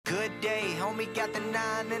Homie got the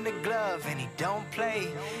 9 in the glove and he don't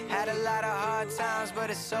play. Had a lot of hard times, but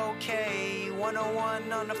it's okay.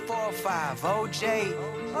 101 on the 4-5, OJ.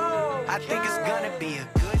 I think it's gonna be a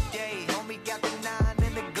good day. Homie got the 9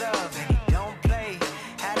 in the glove and he don't play.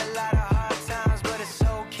 Had a lot of hard times, but it's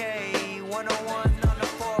okay. 101 on the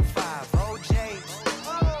 4-5, OJ.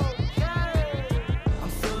 I'm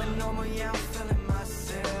feeling normal, yeah, I'm feeling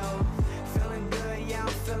myself. Feeling good, yeah, I'm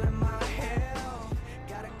feeling my health.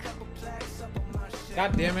 Got a couple plaques up on my shelf.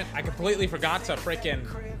 God damn it, I completely forgot to freaking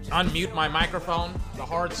unmute my microphone. The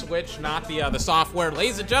hard switch, not the software.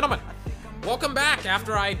 Ladies and gentlemen, welcome back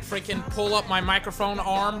after I freaking pull up my microphone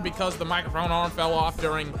arm because the microphone arm fell off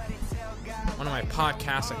during one of my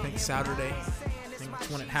podcasts, I think Saturday. I think that's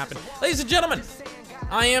when it happened. Ladies and gentlemen,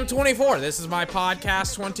 I am 24. This is my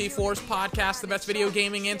podcast, 24's podcast, the best video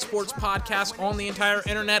gaming and sports podcast on the entire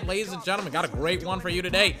internet. Ladies and gentlemen, got a great one for you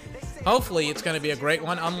today. Hopefully it's going to be a great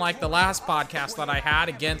one, unlike the last podcast that I had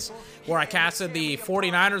against where I casted the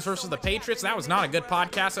 49ers versus the Patriots. That was not a good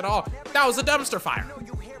podcast at all. That was a dumpster fire.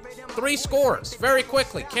 3 scores, very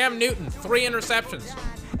quickly. Cam Newton, 3 interceptions.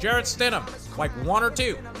 Jarrett Stidham, like 1 or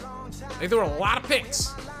 2. They threw a lot of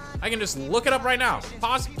picks. I can just look it up right now.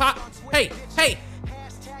 Pause. Hey.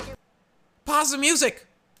 Pause the music.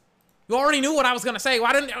 You already knew what I was going to say.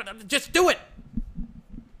 Why didn't you just do it?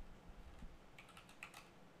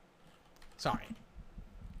 Sorry.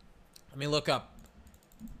 Let me look up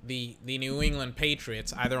the New England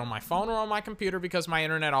Patriots, either on my phone or on my computer, because my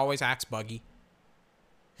internet always acts buggy.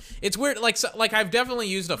 It's weird, like I've definitely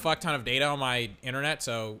used a fuck ton of data on my internet,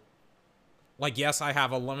 so, like, yes, I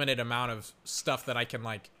have a limited amount of stuff that I can,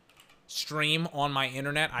 like, stream on my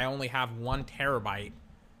internet. I only have 1 terabyte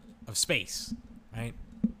of space, right,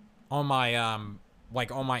 on my,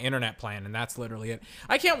 like, on my internet plan, and that's literally it.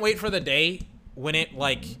 I can't wait for the day when it,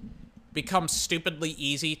 like, becomes stupidly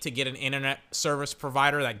easy to get an internet service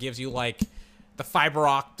provider that gives you, like, the fiber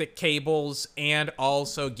optic cables and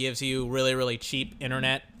also gives you really, really cheap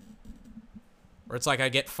internet. Or it's like I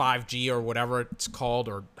get 5G or whatever it's called,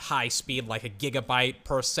 or high speed, like a gigabyte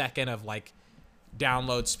per second of, like,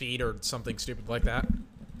 download speed or something stupid like that.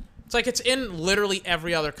 It's like it's in literally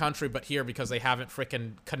every other country but here because they haven't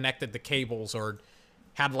freaking connected the cables or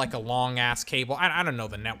had, like, a long-ass cable. I don't know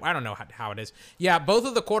the net. I don't know how it is. Yeah, both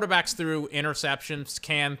of the quarterbacks threw interceptions.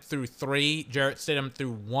 Cam threw 3. Jarrett Stidham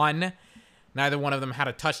threw 1. Neither one of them had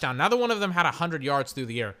a touchdown. Neither one of them had 100 yards through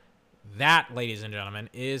the air. That, ladies and gentlemen,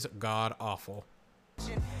 is god-awful.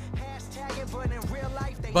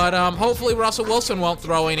 But hopefully Russell Wilson won't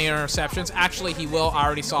throw any interceptions. Actually, he will. I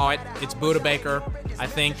already saw it. It's Budda Baker, I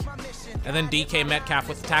think. And then DK Metcalf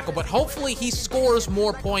with the tackle. But hopefully he scores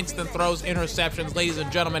more points than throws interceptions. Ladies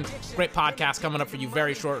and gentlemen, great podcast coming up for you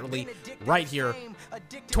very shortly, right here.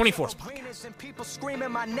 24's podcast. People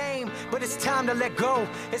screaming my name, but it's time to let go.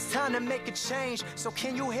 It's time to make a change. So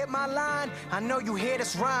can you hit my line? I know you hear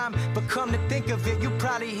this rhyme, but come to think of it, you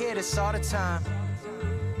probably hear this all the time.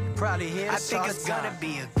 Probably hear this all the time. I think it's gonna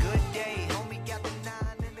be a good day. Homie got the 9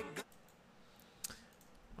 in the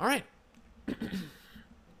All right.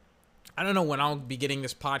 I don't know when I'll be getting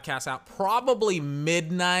this podcast out. Probably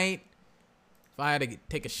midnight, if I had to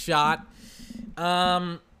take a shot.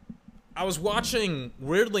 I was watching,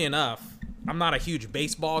 weirdly enough, I'm not a huge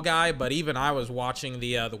baseball guy, but even I was watching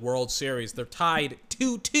the World Series. They're tied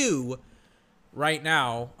 2-2 right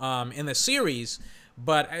now in the series,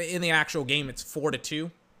 but in the actual game, it's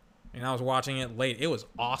 4-2. And I was watching it late. It was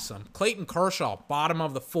awesome. Clayton Kershaw, bottom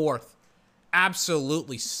of the 4th.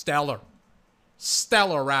 Absolutely stellar.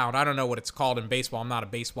 Stellar round. I don't know what it's called in baseball. I'm not a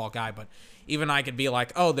baseball guy, but even I could be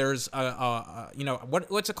like, oh, there's you know,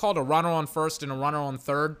 what's it called? A runner on first and a runner on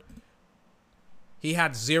third. He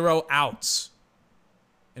had 0 outs.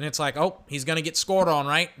 And it's like, oh, he's going to get scored on,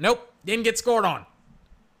 right? Nope, didn't get scored on.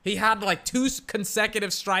 He had like 2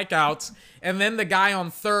 consecutive strikeouts, and then the guy on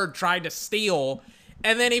third tried to steal,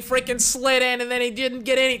 and then he freaking slid in, and then he didn't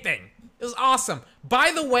get anything. It was awesome.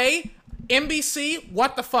 By the way, NBC,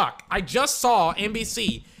 what the fuck? I just saw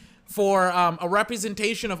NBC for a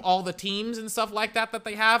representation of all the teams and stuff like that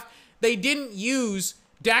they have. They didn't use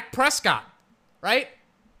Dak Prescott, right?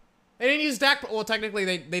 They didn't use Dak. Well, technically,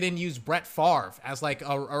 they didn't use Brett Favre as like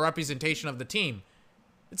a representation of the team.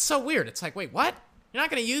 It's so weird. It's like, wait, what? You're not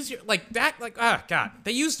going to use your, like, Dak, like, oh, God.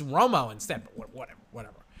 They used Romo instead, but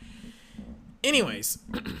whatever. Anyways,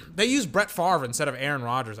 they used Brett Favre instead of Aaron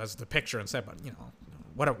Rodgers as the picture instead, but, you know,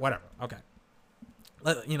 whatever. Okay.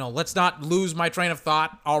 Let's not lose my train of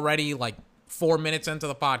thought already, like, 4 minutes into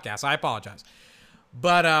the podcast. I apologize.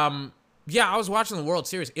 But, yeah, I was watching the World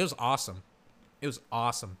Series. It was awesome.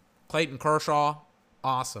 Clayton Kershaw,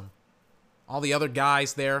 awesome. All the other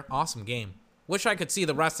guys there, awesome game. Wish I could see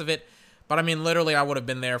the rest of it, but I mean, literally, I would have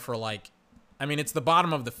been there for like, I mean, it's the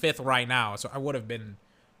bottom of the 5th right now, so I would have been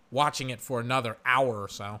watching it for another hour or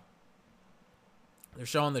so. They're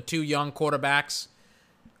showing the 2 young quarterbacks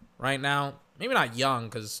right now. Maybe not young,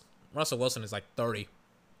 because Russell Wilson is like 30.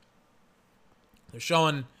 They're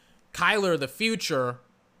showing Kyler the future,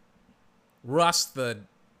 Russ the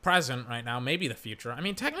present right now, maybe the future. I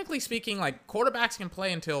mean, technically speaking, like, quarterbacks can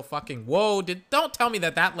play until fucking, don't tell me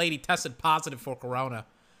that lady tested positive for corona.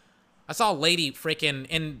 I saw a lady freaking,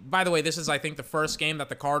 and by the way, this is, I think, the first game that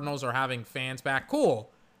the Cardinals are having fans back. Cool.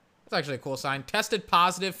 That's actually a cool sign. Tested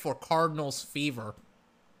positive for Cardinals fever.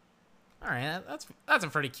 All right, that's a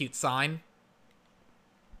pretty cute sign.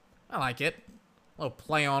 I like it. A little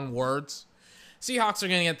play on words. Seahawks are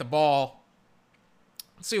going to get the ball.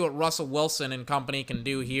 Let's see what Russell Wilson and company can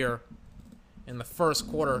do here in the first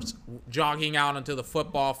quarter, jogging out into the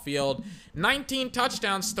football field. 19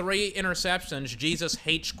 touchdowns, 3 interceptions. Jesus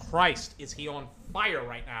H. Christ, is he on fire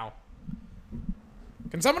right now?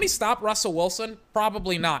 Can somebody stop Russell Wilson?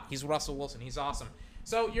 Probably not. He's Russell Wilson. He's awesome.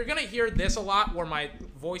 So you're going to hear this a lot where my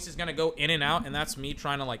voice is going to go in and out, and that's me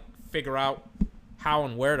trying to, like, figure out how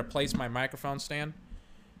and where to place my microphone stand.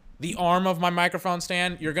 The arm of my microphone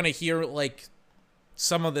stand, you're going to hear, like,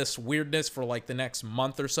 some of this weirdness for like the next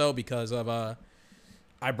month or so because of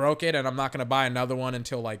I broke it and I'm not gonna buy another one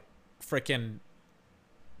until like freaking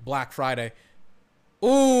Black Friday.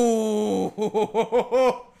 Ooh,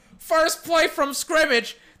 first play from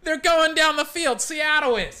scrimmage, they're going down the field,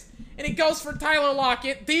 Seattle is, and he goes for Tyler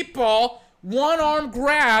Lockett, deep ball, 1-arm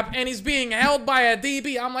grab, and he's being held by a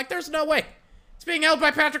DB. I'm like, there's no way. It's being held by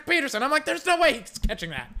Patrick Peterson. I'm like, there's no way he's catching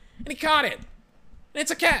that, and he caught it, and it's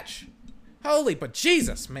a catch. Holy, but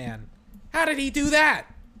Jesus, man. How did he do that?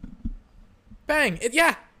 Bang.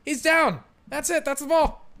 Yeah, he's down. That's it. That's the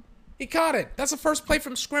ball. He caught it. That's the first play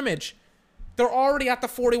from scrimmage. They're already at the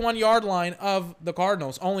 41-yard line of the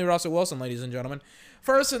Cardinals. Only Russell Wilson, ladies and gentlemen.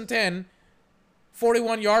 1st and 10,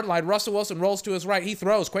 41-yard line. Russell Wilson rolls to his right. He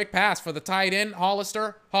throws. Quick pass for the tight end.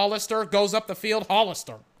 Hollister. Hollister goes up the field.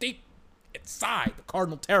 Hollister. Deep inside the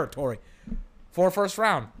Cardinal territory. For first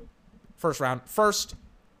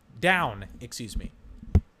down, excuse me.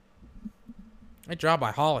 Great job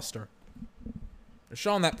by Hollister. They're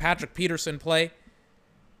showing that Patrick Peterson play.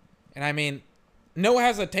 And I mean, no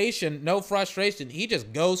hesitation, no frustration. He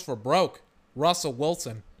just goes for broke. Russell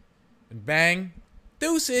Wilson. And bang.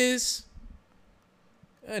 Deuces.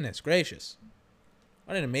 Goodness gracious.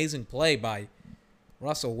 What an amazing play by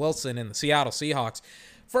Russell Wilson and the Seattle Seahawks.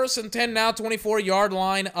 1st and 10 now, 24-yard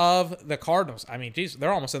line of the Cardinals. I mean, geez,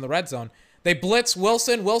 they're almost in the red zone. They blitz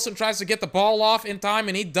Wilson. Wilson tries to get the ball off in time,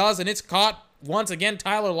 and he does, and it's caught once again.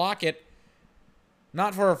 Tyler Lockett.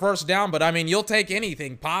 Not for a first down, but, I mean, you'll take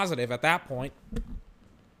anything positive at that point.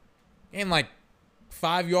 And, like,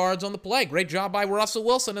 5 yards on the play. Great job by Russell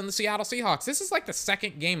Wilson and the Seattle Seahawks. This is, like, the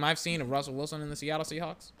second game I've seen of Russell Wilson and the Seattle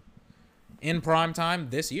Seahawks in prime time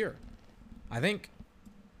this year. I think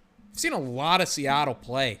I've seen a lot of Seattle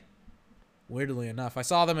play. Weirdly enough. I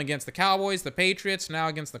saw them against the Cowboys, the Patriots, now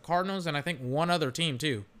against the Cardinals, and I think one other team,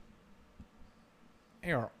 too.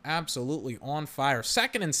 They are absolutely on fire.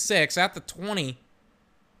 2nd and 6 at the 20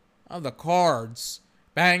 of the Cards.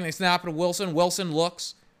 Bang, they snap it to Wilson. Wilson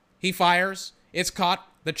looks. He fires. It's caught.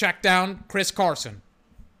 The check down. Chris Carson.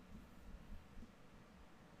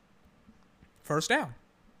 First down.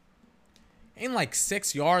 Ain't like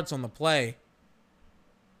 6 yards on the play.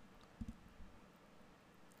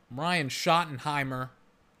 Brian Schottenheimer,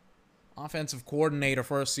 offensive coordinator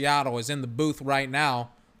for Seattle, is in the booth right now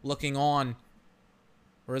looking on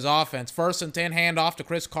for his offense. 1st and 10, handoff to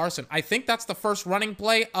Chris Carson. I think that's the first running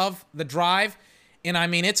play of the drive, and I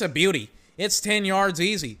mean, it's a beauty. It's 10 yards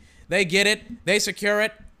easy. They get it. They secure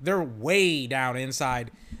it. They're way down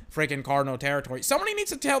inside freaking Cardinal territory. Somebody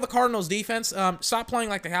needs to tell the Cardinals defense, stop playing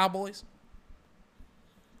like the Cowboys.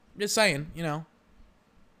 Just saying, you know.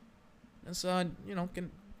 It's, you know,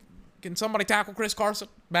 Can somebody tackle Chris Carson?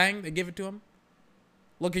 Bang, they give it to him.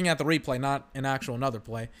 Looking at the replay, not an actual another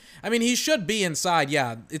play. I mean, he should be inside,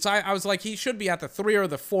 yeah. I was like, he should be at the 3 or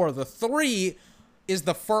the 4. The 3 is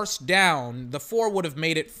the first down. The 4 would have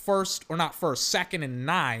made it first, or not first, 2nd and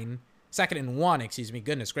 9. 2nd and 1, excuse me.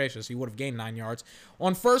 Goodness gracious, he would have gained 9 yards.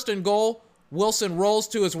 On 1st and goal, Wilson rolls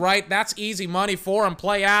to his right. That's easy money for him.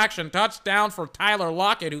 Play action. Touchdown for Tyler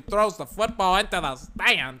Lockett, who throws the football into the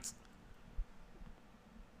stands.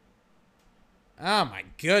 Oh, my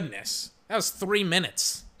goodness. That was 3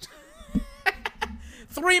 minutes.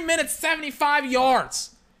 3 minutes, 75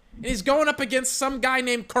 yards. And he's going up against some guy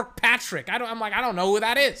named Kirkpatrick. I don't know who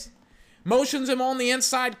that is. motions him on the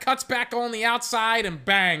inside, cuts back on the outside, and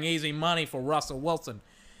bang, easy money for Russell Wilson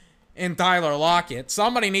and Tyler Lockett.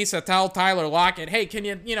 Somebody needs to tell Tyler Lockett, hey, can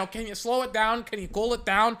you slow it down? Can you cool it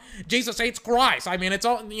down? Jesus H. Christ. I mean, it's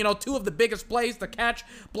all, two of the biggest plays, the catch,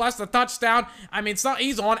 plus the touchdown. I mean,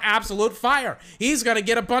 he's on absolute fire. He's going to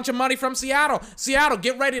get a bunch of money from Seattle. Seattle,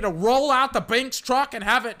 get ready to roll out the Banks truck and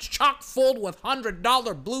have it chock full with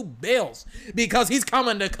 $100 blue bills because he's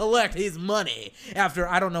coming to collect his money after,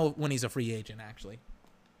 I don't know when he's a free agent, actually.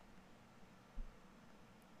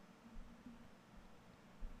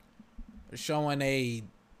 They're showing a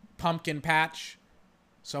pumpkin patch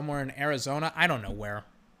somewhere in Arizona. I don't know where.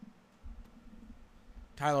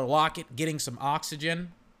 Tyler Lockett getting some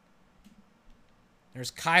oxygen.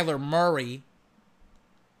 There's Kyler Murray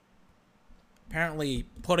apparently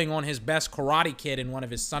putting on his best Karate Kid in one of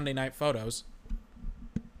his Sunday night photos.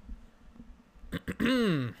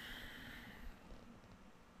 Here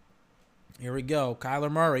we go. Kyler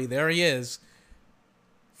Murray. There he is.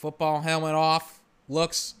 Football helmet off.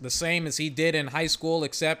 Looks the same as he did in high school,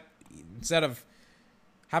 except instead of...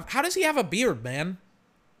 How does he have a beard, man?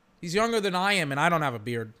 He's younger than I am, and I don't have a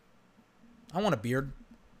beard. I want a beard.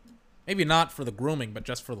 Maybe not for the grooming, but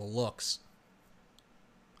just for the looks.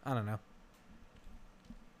 I don't know.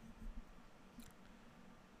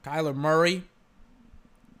 Kyler Murray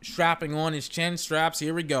strapping on his chin straps.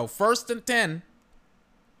 Here we go. 1st and 10.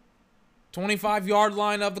 25-yard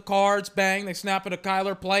line of the Cards. Bang. They snap it to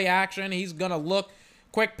Kyler. Play action. He's going to look.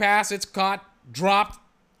 Quick pass. It's caught. Dropped.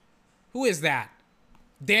 Who is that?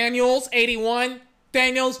 Daniels, 81.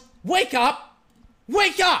 Daniels, wake up.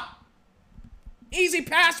 Wake up. Easy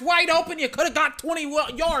pass. Wide open. You could have got 20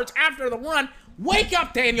 yards after the run. Wake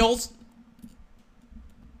up, Daniels.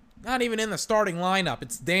 Not even in the starting lineup.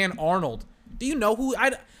 It's Dan Arnold. Do you know who...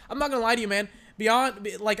 I'm not going to lie to you, man.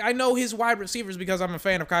 I know his wide receivers because I'm a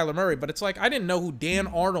fan of Kyler Murray, but it's like I didn't know who Dan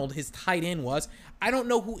Arnold, his tight end, was. I don't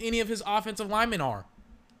know who any of his offensive linemen are.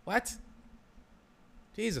 What?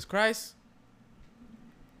 Jesus Christ.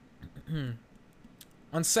 On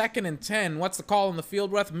 2nd and 10, what's the call on the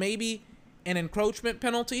field ref? Maybe an encroachment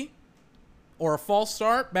penalty or a false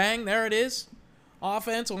start. Bang, there it is.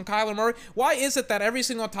 Offense on Kyler Murray. Why is it that every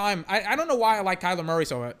single time... I don't know why I like Kyler Murray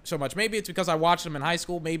so much. Maybe it's because I watched him in high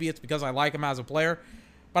school. Maybe it's because I like him as a player.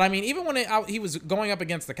 But, I mean, even when he was going up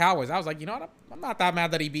against the Cowboys, I was like, you know what? I'm not that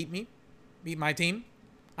mad that he beat my team.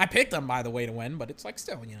 I picked him, by the way, to win. But it's like,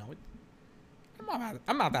 still,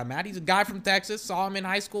 I'm not that mad. He's a guy from Texas. Saw him in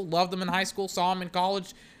high school. Loved him in high school. Saw him in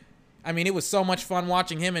college. I mean, it was so much fun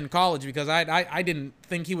watching him in college because I didn't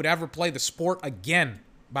think he would ever play the sport again,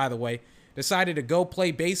 by the way. Decided to go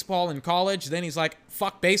play baseball in college. Then he's like,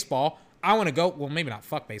 fuck baseball. I want to go. Well, maybe not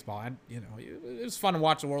fuck baseball. It was fun to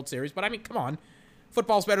watch the World Series. But, I mean, come on.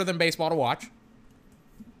 Football's better than baseball to watch.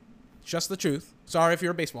 It's just the truth. Sorry if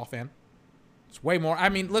you're a baseball fan. It's way more. I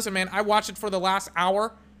mean, listen, man. I watched it for the last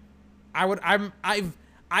hour. I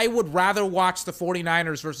would rather watch the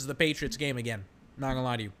 49ers versus the Patriots game again. Not going to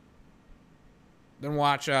lie to you. Than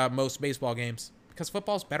watch most baseball games. Because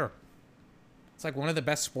football's better. It's like one of the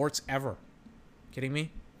best sports ever. Kidding me?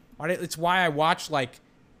 It's why I watch like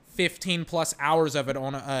 15 plus hours of it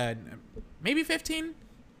on maybe 15?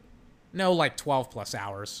 No, like 12 plus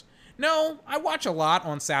hours. No, I watch a lot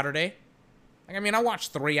on Saturday. I watch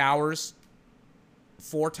 3 hours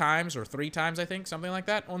 4 times or 3 times, I think, something like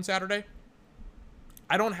that on Saturday.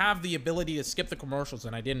 I don't have the ability to skip the commercials,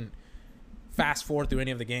 and I didn't fast forward through any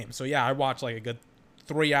of the games. So yeah, I watch like a good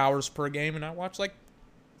 3 hours per game, and I watch like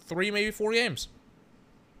 3, maybe 4 games.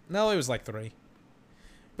 No, it was like 3.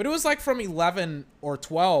 But it was like from 11 or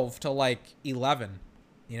 12 to like 11,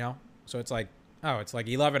 So it's like, it's like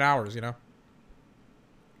 11 hours,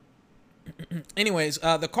 Anyways,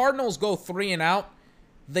 the Cardinals go 3 and out.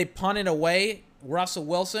 They punt it away. Russell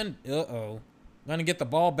Wilson, going to get the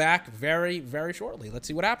ball back very, very shortly. Let's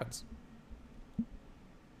see what happens.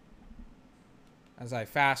 As I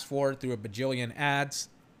fast forward through a bajillion ads.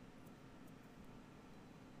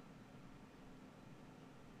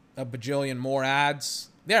 A bajillion more ads.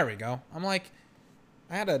 There we go. I'm like,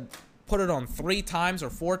 I had to put it on 3 times or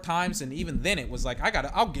 4 times, and even then it was like,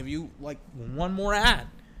 I'll give you like 1 more ad.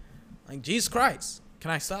 Like, Jesus Christ.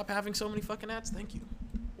 Can I stop having so many fucking ads? Thank you.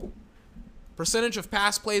 Percentage of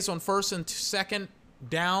pass plays on 1st and 2nd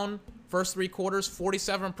down, first 3 quarters,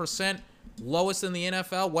 47%, lowest in the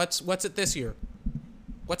NFL. What's it this year?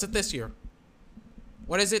 What's it this year?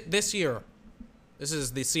 What is it this year? This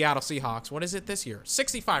is the Seattle Seahawks. What is it this year?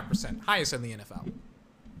 65%, highest in the NFL.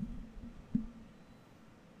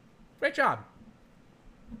 Great job.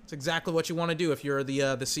 It's exactly what you want to do if you're the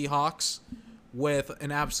Seahawks with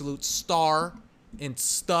an absolute star and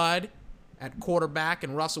stud at quarterback,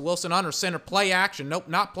 and Russell Wilson under center. Play action. Nope,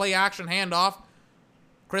 not play action. Handoff.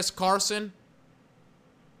 Chris Carson.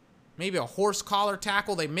 Maybe a horse collar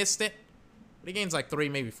tackle. They missed it. But he gains like 3,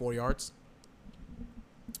 maybe 4 yards.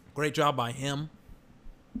 Great job by him.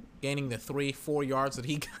 Gaining the 3-4 yards that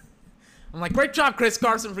he got. I'm like, great job, Chris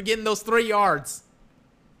Carson, for getting those 3 yards.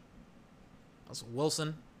 That's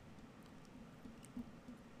Wilson.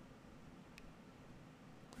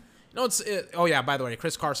 No, oh yeah, by the way,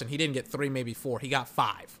 Chris Carson, he didn't get 3, maybe 4. He got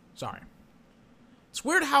 5. Sorry. It's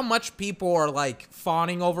weird how much people are, like,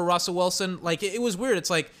 fawning over Russell Wilson. Like, it was weird. It's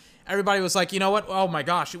like, everybody was like, you know what? Oh my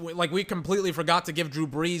gosh. Like, we completely forgot to give Drew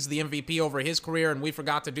Brees the MVP over his career, and we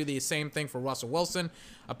forgot to do the same thing for Russell Wilson.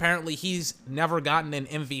 Apparently, he's never gotten an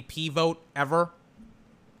MVP vote ever.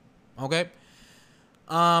 Okay?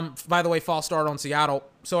 By the way, false start on Seattle.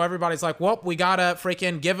 So everybody's like, well, we gotta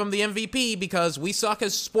freaking give him the MVP because we suck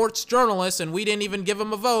as sports journalists and we didn't even give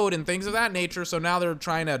him a vote and things of that nature. So now they're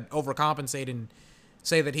trying to overcompensate and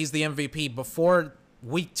say that he's the MVP before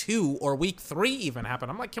week 2 or week 3 even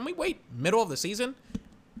happened. I'm like, can we wait middle of the season?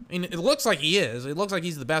 I mean, it looks like he is. It looks like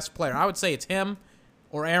he's the best player. I would say it's him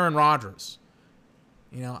or Aaron Rodgers.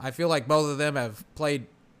 You know, I feel like both of them have played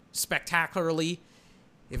spectacularly.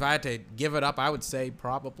 If I had to give it up, I would say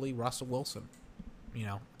probably Russell Wilson. You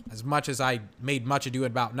know, as much as I made much ado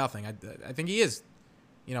about nothing, I think he is,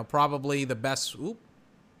 you know, probably the best. Oop.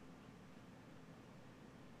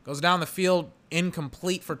 Goes down the field,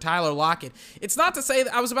 incomplete for Tyler Lockett. It's not to say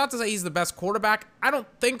that I was about to say he's the best quarterback. I don't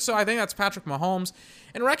think so. I think that's Patrick Mahomes.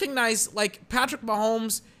 And recognize, like, Patrick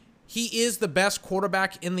Mahomes, he is the best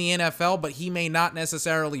quarterback in the NFL, but he may not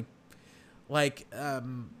necessarily, like,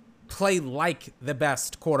 play like the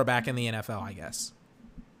best quarterback in the NFL, I guess.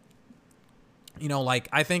 You know, like,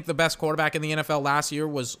 I think the best quarterback in the NFL last year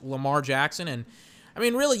was Lamar Jackson. And, I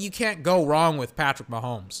mean, really, you can't go wrong with Patrick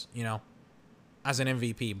Mahomes, you know, as an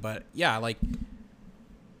MVP. But, yeah, like,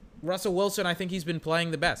 Russell Wilson, I think he's been playing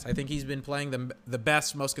the best. I think he's been playing the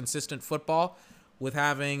best, most consistent football with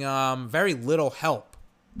having very little help,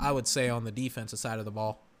 I would say, on the defensive side of the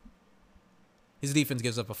ball. His defense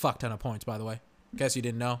gives up a fuck ton of points, by the way. Guess you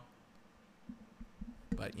didn't know.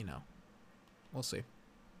 But, you know, we'll see.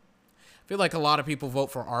 I feel like a lot of people vote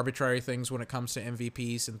for arbitrary things when it comes to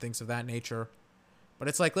MVPs and things of that nature. But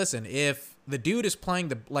it's like, listen, if the dude is playing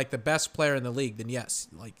the best player in the league, then yes,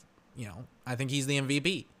 like, you know, I think he's the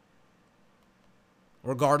MVP.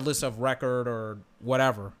 Regardless of record or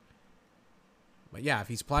whatever. But yeah, if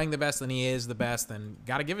he's playing the best, then he is the best, then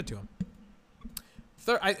got to give it to him.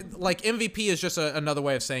 Like, MVP is just another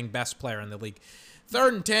way of saying best player in the league.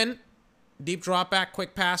 3rd and 10. Deep drop back,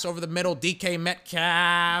 quick pass over the middle. DK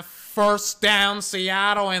Metcalf, first down,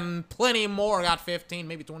 Seattle, and plenty more. Got 15,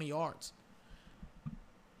 maybe 20 yards.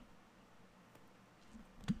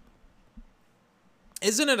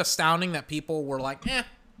 Isn't it astounding that people were like,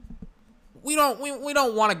 we don't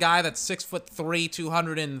want a guy that's 6'3",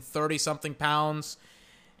 230 something pounds,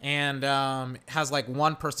 and has like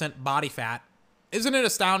 1% body fat. Isn't it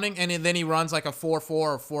astounding? And then he runs like a 4.4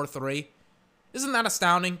 or 4.3. Isn't that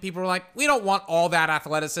astounding? People are like, we don't want all that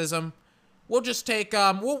athleticism. We'll just take,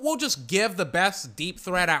 we'll just give the best deep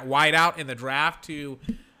threat at wideout in the draft to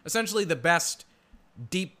essentially the best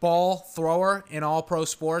deep ball thrower in all pro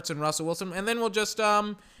sports in Russell Wilson. And then we'll just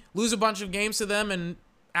lose a bunch of games to them and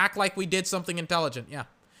act like we did something intelligent. Yeah.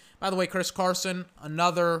 By the way, Chris Carson,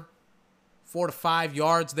 another 4 to 5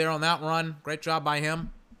 yards there on that run. Great job by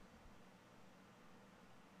him.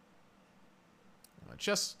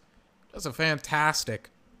 Just a fantastic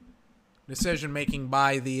decision making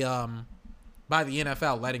by the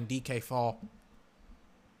NFL, letting DK fall.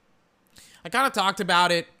 I kind of talked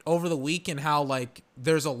about it over the week and how, like,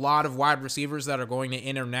 there's a lot of wide receivers that are going to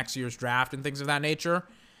enter next year's draft and things of that nature.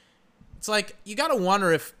 It's like, you got to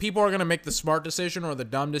wonder if people are going to make the smart decision or the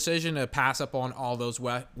dumb decision to pass up on all those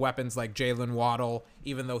weapons like Jalen Waddle,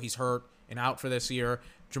 even though he's hurt and out for this year,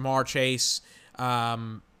 Jamar Chase,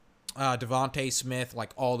 Devontae Smith,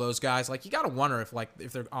 like all those guys. Like, you got to wonder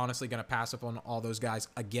if they're honestly going to pass up on all those guys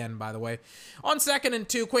again, by the way. On 2nd and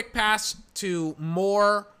 2, quick pass to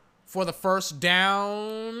Moore for the first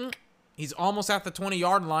down. He's almost at the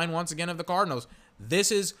 20-yard line once again of the Cardinals. This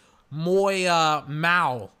is muy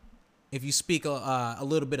mal, if you speak a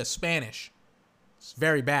little bit of Spanish. It's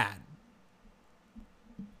very bad.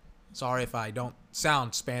 Sorry if I don't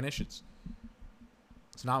sound Spanish. It's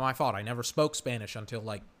not my fault. I never spoke Spanish until,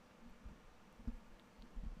 like,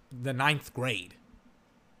 the 9th grade.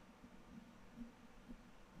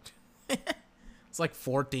 It's like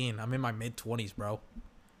 14. I'm in my mid-20s, bro.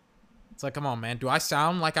 It's like, come on, man. Do I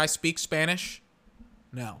sound like I speak Spanish?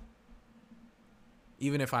 No.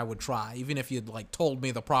 even if I would try, even if you'd like told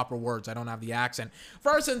me the proper words. I don't have the accent.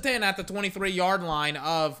 1st and 10 at the 23-yard line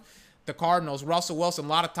of the Cardinals. Russell Wilson, a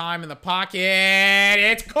lot of time in the pocket.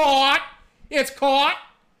 It's caught. It's caught.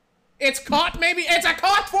 It's caught. Maybe it's a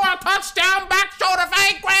caught for a touchdown. Back shoulder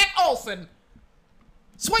fake. Greg Olsen.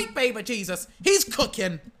 Sweet baby Jesus. He's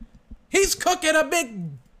cooking. He's cooking a big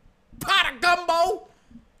pot of gumbo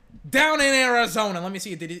down in Arizona. Let me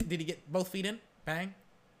see. Did he get both feet in? Bang.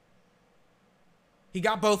 He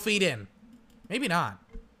got both feet in. Maybe not.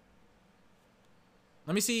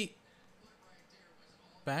 Let me see.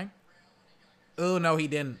 Bang. Oh, no, he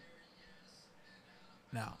didn't.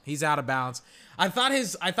 No, he's out of bounds. I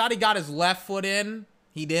thought he got his left foot in.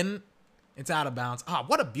 He didn't. It's out of bounds. Ah,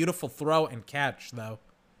 what a beautiful throw and catch, though.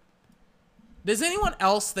 Does anyone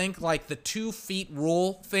else think, like, the 2 feet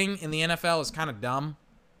rule thing in the NFL is kind of dumb?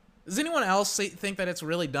 Does anyone else think that it's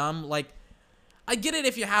really dumb? Like, I get it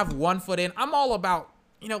if you have 1 foot in. I'm all about,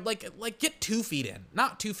 you know, like get 2 feet in.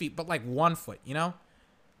 Not 2 feet, but like 1 foot, you know?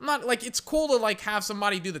 I'm not, like, it's cool to, like, have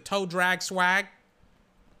somebody do the toe drag swag.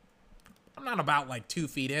 I'm not about, like, 2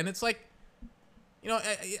 feet in. It's like, you know,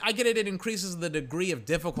 I get it. It increases the degree of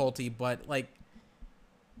difficulty, but, like,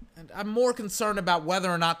 I'm more concerned about whether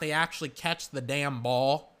or not they actually catch the damn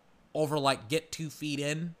ball over, like, get 2 feet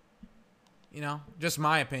in. You know, just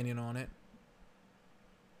my opinion on it.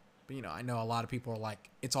 But, you know, I know a lot of people are like,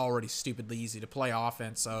 it's already stupidly easy to play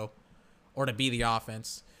offense, or to be the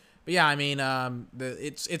offense. But yeah, I mean,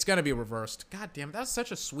 it's gonna be reversed. God damn it, that's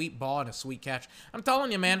such a sweet ball and a sweet catch. I'm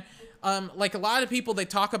telling you, man. Like a lot of people, they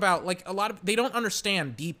talk about they don't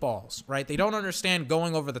understand deep balls, right? They don't understand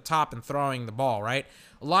going over the top and throwing the ball, right?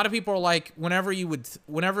 A lot of people are like, whenever you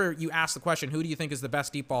ask the question, who do you think is the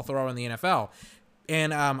best deep ball thrower in the NFL?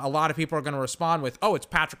 And a lot of people are going to respond with, oh, it's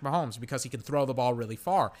Patrick Mahomes because he can throw the ball really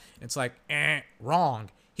far. It's like,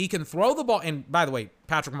 wrong. He can throw the ball. And by the way,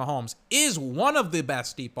 Patrick Mahomes is one of the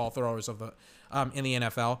best deep ball throwers of the in the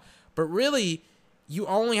NFL. But really, you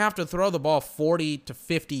only have to throw the ball 40 to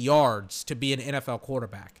 50 yards to be an NFL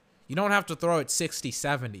quarterback. You don't have to throw it 60,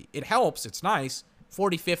 70. It helps. It's nice.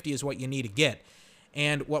 40, 50 is what you need to get.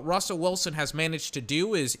 And what Russell Wilson has managed to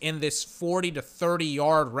do is in this 40 to 30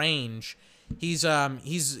 yard range, he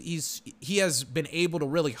has been able to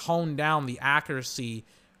really hone down the accuracy,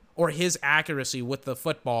 or his accuracy with the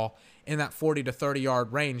football in that 40 to 30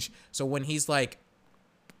 yard range. So when he's like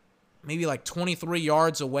maybe like 23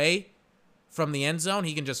 yards away from the end zone,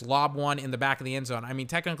 he can just lob one in the back of the end zone. I mean,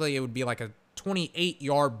 technically it would be like a 28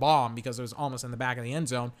 yard bomb because it was almost in the back of the end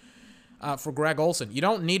zone for Greg Olsen. You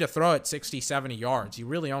don't need to throw it 60, 70 yards. You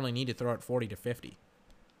really only need to throw it 40 to 50.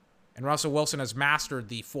 And Russell Wilson has mastered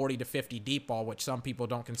the 40 to 50 deep ball, which some people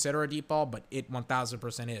don't consider a deep ball, but it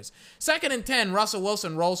 1,000% is. 2nd and 10, Russell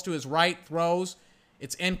Wilson rolls to his right, throws.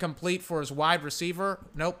 It's incomplete for his wide receiver.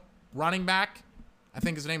 Nope. Running back. I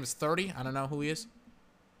think his name is 30. I don't know who he is.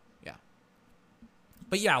 Yeah.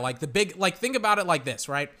 But yeah, like think about it like this,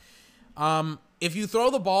 right? If you throw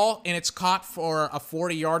the ball and it's caught for a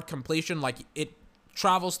 40-yard completion, like it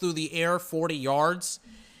travels through the air 40 yards,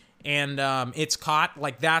 and it's caught,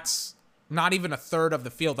 like that's not even a third of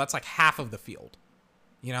the field. That's like half of the field,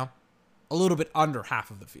 you know? A little bit under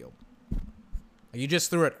half of the field. You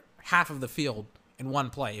just threw it half of the field in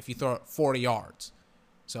one play if you throw it 40 yards.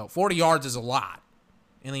 So 40 yards is a lot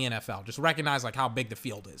in the NFL. Just recognize like how big the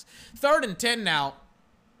field is. 3rd and 10 now.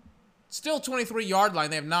 Still 23-yard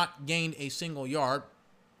line. They have not gained a single yard.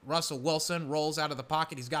 Russell Wilson rolls out of the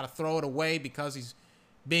pocket. He's got to throw it away because he's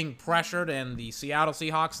being pressured, and the Seattle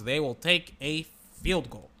Seahawks, they will take a field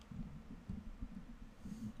goal.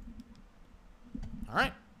 All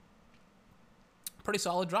right. Pretty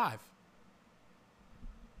solid drive.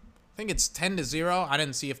 I think it's 10-0. I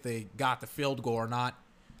didn't see if they got the field goal or not.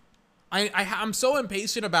 I'm so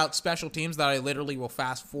impatient about special teams that I literally will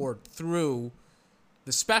fast forward through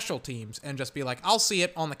the special teams and just be like, I'll see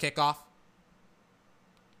it on the kickoff.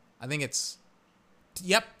 I think it's,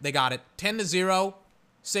 yep, they got it. 10-0.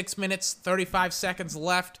 6 minutes, 35 seconds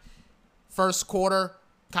left. First quarter.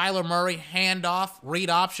 Kyler Murray, handoff,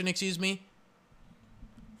 read option,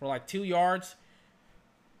 for like 2 yards.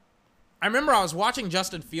 I remember I was watching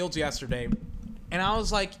Justin Fields yesterday, and I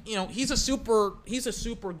was like, you know, he's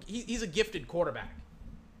a gifted quarterback.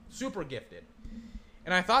 Super gifted.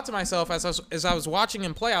 And I thought to myself, as I was watching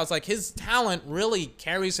him play, I was like, his talent really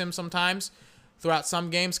carries him sometimes throughout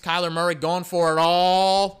some games. Kyler Murray going for it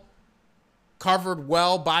all. Covered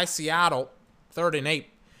well by Seattle, 3rd and 8.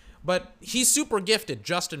 But he's super gifted,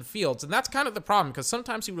 Justin Fields, and that's kind of the problem because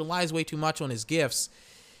sometimes he relies way too much on his gifts.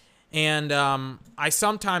 And I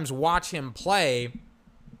sometimes watch him play,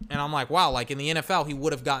 And I'm like, wow, like in the NFL, he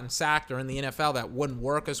would have gotten sacked, or in the NFL, that wouldn't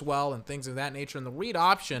work as well and things of that nature. And the read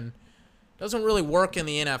option doesn't really work in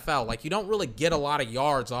the NFL. Like, you don't really get a lot of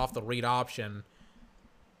yards off the read option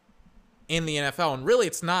in the NFL. And really,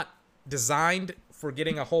 it's not designed for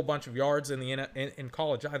getting a whole bunch of yards in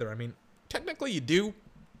college either. I mean, technically you do.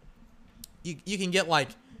 You can get like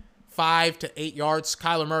 5 to 8 yards.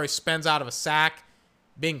 Kyler Murray spins out of a sack,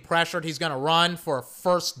 being pressured. He's going to run for a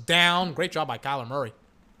first down. Great job by Kyler Murray.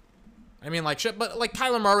 I mean, like, shit, but like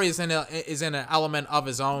Kyler Murray is in an element of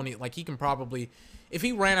his own. He can probably, if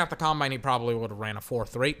he ran out the combine, he probably would have ran a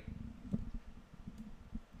 4.3.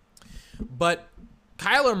 But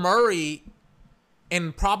Kyler Murray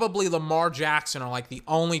and probably Lamar Jackson are like the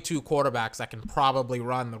only two quarterbacks that can probably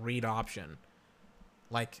run the read option,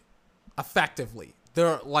 like, effectively.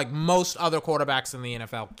 They're like most other quarterbacks in the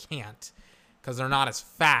NFL can't, because they're not as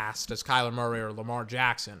fast as Kyler Murray or Lamar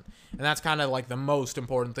Jackson. And that's kind of like the most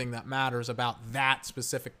important thing that matters about that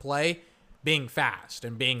specific play, being fast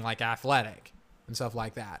and being like athletic and stuff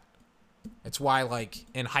like that. It's why, like,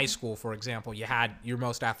 in high school, for example, you had your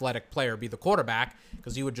most athletic player be the quarterback,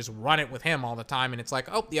 because you would just run it with him all the time, and it's like,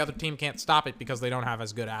 oh, the other team can't stop it because they don't have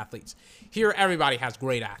as good athletes. Here, everybody has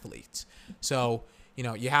great athletes. So, you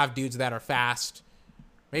know, you have dudes that are fast.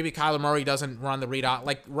 Maybe Kyler Murray doesn't run the read option.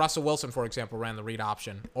 Like Russell Wilson, for example, ran the read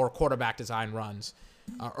option or quarterback design runs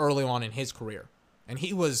early on in his career. And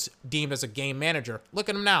he was deemed as a game manager. Look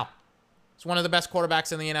at him now. He's one of the best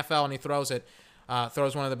quarterbacks in the NFL, and he throws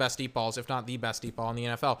one of the best deep balls, if not the best deep ball in the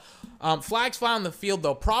NFL. Flags fly on the field,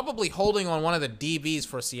 though, probably holding on one of the DBs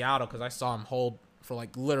for Seattle, because I saw him hold for,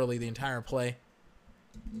 like, literally the entire play.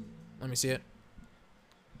 Let me see it.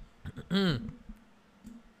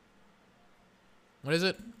 What is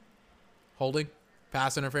it? Holding?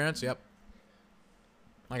 Pass interference? Yep.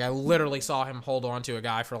 Like, I literally saw him hold on to a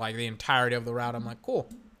guy for, like, the entirety of the route. I'm like, cool.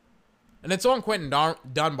 And it's on Quentin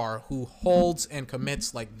Dunbar, who holds and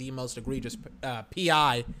commits, like, the most egregious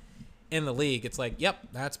PI in the league. It's like, yep,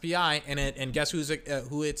 that's PI. And guess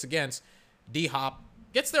who it's against? D-Hop.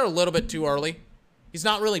 Gets there a little bit too early. He's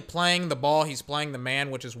not really playing the ball. He's playing the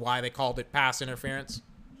man, which is why they called it pass interference.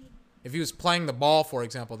 If he was playing the ball, for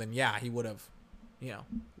example, then, yeah, he would have,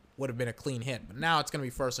 would have been a clean hit. But now it's going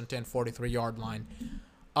to be 1st and 10, 43-yard line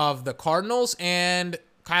of the Cardinals. And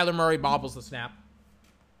Kyler Murray bobbles the snap.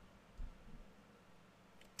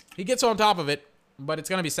 He gets on top of it, but it's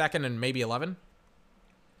going to be 2nd and maybe 11.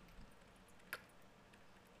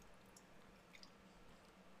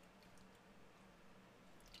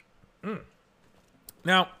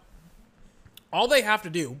 Now, all they have to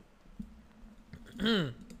do,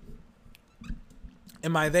 and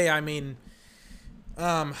by they, I mean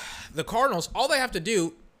the Cardinals, all they have to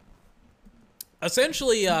do,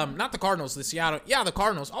 essentially, not the Cardinals, the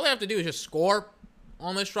Cardinals, all they have to do is just score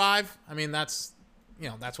on this drive. I mean, that's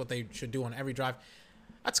what they should do on every drive.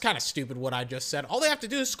 That's kind of stupid what I just said. All they have to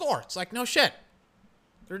do is score. It's like, no shit.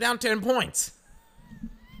 They're down 10 points.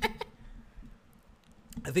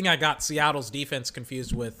 I think I got Seattle's defense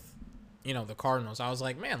confused with, the Cardinals. I was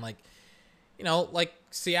like, man, like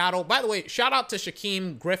Seattle. By the way, shout out to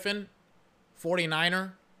Shaquem Griffin,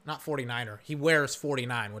 49er. Not 49er. He wears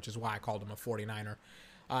 49, which is why I called him a 49er.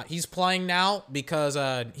 He's playing now because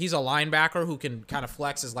he's a linebacker who can kind of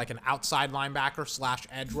flex as like an outside linebacker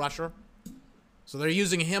 / edge rusher. So they're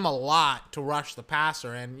using him a lot to rush the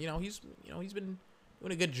passer, and he's been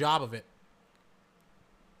doing a good job of it.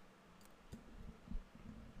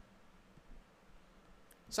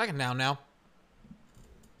 Second down now.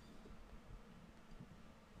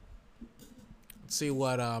 Let's see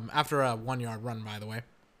what after a 1-yard run, by the way.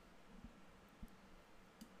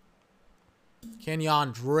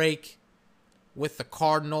 Kenyon Drake with the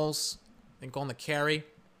Cardinals. I think on the carry.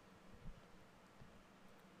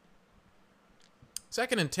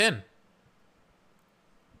 2nd and 10.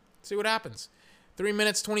 See what happens. 3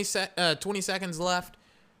 minutes, 20 seconds left.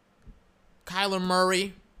 Kyler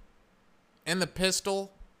Murray and the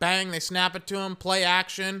pistol. Bang, they snap it to him. Play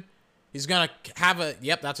action. He's going to have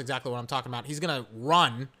yep, that's exactly what I'm talking about. He's going to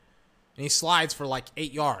run, and he slides for like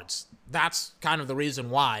 8 yards. That's kind of the reason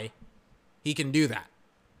why he can do that.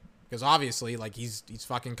 Because obviously, like, he's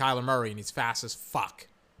fucking Kyler Murray, and he's fast as fuck.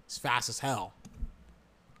 He's fast as hell.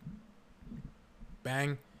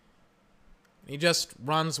 Bang. He just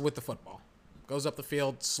runs with the football. Goes up the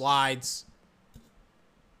field, slides.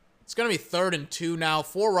 It's going to be 3rd and 2 now.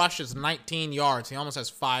 4 rushes, 19 yards. He almost has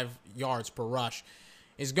 5 yards per rush.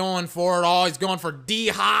 He's going for it all. He's going for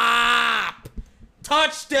D-Hop.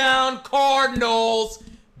 Touchdown, Cardinals.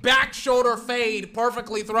 back shoulder fade,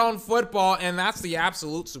 perfectly thrown football, and that's the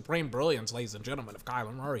absolute supreme brilliance, ladies and gentlemen, of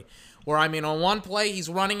Kyler Murray. Where, I mean, on one play, he's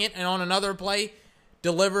running it, and on another play,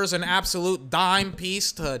 delivers an absolute dime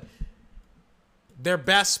piece to their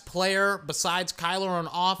best player besides Kyler on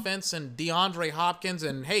offense and DeAndre Hopkins.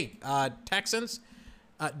 And, hey, Texans,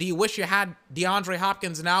 do you wish you had DeAndre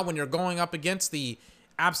Hopkins now when you're going up against the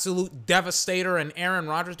absolute devastator and Aaron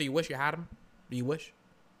Rodgers? Do you wish you had him? Do you wish?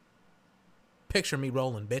 Picture me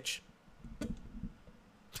rolling, bitch.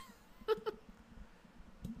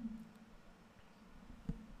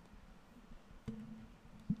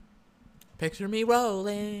 Picture me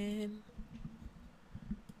rolling.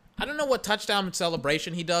 I don't know what touchdown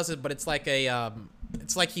celebration he does, but it's like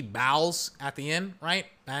it's like he bows at the end, right?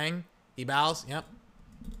 Bang. He bows. Yep.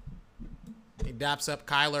 He daps up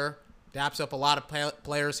Kyler. Daps up a lot of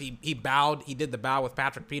players. He bowed. He did the bow with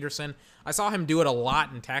Patrick Peterson. I saw him do it a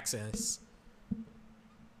lot in Texas.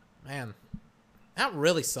 Man, that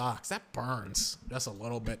really sucks. That burns just a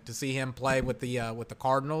little bit to see him play with the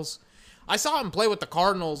Cardinals. I saw him play with the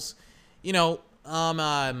Cardinals, you know,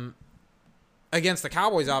 against the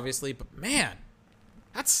Cowboys, obviously. But man,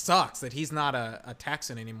 that sucks that he's not a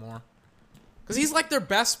Texan anymore. Because he's like their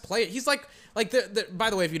best player. He's like by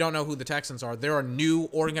the way, if you don't know who the Texans are, they're a new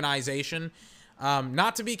organization.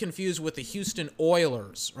 Not to be confused with the Houston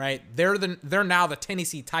Oilers, right? They're now the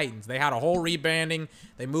Tennessee Titans. They had a whole rebranding.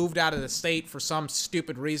 They moved out of the state for some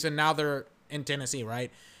stupid reason. Now they're in Tennessee,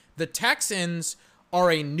 right? The Texans are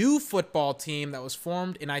a new football team that was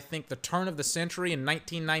formed in, I think, the turn of the century in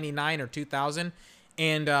 1999 or 2000.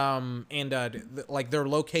 Like they're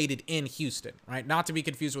located in Houston, right? Not to be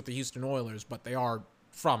confused with the Houston Oilers, but they are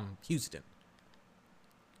from Houston.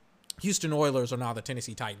 Houston Oilers are now the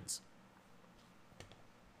Tennessee Titans.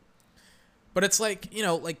 But it's like, you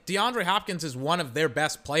know, like DeAndre Hopkins is one of their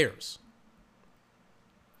best players.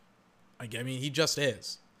 Like, I mean, he just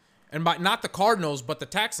is. And by not the Cardinals, but the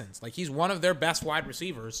Texans. Like, he's one of their best wide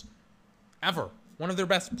receivers ever. One of their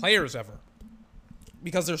best players ever.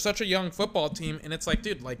 Because they're such a young football team. And it's like,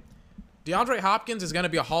 dude, like, DeAndre Hopkins is going to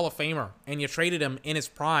be a Hall of Famer. And you traded him in his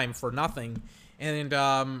prime for nothing. And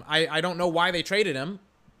I don't know why they traded him.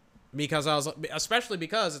 Especially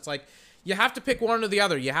because it's like, you have to pick one or the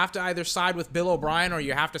other. You have to either side with Bill O'Brien or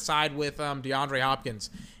you have to side with DeAndre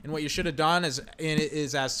Hopkins. And what you should have done is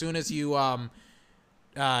as soon as he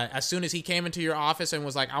came into your office and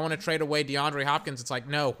was like, I want to trade away DeAndre Hopkins, it's like,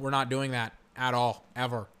 no, we're not doing that at all,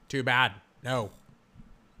 ever. Too bad. No.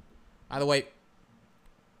 By the way,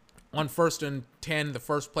 on 1st and 10, the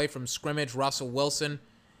first play from scrimmage, Russell Wilson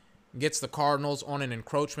gets the Cardinals on an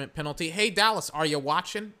encroachment penalty. Hey, Dallas, are you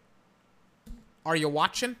watching? Are you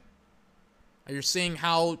watching? Are you seeing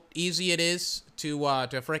how easy it is to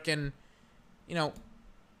frickin', you know,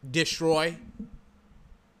 destroy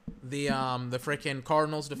the frickin'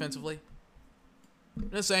 Cardinals defensively?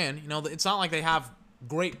 I'm just saying, you know, it's not like they have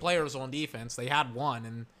great players on defense. They had one,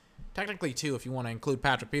 and technically two if you want to include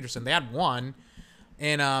Patrick Peterson. They had one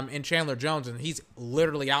in Chandler Jones, and he's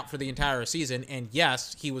literally out for the entire season. And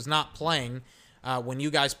yes, he was not playing when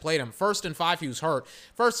you guys played him. 1st and 5, he was hurt.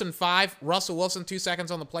 1st and 5, Russell Wilson, 2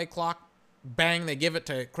 seconds on the play clock. Bang, they give it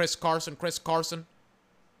to Chris Carson. Chris Carson,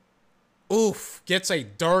 oof, gets a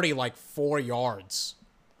dirty, like, 4 yards.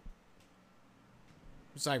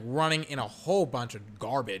 It's like running in a whole bunch of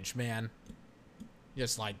garbage, man.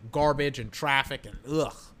 Just, like, garbage and traffic and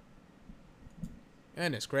ugh.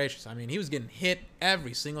 Goodness gracious. I mean, he was getting hit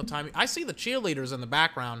every single time. I see the cheerleaders in the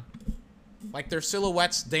background. Like, their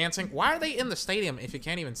silhouettes dancing. Why are they in the stadium if you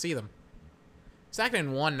can't even see them? 2nd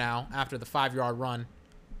and 1 now after the 5-yard run.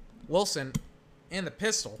 Wilson and the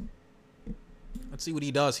pistol. Let's see what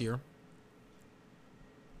he does here.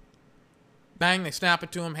 Bang, they snap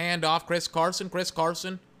it to him. Hand off. Chris Carson. Chris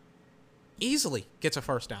Carson easily gets a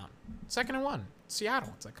first down. 2nd and 1.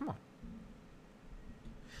 Seattle. It's like, come on.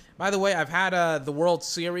 By the way, I've had the World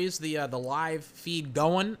Series, the live feed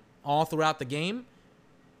going all throughout the game.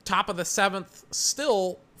 Top of the 7th,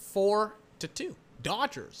 still 4-2.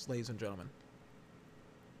 Dodgers, ladies and gentlemen.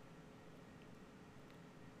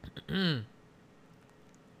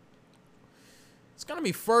 It's going to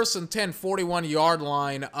be 1st and 10, 41-yard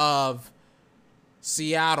line of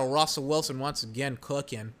Seattle. Russell Wilson once again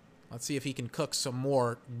cooking. Let's see if he can cook some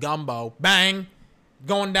more gumbo. Bang!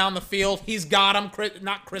 Going down the field. He's got him.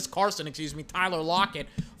 Not Chris Carson, excuse me. Tyler Lockett.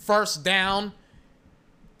 1st down.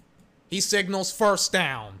 He signals 1st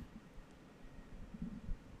down.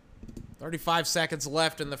 35 seconds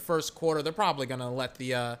left in the 1st quarter. They're probably going to let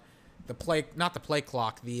the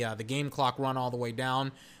game clock run all the way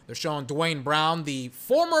down. They're showing Dwayne Brown, the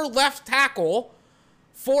former left tackle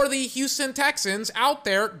for the Houston Texans out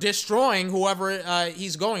there destroying whoever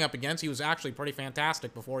he's going up against. He was actually pretty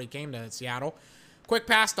fantastic before he came to Seattle. Quick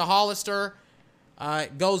pass to Hollister.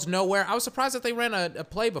 Goes nowhere. I was surprised that they ran a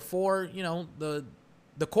play before, you know,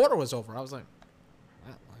 the quarter was over. I was like,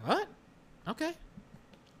 what? Okay.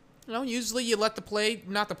 You know, usually you let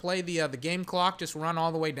the game clock just run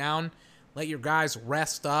all the way down. Let your guys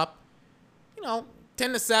rest up. You know,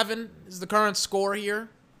 10-7 is the current score here.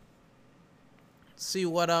 See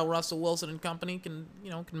what Russell Wilson and company can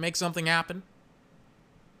make something happen.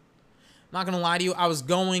 Not gonna lie to you, I was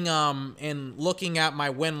going and looking at my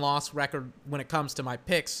win-loss record when it comes to my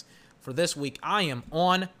picks for this week. I am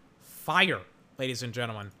on fire, ladies and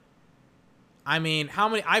gentlemen. I mean,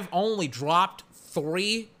 I've only dropped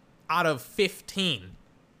 3 out of 15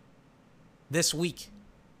 this week.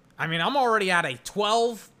 I mean, I'm already at a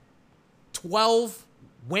 12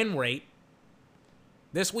 win rate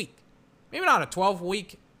this week. Maybe not a 12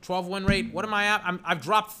 win rate. What am I at? I've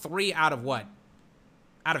dropped 3 out of what?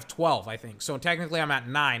 Out of 12, I think. So technically I'm at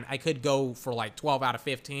 9. I could go for like 12 out of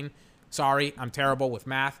 15. Sorry, I'm terrible with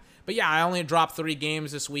math. But yeah, I only dropped 3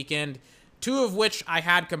 games this weekend. 2 of which I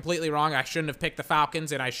had completely wrong. I shouldn't have picked the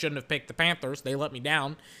Falcons and I shouldn't have picked the Panthers. They let me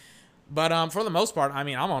down. But for the most part, I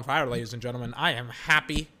mean, I'm on fire, ladies and gentlemen. I am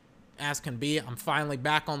happy as can be. I'm finally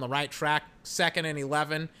back on the right track. 2nd and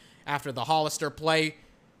 11 after the Hollister play.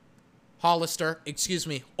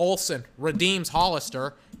 Olsen redeems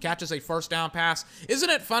Hollister, catches a first down pass.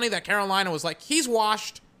 Isn't it funny that Carolina was like, he's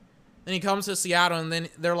washed, then he comes to Seattle, and then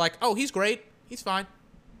they're like, oh, he's great, he's fine,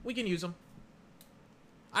 we can use him.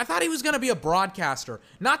 I thought he was going to be a broadcaster.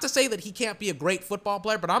 Not to say that he can't be a great football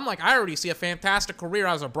player, but I'm like, I already see a fantastic career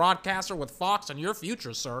as a broadcaster with Fox in your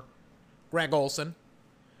future, sir. Greg Olsen.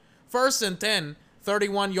 1st and 10,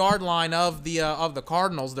 31-yard line of the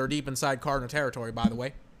Cardinals. They're deep inside Cardinal territory, by the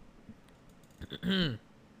way.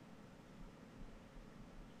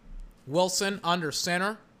 Wilson under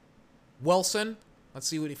center. Wilson. Let's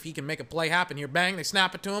see if he can make a play happen here. Bang. They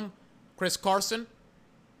snap it to him. Chris Carson.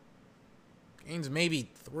 Gains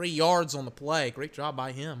maybe 3 yards on the play. Great job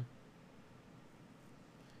by him.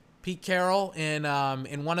 Pete Carroll in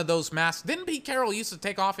one of those masks. Didn't Pete Carroll used to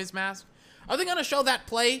take off his mask? Are they going to show that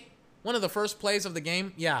play? One of the first plays of the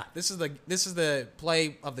game? Yeah, this is the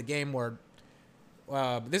play of the game where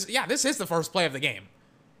this is the first play of the game.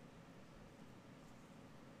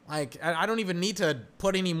 Like, I don't even need to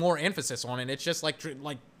put any more emphasis on it. It's just like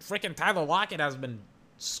freaking Tyler Lockett has been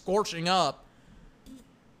scorching up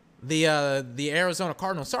the Arizona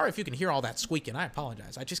Cardinals. Sorry if you can hear all that squeaking. I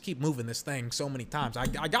apologize. I just keep moving this thing so many times. I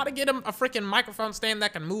got to get him a freaking microphone stand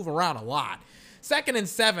that can move around a lot. 2nd and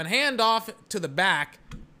 7. Handoff to the back.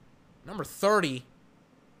 Number 30.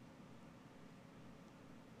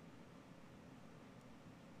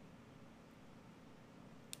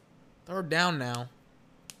 Third down now.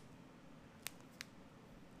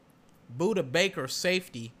 Buda Baker,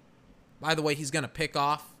 safety. By the way, he's going to pick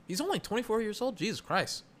off. He's only 24 years old. Jesus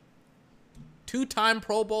Christ. 2-time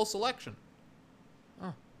Pro Bowl selection.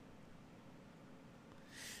 Oh.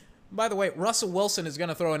 By the way, Russell Wilson is going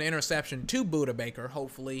to throw an interception to Buda Baker.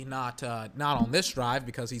 Hopefully not on this drive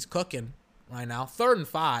because he's cooking right now. 3rd and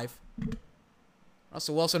 5.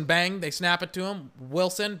 Russell Wilson, bang. They snap it to him.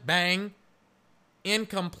 Wilson, bang.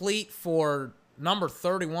 Incomplete for number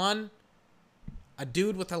 31. A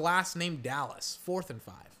dude with the last name Dallas. 4th and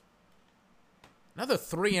 5. Another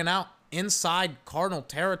 3 and out inside Cardinal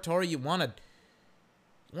territory. You want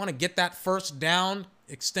to get that first down,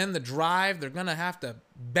 extend the drive. They're going to have to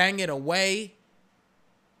bang it away.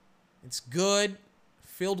 It's good.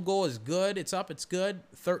 Field goal is good. It's up. It's good.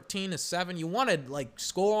 13-7. You want to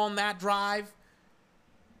score on that drive.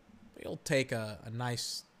 You'll take a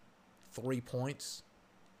nice 3 points.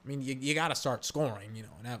 I mean, you got to start scoring,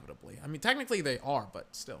 inevitably. I mean, technically they are, but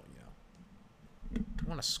still, you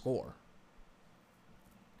want to score.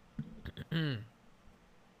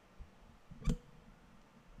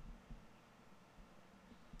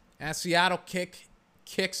 As Seattle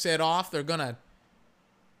kicks it off, they're going to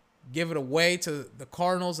give it away to the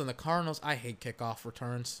Cardinals, and the Cardinals, I hate kickoff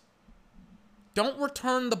returns. Don't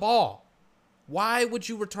return the ball. Why would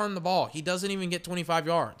you return the ball? He doesn't even get 25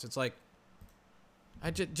 yards. It's like, I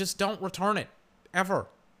just don't return it, ever.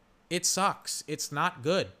 It sucks. It's not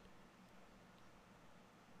good.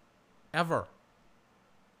 Ever.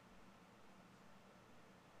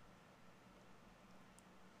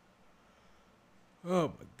 Oh,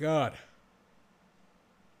 my God.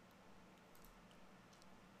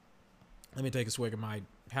 Let me take a swig of my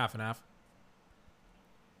half and half.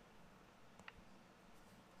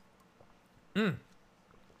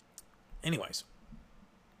 Anyways.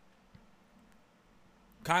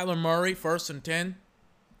 Kyler Murray, 1st and 10.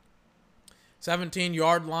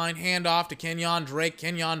 17-yard line, handoff to Kenyon Drake.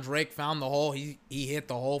 Kenyon Drake found the hole. He hit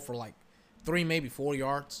the hole for like 3, maybe 4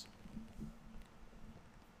 yards.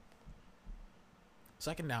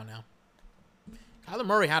 2nd down now. Kyler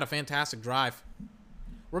Murray had a fantastic drive.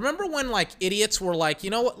 Remember when like idiots were like, you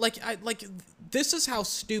know what, like this is how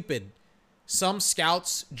stupid some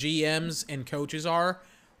scouts, GMs, and coaches are.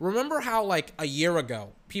 Remember how like a year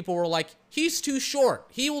ago people were like, he's too short.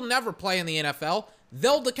 He will never play in the NFL.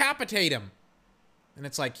 They'll decapitate him. And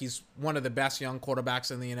it's like he's one of the best young quarterbacks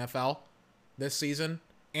in the NFL this season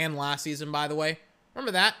and last season, by the way.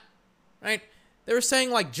 Remember that, right? They were saying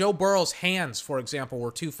like Joe Burrow's hands, for example,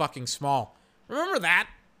 were too fucking small. Remember that?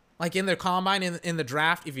 Like in their combine, in the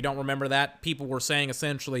draft, if you don't remember that, people were saying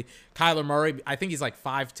essentially Kyler Murray, I think he's like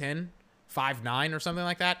 5'10", 5'9", or something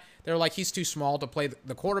like that. They're like, he's too small to play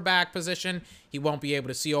the quarterback position. He won't be able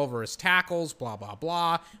to see over his tackles, blah, blah,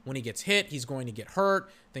 blah. When he gets hit, he's going to get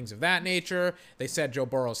hurt, things of that nature. They said Joe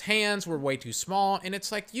Burrow's hands were way too small. And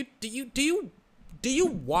it's like, do you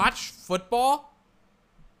watch football?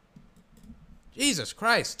 Jesus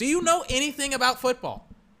Christ. Do you know anything about football?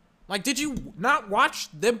 Like, did you not watch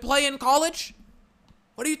them play in college?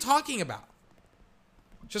 What are you talking about?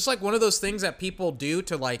 Just like one of those things that people do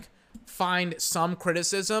to like find some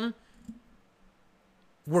criticism,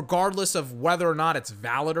 regardless of whether or not it's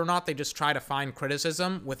valid or not. They just try to find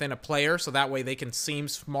criticism within a player so that way they can seem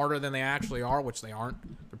smarter than they actually are, which they aren't.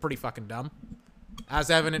 They're pretty fucking dumb. As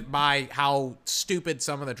evident by how stupid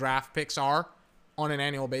some of the draft picks are on an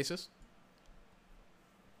annual basis.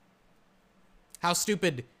 How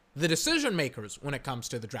stupid the decision makers when it comes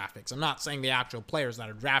to the draft picks. I'm not saying the actual players that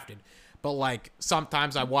are drafted, but like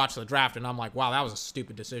sometimes I watch the draft and I'm like, wow, that was a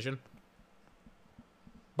stupid decision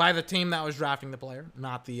by the team that was drafting the player,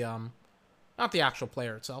 not the actual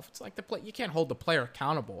player itself. It's like you can't hold the player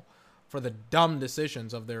accountable for the dumb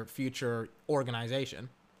decisions of their future organization.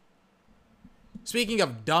 Speaking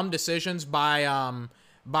of dumb decisions by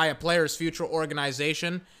a player's future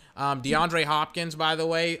organization, DeAndre Hopkins, by the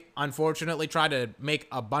way, unfortunately tried to make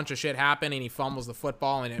a bunch of shit happen and he fumbles the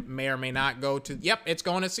football and it may or may not go to, it's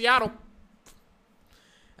going to Seattle.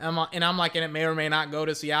 And I'm like, and it may or may not go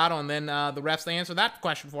to Seattle. And then the refs, they answer that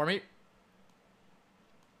question for me.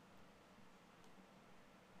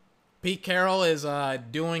 Pete Carroll is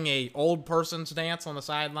doing a old person's dance on the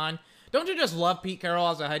sideline. Don't you just love Pete Carroll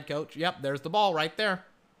as a head coach? Yep, there's the ball right there.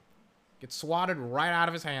 Gets swatted right out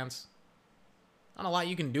of his hands. Not a lot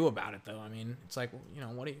you can do about it, though. I mean, it's like,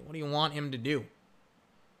 what do you want him to do?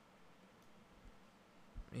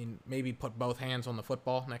 I mean, maybe put both hands on the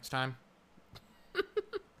football next time.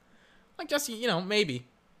 Like, just, maybe.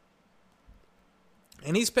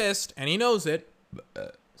 And he's pissed, and he knows it.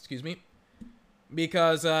 Excuse me.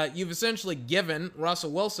 Because you've essentially given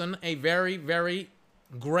Russell Wilson a very, very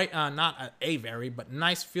great, not a very, but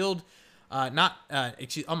nice field,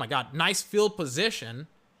 nice field position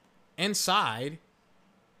inside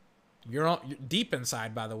your own, deep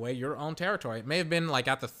inside, by the way, your own territory. It may have been like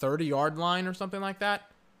at the 30-yard line or something like that.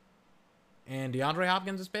 And DeAndre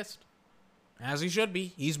Hopkins is pissed. As he should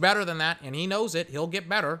be. He's better than that, and he knows it. He'll get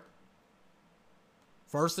better.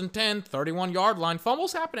 1st and 10, 31-yard line.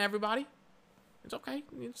 Fumbles happen to everybody. It's okay.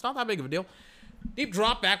 It's not that big of a deal. Deep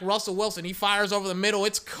drop back, Russell Wilson. He fires over the middle.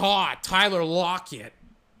 It's caught. Tyler Lockett.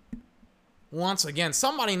 Once again,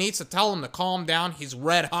 somebody needs to tell him to calm down. He's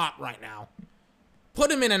red hot right now.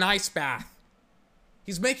 Put him in an ice bath.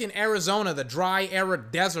 He's making Arizona, the dry,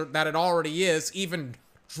 arid desert that it already is, even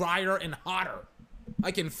drier and hotter.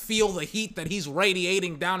 I can feel the heat that he's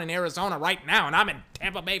radiating down in Arizona right now, and I'm in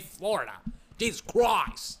Tampa Bay, Florida. Jesus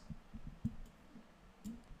Christ.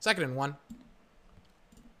 2nd and 1.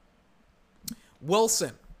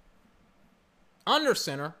 Wilson. Under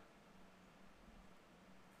center.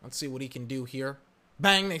 Let's see what he can do here.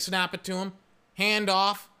 Bang, they snap it to him. Hand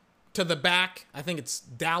off to the back. I think it's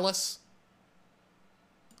Dallas.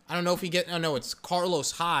 I don't know if no, it's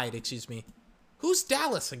Carlos Hyde, excuse me. Who's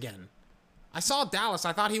Dallas again? I saw Dallas.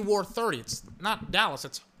 I thought he wore 30. It's not Dallas.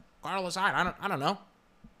 It's Carlos Hyde. I don't know.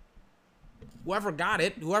 Whoever got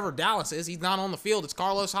it, whoever Dallas is, he's not on the field. It's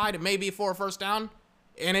Carlos Hyde. It may be for a first down,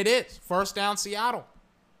 and it is. First down, Seattle.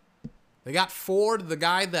 They got Ford, the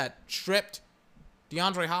guy that stripped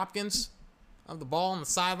DeAndre Hopkins of the ball on the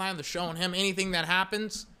sideline. They're showing him anything that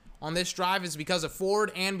happens on this drive is because of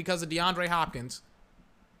Ford and because of DeAndre Hopkins.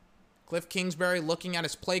 Cliff Kingsbury looking at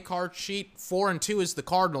his play card sheet. 4 and 2 is the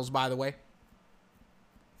Cardinals, by the way.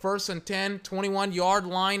 1st and 10, 21-yard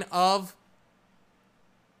line of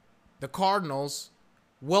the Cardinals.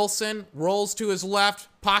 Wilson rolls to his left.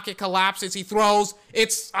 Pocket collapses. He throws.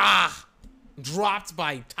 It's, dropped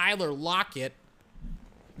by Tyler Lockett,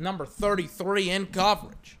 number 33 in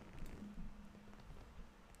coverage.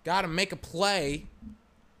 Gotta make a play.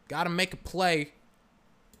 Gotta make a play.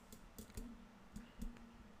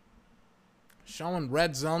 Showing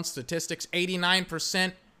red zone statistics,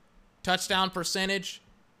 89% touchdown percentage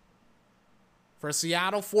for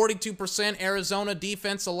Seattle, 42%. Arizona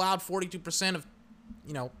defense allowed 42% of,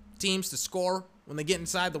 teams to score when they get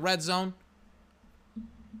inside the red zone.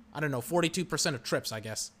 I don't know, 42% of trips, I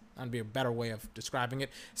guess. That'd be a better way of describing it.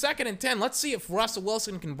 2nd and 10. Let's see if Russell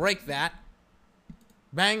Wilson can break that.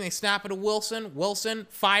 Bang, they snap it to Wilson. Wilson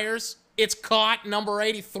fires. It's caught. Number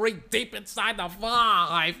 83 deep inside the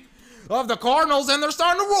 5 of the Cardinals, and they're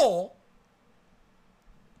starting to roll.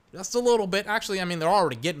 Just a little bit. Actually, I mean, they're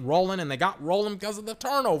already getting rolling, and they got rolling because of the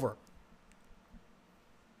turnover.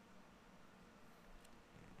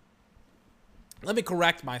 Let me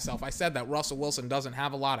correct myself. I said that Russell Wilson doesn't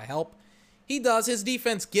have a lot of help. He does. His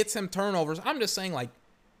defense gets him turnovers. I'm just saying,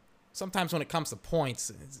 sometimes when it comes to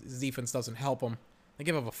points, his defense doesn't help him. They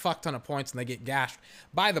give up a fuck ton of points, and they get gashed.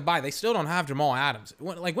 By the by, they still don't have Jamal Adams.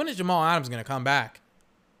 When is Jamal Adams going to come back?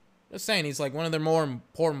 Just saying, he's one of their more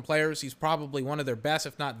important players. He's probably one of their best,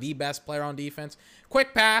 if not the best player on defense.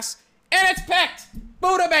 Quick pass, and it's picked!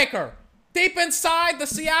 Buda Baker! Deep inside the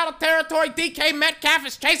Seattle territory, DK Metcalf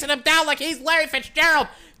is chasing him down like he's Larry Fitzgerald.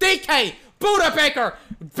 DK, Buda Baker!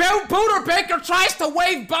 Buda Baker tries to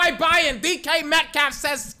wave bye-bye, and DK Metcalf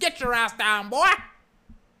says, get your ass down, boy!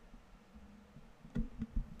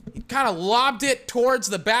 He kind of lobbed it towards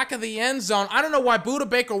the back of the end zone. I don't know why Buda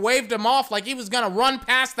Baker waved him off like he was going to run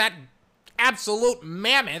past that absolute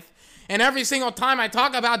mammoth. And every single time I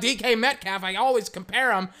talk about DK Metcalf, I always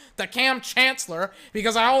compare him to Cam Chancellor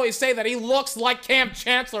because I always say that he looks like Cam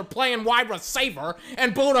Chancellor playing wide receiver,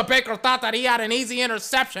 and Buda Baker thought that he had an easy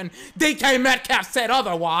interception. DK Metcalf said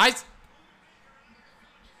otherwise.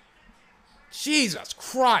 Jesus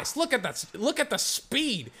Christ, look at that. Look at the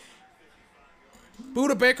speed.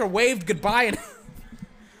 Buda Baker waved goodbye and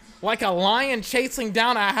like a lion chasing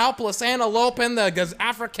down a helpless antelope in the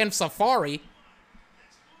African safari.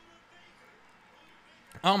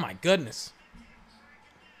 Oh my goodness.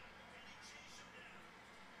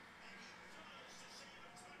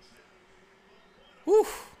 Whew.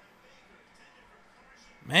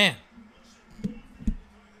 Man.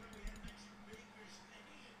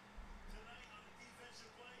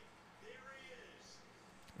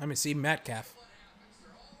 Let me see Metcalf.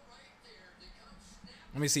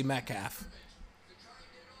 Let me see Metcalf.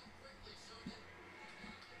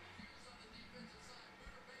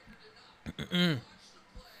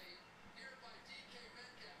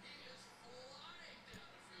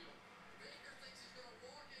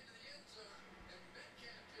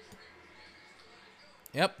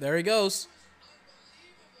 Yep, there he goes.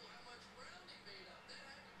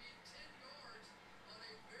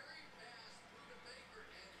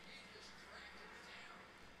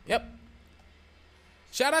 Yep.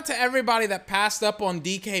 Shout out to everybody that passed up on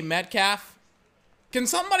DK Metcalf. Can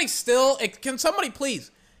somebody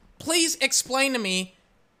please explain to me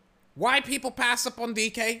why people pass up on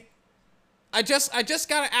DK? I just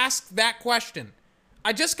gotta ask that question.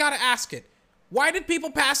 I just gotta ask it. Why did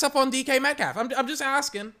people pass up on DK Metcalf? I'm just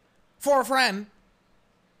asking for a friend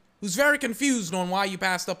who's very confused on why you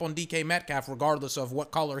passed up on DK Metcalf regardless of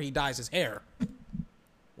what color he dyes his hair.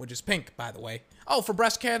 Which is pink, by the way. Oh, for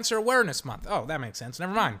Breast Cancer Awareness Month. Oh, that makes sense.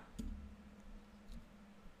 Never mind.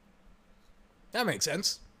 That makes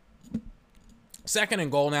sense. 2nd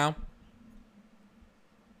and goal now.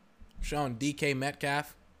 Showing DK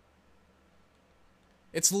Metcalf.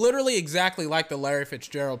 It's literally exactly like the Larry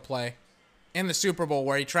Fitzgerald play in the Super Bowl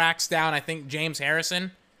where he tracks down, I think, James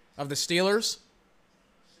Harrison of the Steelers.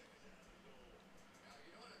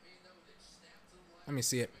 Let me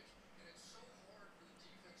see it.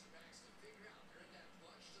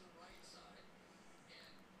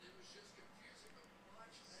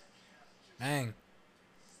 Bang.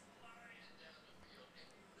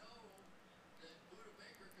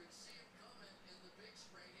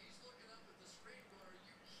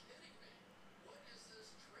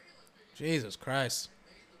 Jesus Christ.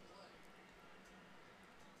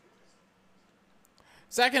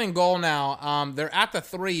 2nd and goal now. They're at the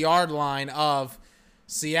 3-yard line of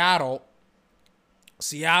Seattle.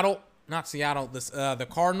 Not Seattle. The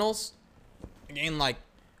Cardinals. Again,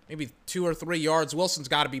 maybe 2 or 3 yards. Wilson's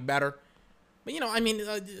got to be better. But,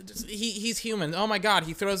 he's human. Oh, my God,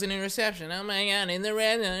 he throws an interception. Oh, my God, in the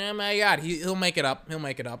red zone. Oh, my God. He'll make it up. He'll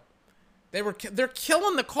make it up. They're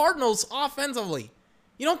killing the Cardinals offensively.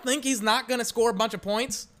 You don't think he's not going to score a bunch of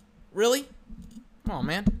points? Really? Come on,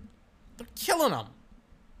 man. They're killing them.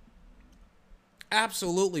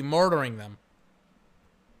 absolutely murdering them.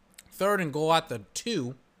 3rd and goal at the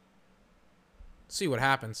 2. See what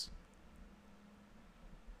happens.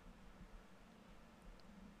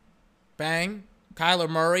 Bang. Kyler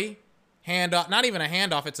Murray. Handoff. Not even a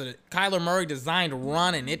handoff. It's a Kyler Murray designed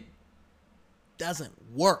run, and it doesn't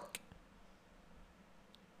work.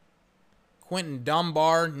 Quentin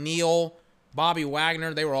Dunbar, Neal, Bobby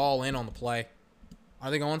Wagner, they were all in on the play.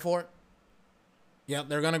 Are they going for it? Yep,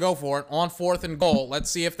 they're going to go for it. On 4th and goal. Let's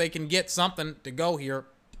see if they can get something to go here.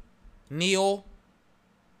 Neal.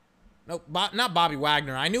 Nope, not Bobby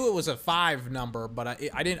Wagner. I knew it was a 5 number, but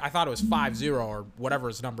I didn't. I thought it was 5-0 or whatever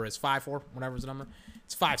his number is. 5-4, whatever his number.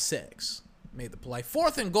 It's 5-6. Made the play.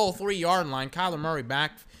 4th and goal, 3-yard line. Kyler Murray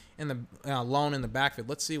back in the lone in the backfield.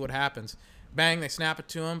 Let's see what happens. Bang, they snap it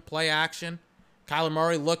to him. Play action. Kyler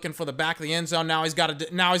Murray looking for the back of the end zone. Now he's got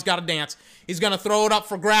to dance. He's going to throw it up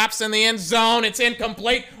for grabs in the end zone. It's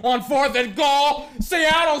incomplete on 4th and goal.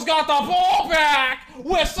 Seattle's got the ball back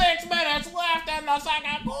with 6 minutes left in the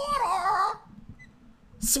second quarter.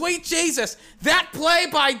 Sweet Jesus. That play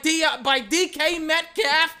by DK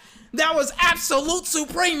Metcalf, that was absolute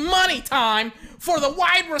supreme money time for the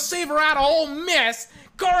wide receiver out of Ole Miss,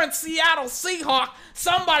 current Seattle Seahawk.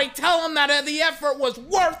 Somebody tell him that the effort was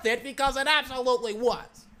worth it, because it absolutely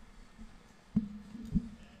was.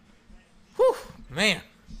 Whew, man.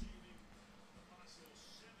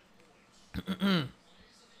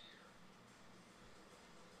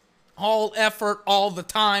 All effort, all the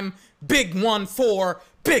time. Big 1-4,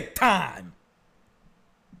 big time.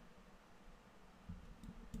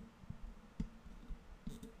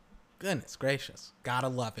 Goodness gracious. Gotta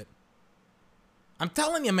love it. I'm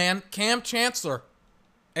telling you, man, Cam Chancellor,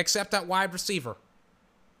 except at wide receiver.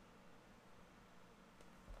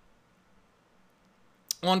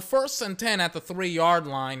 On 1st and 10 at the 3-yard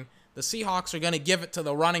line, the Seahawks are going to give it to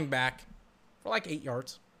the running back for like 8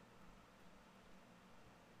 yards.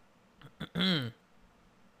 Let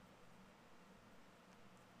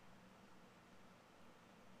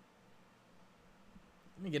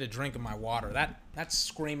me get a drink of my water. That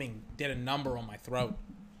screaming did a number on my throat.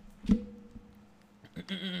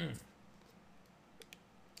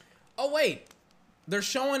 Oh, wait. They're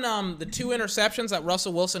showing the 2 interceptions that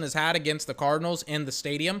Russell Wilson has had against the Cardinals in the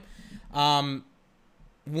stadium. One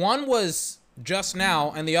was just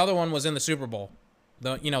now, and the other one was in the Super Bowl.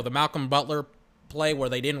 The Malcolm Butler play where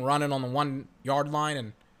they didn't run it on the 1-yard line,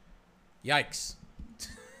 and yikes.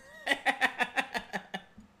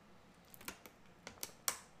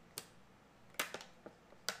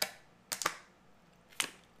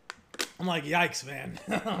 I'm like, yikes, man.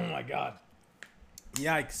 Oh, my God.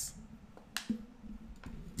 Yikes.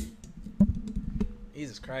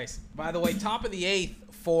 Jesus Christ. By the way, top of the 8th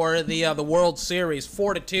for the World Series.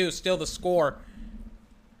 4-2, still the score.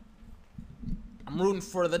 I'm rooting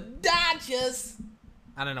for the Dodgers.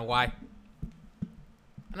 I don't know why.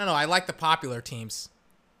 I don't know. I like the popular teams.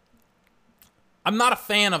 I'm not a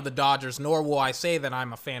fan of the Dodgers, nor will I say that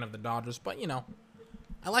I'm a fan of the Dodgers, but, you know.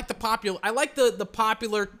 I like the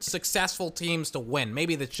popular, successful teams to win.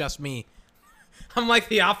 Maybe that's just me. I'm like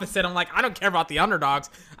the opposite. I'm like, I don't care about the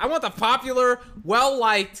underdogs. I want the popular,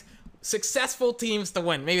 well-liked, successful teams to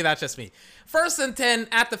win. Maybe that's just me. 1st and 10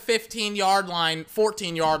 at the 15-yard line,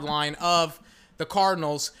 14-yard line of the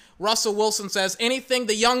Cardinals. Russell Wilson says, anything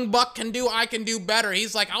the young buck can do, I can do better.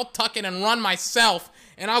 He's like, I'll tuck it and run myself,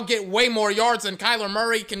 and I'll get way more yards than Kyler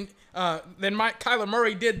Murray Kyler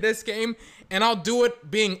Murray did this game. And I'll do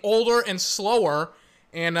it being older and slower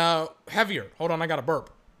and heavier. Hold on, I got a burp.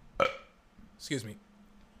 Excuse me.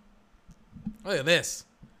 Look at this.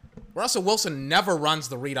 Russell Wilson never runs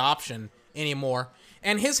the read option anymore.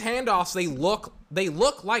 And his handoffs, they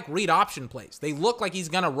look like read option plays. They look like he's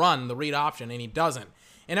going to run the read option, and he doesn't.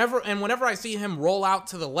 And whenever I see him roll out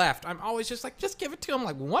to the left, I'm always just like, just give it to him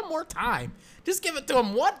like one more time. Just give it to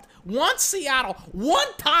him once Seattle, one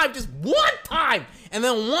time, just one time. And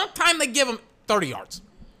then one time they give him 30 yards.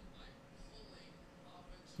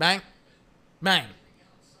 Bang. Bang.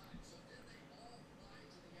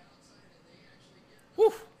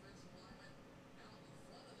 Whew.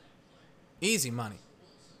 Easy money.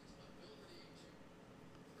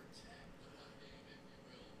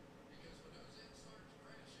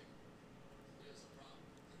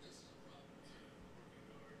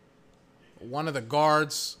 One of the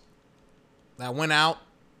guards that went out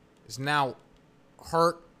is now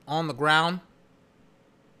hurt on the ground.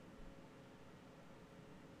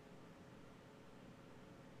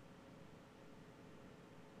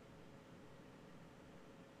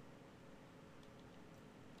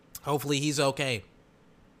 Hopefully he's okay.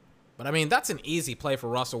 But, I mean, that's an easy play for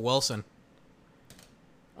Russell Wilson.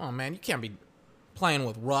 Oh, man, you can't be playing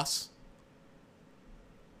with Russ.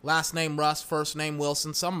 Last name Russ, first name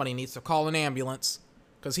Wilson. Somebody needs to call an ambulance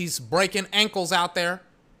because he's breaking ankles out there.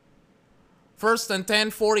 First and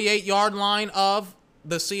 10, 48-yard line of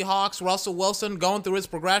the Seahawks. Russell Wilson going through his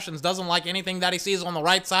progressions. Doesn't like anything that he sees on the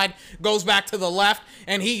right side. Goes back to the left,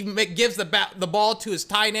 and he gives the ball to his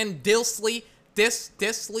tight end, Disley,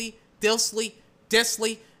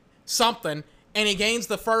 something. And he gains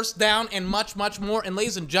the first down and much, much more. And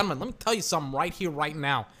ladies and gentlemen, let me tell you something right here, right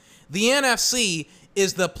now. The NFC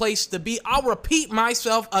is the place to be. I'll repeat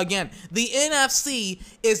myself again. The NFC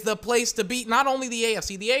is the place to be. Not only the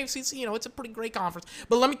AFC. The AFC, you know, it's a pretty great conference.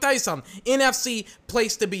 But let me tell you something. NFC,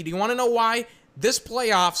 place to be. Do you want to know why? This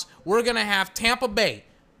playoffs, we're going to have Tampa Bay,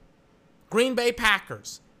 Green Bay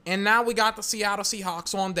Packers, and now we got the Seattle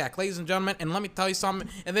Seahawks on deck, ladies and gentlemen. And let me tell you something.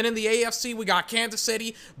 And then in the AFC, we got Kansas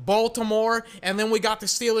City, Baltimore, and then we got the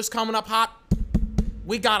Steelers coming up hot.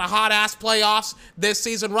 We got a hot-ass playoffs this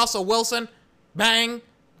season. Russell Wilson, bang,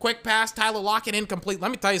 quick pass, Tyler Lockett, incomplete. Let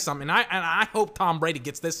me tell you something. And I hope Tom Brady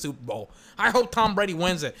gets this Super Bowl. I hope Tom Brady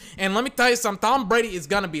wins it. And let me tell you something. Tom Brady is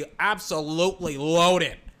going to be absolutely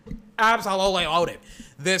loaded. Absolutely loaded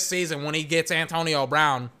this season when he gets Antonio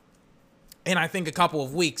Brown in, I think, a couple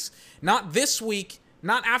of weeks. Not this week,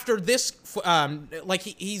 not after this,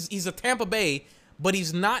 he's a Tampa Bay, but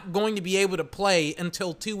he's not going to be able to play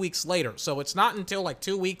until 2 weeks later. So it's not until like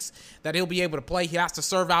 2 weeks that he'll be able to play. He has to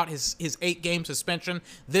serve out his 8-game suspension.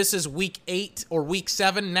 This is week 8 or week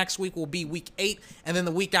 7. Next week will be week 8. And then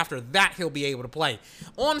the week after that, he'll be able to play.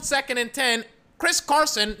 On 2nd and 10, Chris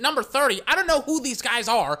Carson, number 30. I don't know who these guys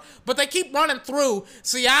are, but they keep running through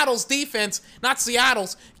Seattle's defense. Not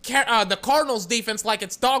Seattle's, the Cardinals defense like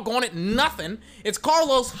it's doggone it nothing. It's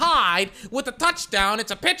Carlos Hyde with a touchdown. It's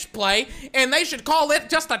a pitch play, and they should call it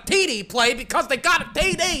just a TD play because they got a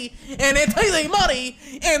TD, and it's TD money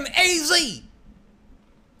in AZ.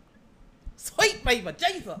 Sweet baby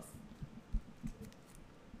Jesus.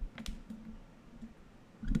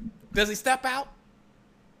 Does he step out?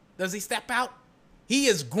 Does he step out? He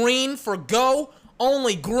is green for go.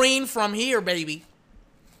 Only green from here, baby.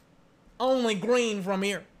 Only green from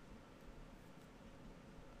here.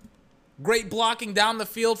 Great blocking down the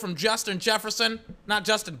field from Justin Jefferson. Not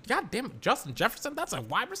Justin. God damn it, Justin Jefferson? That's a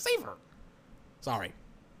wide receiver. Sorry.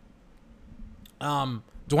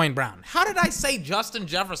 Dwayne Brown. How did I say Justin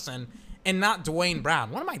Jefferson and not Dwayne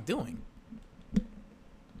Brown? What am I doing?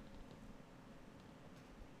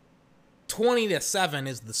 20-7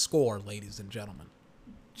 is the score, ladies and gentlemen.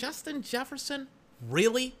 Justin Jefferson?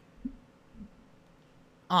 Really?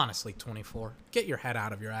 Honestly, 24. Get your head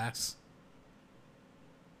out of your ass.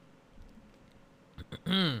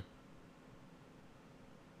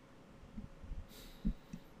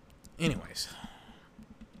 Anyways.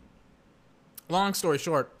 Long story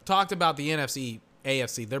short, talked about the NFC,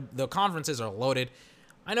 AFC. The conferences are loaded.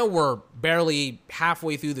 I know we're barely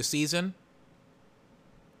halfway through the season.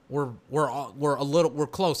 We're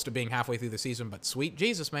close to being halfway through the season, but sweet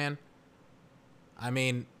Jesus, man. I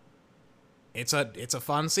mean, it's a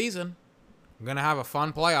fun season. I'm gonna have a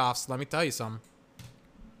fun playoffs. Let me tell you something.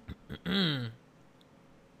 On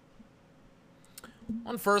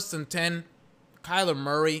 1st and 10, Kyler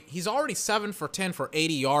Murray. He's already 7 for 10 for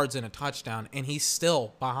 80 yards and a touchdown, and he's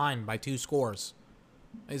still behind by 2 scores.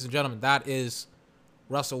 Ladies and gentlemen, that is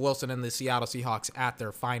Russell Wilson and the Seattle Seahawks at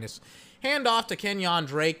their finest. Hand off to Kenyon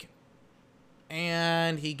Drake,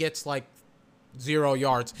 and he gets like 0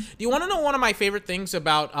 yards. Do you want to know one of my favorite things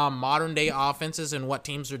about modern day offenses and what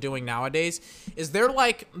teams are doing nowadays? Is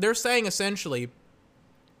they're saying essentially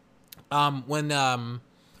when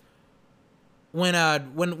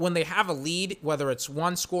they have a lead, whether it's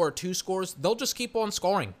 1 score or 2 scores, they'll just keep on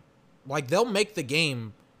scoring. Like they'll make the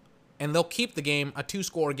game and they'll keep the game a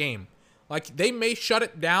 2-score game. Like they may shut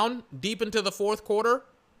it down deep into the 4th quarter.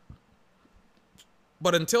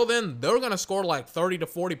 But until then, they're going to score like 30 to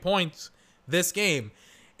 40 points this game.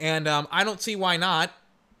 And I don't see why not.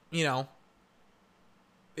 You know,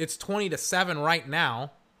 it's 20-7 right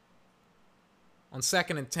now. On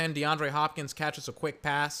 2nd and 10, DeAndre Hopkins catches a quick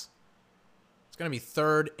pass. It's going to be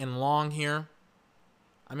 3rd and long here.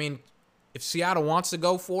 I mean, if Seattle wants to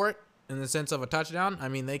go for it in the sense of a touchdown, I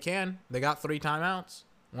mean, they can. They got 3 timeouts.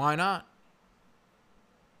 Why not?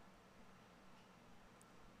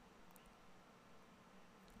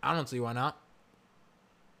 I don't see why not.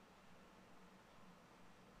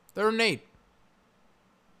 3rd and 8.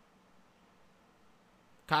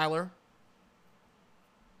 Kyler.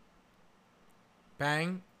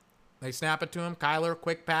 Bang. They snap it to him. Kyler,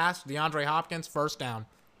 quick pass. DeAndre Hopkins, first down.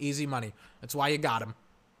 Easy money. That's why you got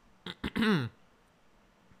him.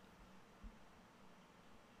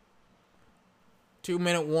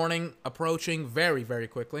 2-minute warning approaching very, very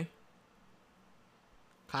quickly.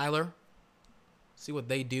 Kyler. See what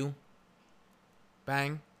they do.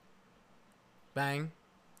 Bang. Bang.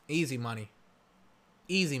 Easy money.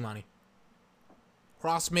 Easy money.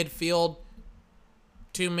 Cross midfield.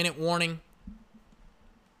 2-minute warning.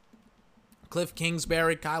 Cliff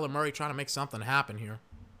Kingsbury, Kyler Murray trying to make something happen here.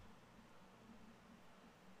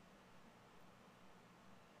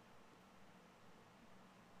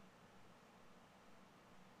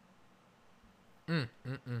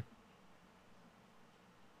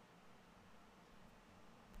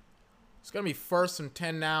 It's going to be 1st and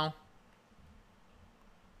 10 now.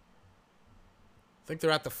 I think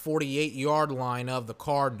they're at the 48-yard line of the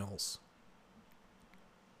Cardinals.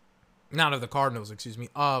 Not of the Cardinals, excuse me,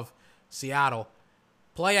 of Seattle.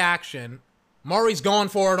 Play action. Murray's going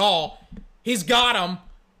for it all. He's got him.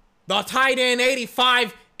 The tight end,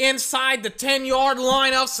 85, inside the 10-yard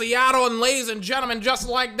line of Seattle. And ladies and gentlemen, just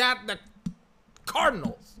like that, the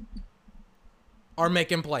Cardinals are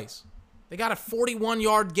making plays. They got a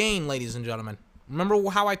 41-yard gain, ladies and gentlemen. Remember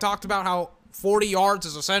how I talked about how 40 yards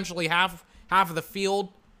is essentially half of the field?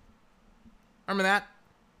 Remember that?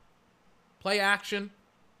 Play action.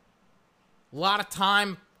 A lot of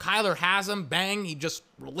time. Kyler has him. Bang. He just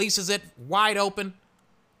releases it. Wide open.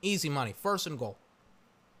 Easy money. 1st and goal.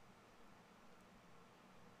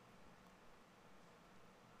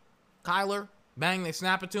 Kyler. Bang. They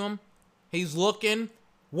snap it to him. He's looking.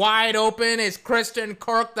 Wide open is Christian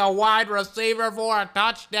Kirk, the wide receiver, for a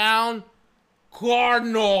touchdown.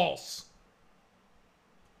 Cardinals.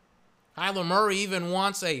 Kyler Murray even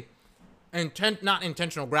wants a not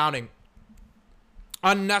intentional grounding.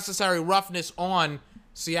 Unnecessary roughness on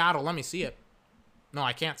Seattle. Let me see it. No,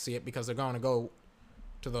 I can't see it because they're going to go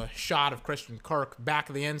to the shot of Christian Kirk back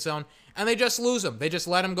of the end zone. And they just lose him. They just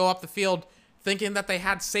let him go up the field thinking that they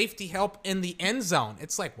had safety help in the end zone.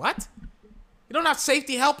 It's like, what? You don't have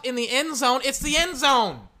safety help in the end zone. It's the end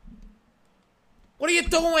zone. What are you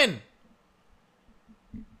doing?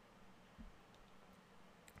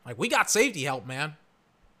 Like, we got safety help, man.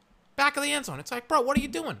 Back of the end zone. It's like, bro, what are you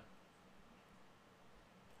doing?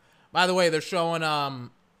 By the way, they're showing Kyler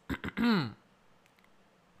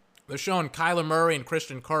Murray and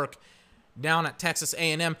Christian Kirk down at Texas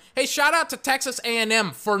A&M. Hey, shout out to Texas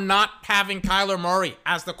A&M for not having Kyler Murray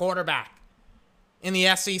as the quarterback in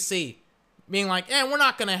the SEC. Being like, we're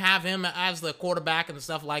not going to have him as the quarterback and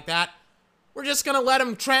stuff like that. We're just going to let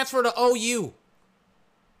him transfer to OU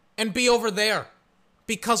and be over there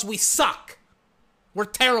because we suck. We're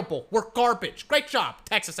terrible. We're garbage. Great job,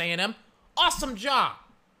 Texas A&M. Awesome job.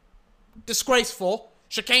 Disgraceful,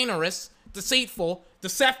 chicanerous, deceitful,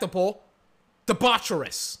 deceptible,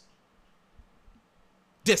 debaucherous.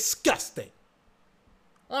 Disgusting.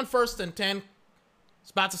 On 1st and 10,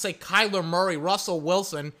 it's about to say Kyler Murray, Russell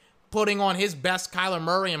Wilson, putting on his best Kyler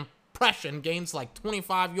Murray impression, gains like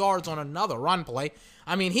 25 yards on another run play.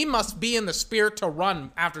 I mean, he must be in the spirit to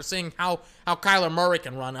run after seeing how Kyler Murray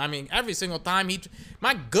can run. I mean, every single time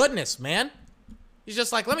my goodness, man. He's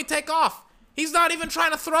just like, let me take off. He's not even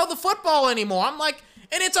trying to throw the football anymore. I'm like,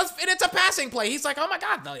 and it's a passing play. He's like, oh my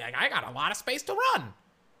God, I got a lot of space to run.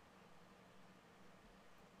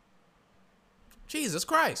 Jesus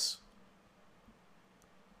Christ.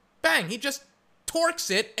 Bang, he just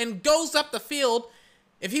torques it and goes up the field.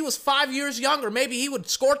 If he was 5 years younger, maybe he would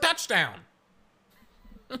score a touchdown.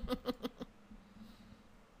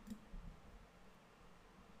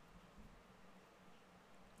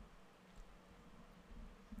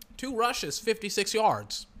 2 rushes, 56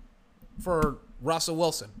 yards for Russell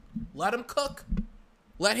Wilson. Let him cook.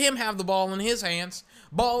 Let him have the ball in his hands.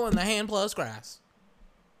 Ball in the hand plus grass.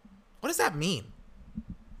 What does that mean?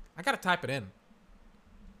 I got to type it in.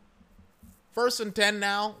 1st and 10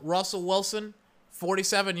 now. Russell Wilson,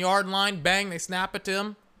 47-yard line. Bang, they snap it to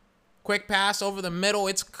him. Quick pass over the middle.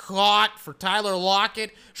 It's caught for Tyler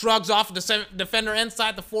Lockett. Shrugs off a defender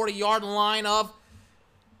inside the 40-yard line of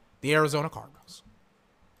the Arizona Cardinals.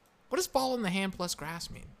 What does ball in the hand plus grass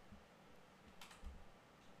mean?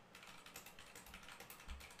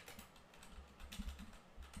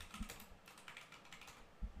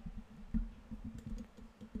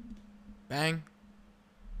 Bang.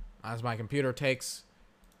 As my computer takes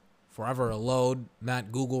forever to load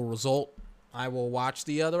that Google result, I will watch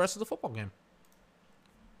the rest of the football game.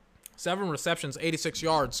 7 receptions, 86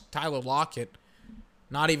 yards. Tyler Lockett.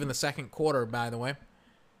 Not even the second quarter, by the way.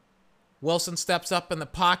 Wilson steps up in the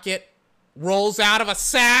pocket, rolls out of a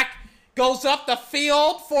sack, goes up the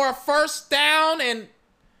field for a first down, and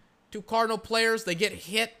 2 Cardinal players, they get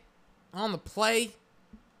hit on the play.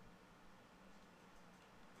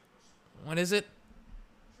 What is it?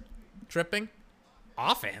 Tripping?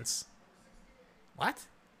 Offense? What?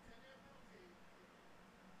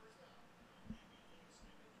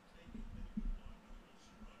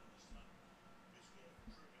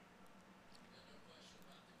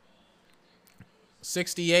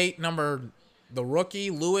 '68 number, the rookie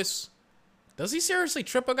Lewis. Does he seriously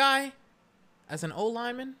trip a guy as an O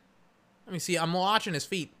lineman? Let me see. I'm watching his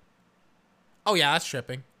feet. Oh yeah, that's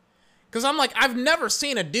tripping. Cause I'm like, I've never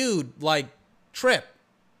seen a dude like trip.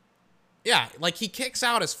 Yeah, like he kicks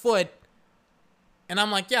out his foot, and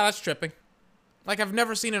I'm like, yeah, that's tripping. Like I've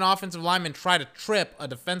never seen an offensive lineman try to trip a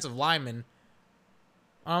defensive lineman.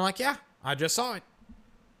 And I'm like, yeah, I just saw it.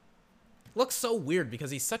 Looks so weird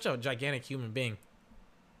because he's such a gigantic human being.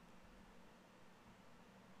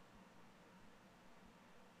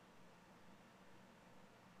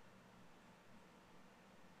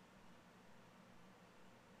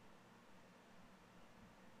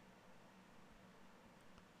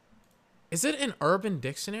 Is it an Urban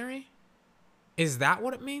Dictionary? Is that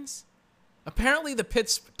what it means? Apparently the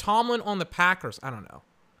Tomlin on the Packers. I don't know.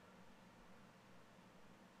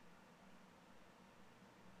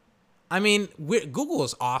 I mean, Google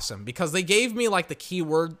is awesome because they gave me like the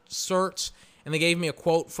keyword search and they gave me a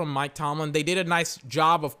quote from Mike Tomlin. They did a nice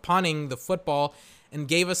job of punting the football and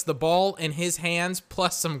gave us the ball in his hands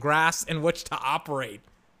plus some grass in which to operate.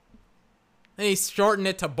 And he shortened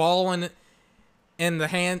it to ball in the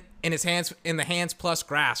hands plus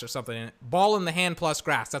grass or something. Ball in the hand plus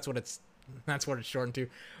grass. That's what it's shortened to.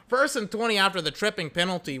 1st and 20 after the tripping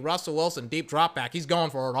penalty. Russell Wilson deep drop back. He's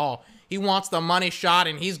going for it all. He wants the money shot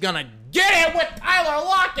and he's gonna get it with Tyler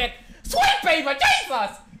Lockett. Sweet baby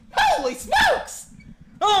Jesus! Holy smokes!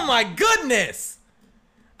 Oh my goodness!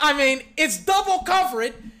 I mean, it's double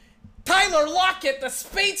coverage. Tyler Lockett, the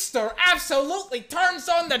speedster, absolutely turns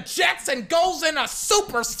on the jets and goes in a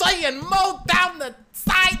Super Saiyan mode down the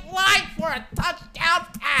sideline for a touchdown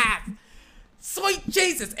pass. Sweet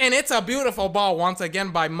Jesus. And it's a beautiful ball once again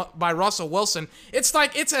by Russell Wilson. It's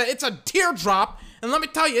like it's a teardrop. And let me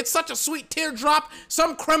tell you, it's such a sweet teardrop.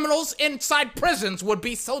 Some criminals inside prisons would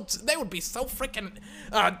be so freaking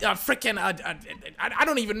I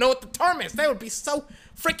don't even know what the term is. They would be so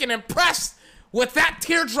freaking impressed with that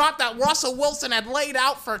teardrop that Russell Wilson had laid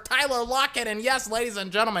out for Tyler Lockett. And yes, ladies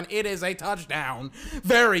and gentlemen, it is a touchdown.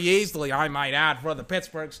 Very easily, I might add, for the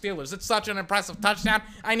Pittsburgh Steelers. It's such an impressive touchdown.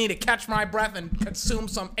 I need to catch my breath and consume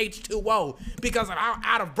some H2O because of how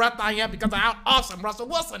out of breath I am because of how awesome Russell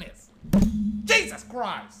Wilson is. Jesus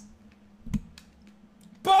Christ.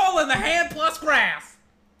 Ball in the hand plus grass.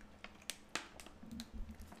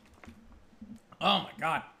 Oh my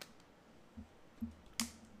God.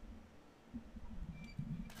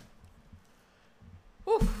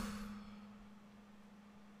 Whew.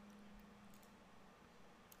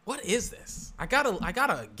 What is this? I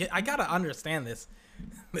gotta understand this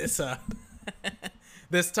this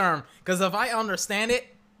term, because if I understand it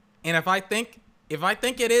and if I think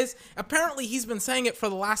it is, apparently he's been saying it for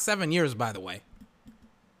the last 7 years, by the way.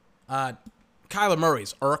 Kyler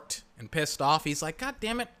Murray's irked and pissed off. He's like, God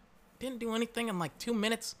damn it, didn't do anything in like 2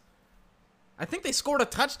 minutes. I think they scored a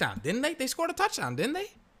touchdown, didn't they? They scored a touchdown, didn't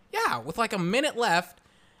they? Yeah, with like a minute left,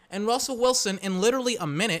 and Russell Wilson, in literally a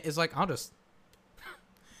minute, is like, I'll just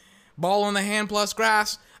ball in the hand plus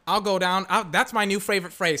grass. I'll go down. That's my new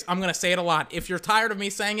favorite phrase. I'm gonna say it a lot. If you're tired of me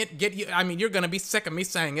saying it, you're gonna be sick of me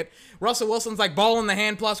saying it. Russell Wilson's like, ball in the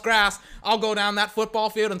hand plus grass. I'll go down that football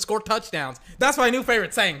field and score touchdowns. That's my new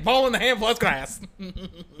favorite saying. Ball in the hand plus grass.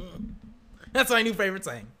 That's my new favorite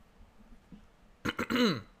saying.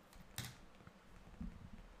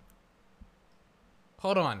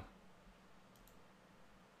 Hold on.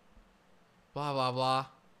 Blah, blah, blah.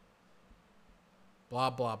 Blah,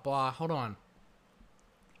 blah, blah. Hold on.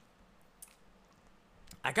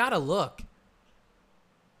 I gotta look.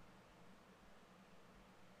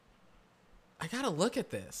 I gotta look at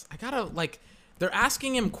this. I gotta, like, they're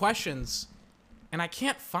asking him questions, and I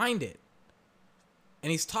can't find it.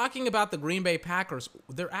 And he's talking about the Green Bay Packers.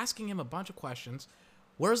 They're asking him a bunch of questions.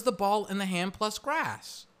 Where's the ball in the hand plus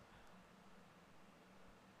grass?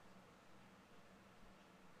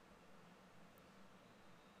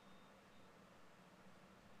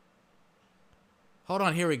 Hold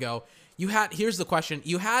on, here we go. Here's the question.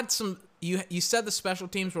 You said the special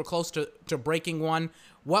teams were close to breaking one.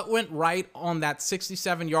 What went right on that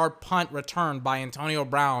 67-yard punt return by Antonio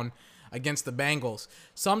Brown against the Bengals?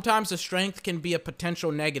 Sometimes the strength can be a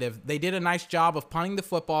potential negative. They did a nice job of punting the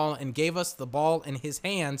football and gave us the ball in his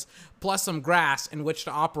hands, plus some grass in which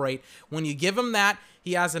to operate. When you give him that,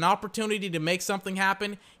 he has an opportunity to make something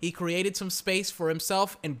happen. He created some space for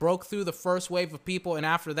himself and broke through the first wave of people, and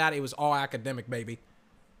after that, it was all academic, baby.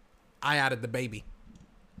 I added the baby.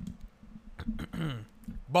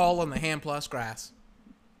 Ball in the hand plus grass.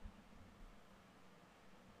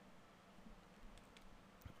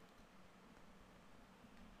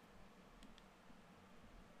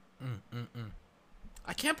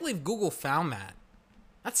 I can't believe Google found that.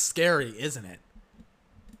 That's scary, isn't it?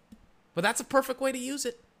 But that's a perfect way to use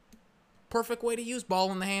it. Perfect way to use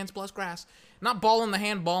ball in the hands plus grass. Not ball in the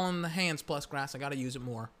hand, ball in the hands plus grass. I gotta use it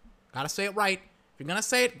more. Gotta say it right. If you're gonna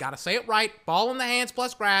say it, gotta say it right. Ball in the hands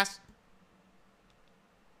plus grass.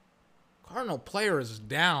 Cardinal player is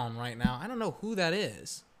down right now. I don't know who that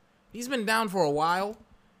is. He's been down for a while.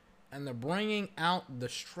 And they're bringing out the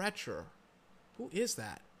stretcher. Who is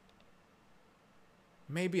that?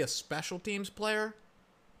 Maybe a special teams player?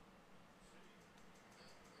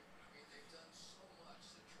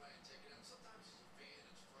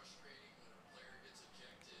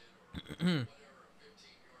 Whatever, a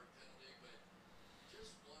 15-yard penalty, but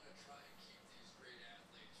just want to try and keep these great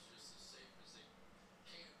athletes just as safe as they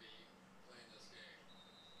can be playing this game.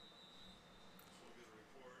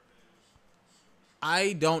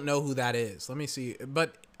 I don't know who that is. Let me see.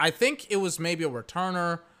 But I think it was maybe a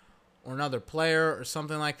returner or another player or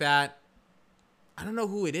something like that. I don't know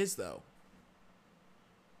who it is though.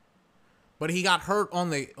 But he got hurt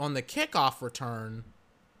on the kickoff return.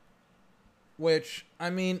 Which,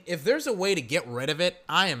 I mean, if there's a way to get rid of it,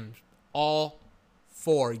 I am all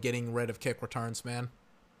for getting rid of kick returns, man.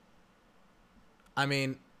 I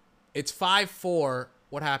mean, it's 5-4.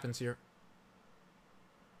 What happens here?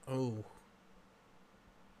 Oh.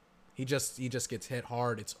 He just gets hit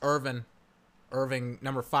hard. It's Irving. Irving,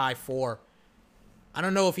 number 5-4. I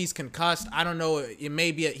don't know if he's concussed. I don't know. It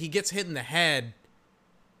may be he gets hit in the head.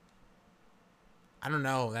 I don't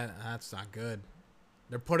know. That's not good.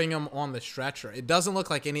 They're putting him on the stretcher. It doesn't look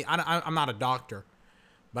like any... I'm not a doctor.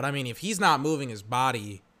 But, I mean, if he's not moving his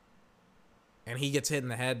body and he gets hit in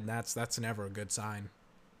the head, that's never a good sign.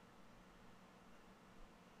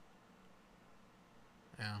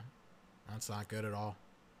 Yeah. That's not good at all.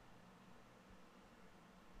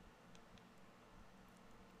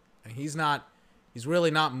 And he's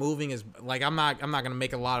really not moving his... Like, I'm not going to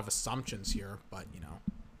make a lot of assumptions here. But, you know.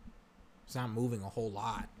 He's not moving a whole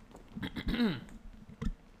lot.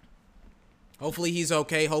 Hopefully he's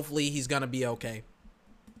okay. Hopefully he's going to be okay.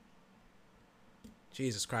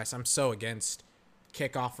 Jesus Christ. I'm so against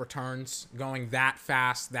kickoff returns. Going that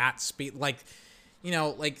fast, that speed. Like, you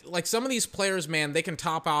know, like some of these players, man, they can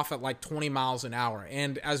top off at like 20 miles an hour.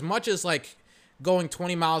 And as much as like going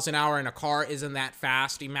 20 miles an hour in a car isn't that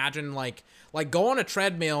fast, imagine like go on a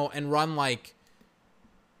treadmill and run like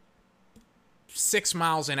 6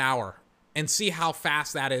 miles an hour and see how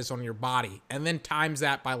fast that is on your body. And then times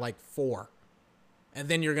that by like 4. And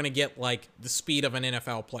then you're going to get, like, the speed of an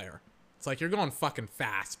NFL player. It's like, you're going fucking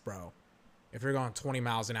fast, bro. If you're going 20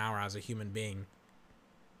 miles an hour as a human being.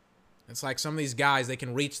 It's like some of these guys, they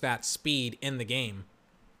can reach that speed in the game.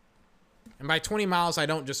 And by 20 miles, I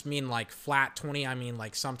don't just mean, like, flat 20. I mean,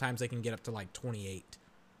 like, sometimes they can get up to, like, 28.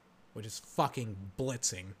 Which is fucking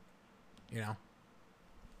blitzing. You know?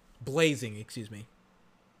 Blazing, excuse me.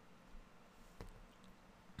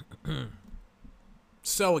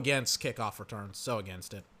 So against kickoff returns. So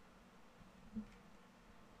against it.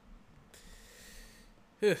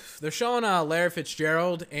 They're showing Larry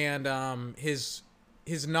Fitzgerald and his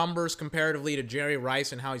numbers comparatively to Jerry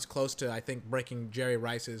Rice and how he's close to, I think, breaking Jerry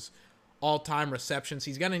Rice's all-time receptions.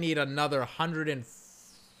 He's going to need another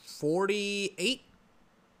 148.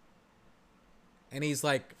 And he's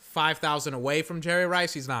like 5,000 away from Jerry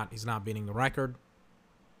Rice. He's not beating the record.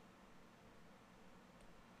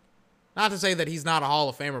 Not to say that he's not a Hall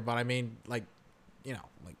of Famer, but I mean, like, you know,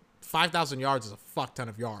 like 5,000 yards is a fuck ton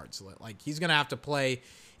of yards. Like, he's going to have to play.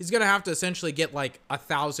 He's going to have to essentially get like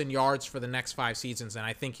 1,000 yards for the next 5 seasons. And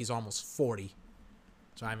I think he's almost 40.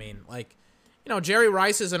 So, I mean, like, you know, Jerry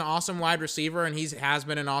Rice is an awesome wide receiver and has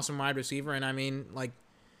been an awesome wide receiver. And I mean, like,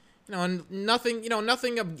 you know, and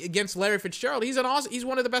nothing against Larry Fitzgerald. He's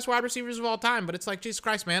one of the best wide receivers of all time. But it's like, Jesus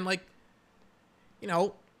Christ, man, like, you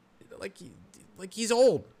know, like he's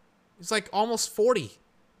old. He's like almost 40.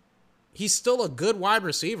 He's still a good wide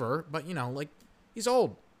receiver, but, you know, like, he's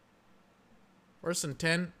old. 1st and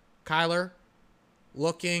 10. Kyler.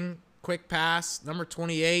 Looking. Quick pass. Number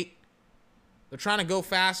 28. They're trying to go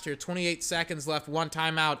fast here. 28 seconds left. 1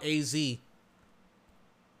 timeout. AZ.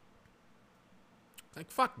 Like,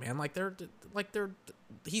 fuck, man.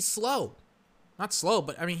 He's slow. Not slow,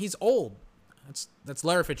 but, I mean, he's old. That's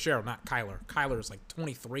Larry Fitzgerald, not Kyler. Kyler's like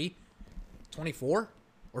 23. 24.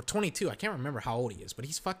 Or 22. I can't remember how old he is, but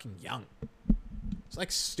he's fucking young. He's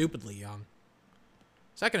like stupidly young.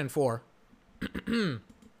 2nd and 4.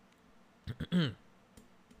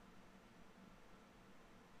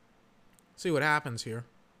 See what happens here.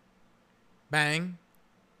 Bang.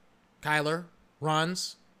 Kyler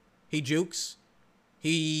runs. He jukes.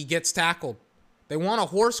 He gets tackled. They want a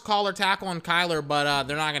horse collar tackle on Kyler, but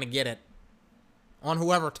they're not going to get it. On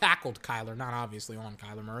whoever tackled Kyler, not obviously on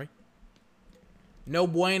Kyler Murray. No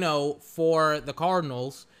bueno for the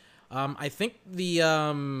Cardinals. I think the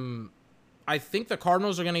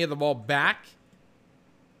Cardinals are going to get the ball back.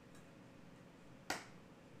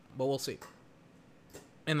 But we'll see.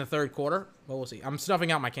 In the third quarter, but we'll see. I'm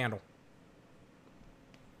snuffing out my candle.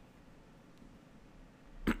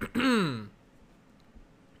 I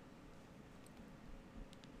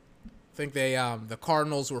think the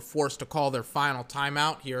Cardinals were forced to call their final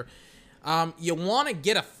timeout here. You want to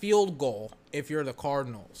get a field goal if you're the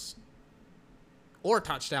Cardinals. Or a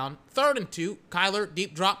touchdown. 3rd and 2. Kyler,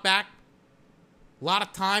 deep drop back. A lot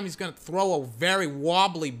of time. He's going to throw a very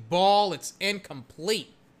wobbly ball. It's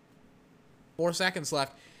incomplete. 4 seconds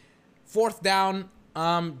left. 4th down.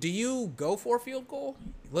 Do you go for a field goal?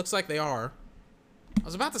 Looks like they are. I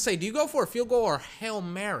was about to say, do you go for a field goal or Hail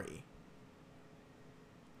Mary?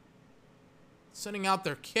 Sending out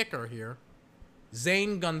their kicker here.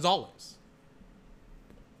 Zane Gonzalez.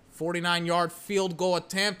 49-yard field goal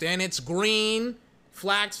attempt, and it's green.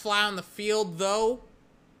 Flags fly on the field, though.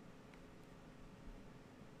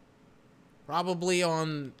 Probably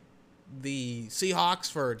on the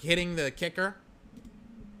Seahawks for hitting the kicker.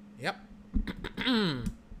 Yep.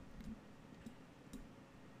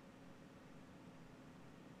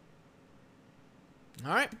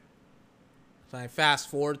 All right. So I fast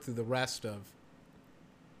forward through the rest of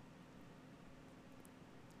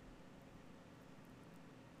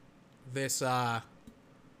this the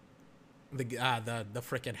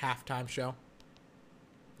frickin' halftime show.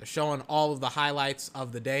 They're showing all of the highlights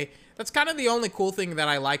of the day. That's kind of the only cool thing that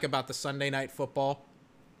I like about the Sunday Night Football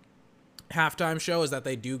halftime show, is that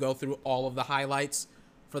they do go through all of the highlights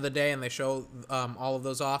for the day, and they show all of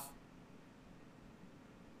those off.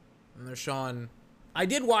 And they're showing... I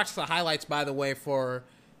did watch the highlights, by the way, for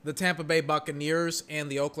the Tampa Bay Buccaneers and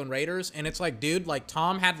the Oakland Raiders, and it's like, dude, like,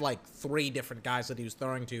 Tom had, like, 3 different guys that he was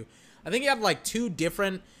throwing to. I think he had, like, 2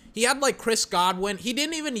 different... He had, like, Chris Godwin. He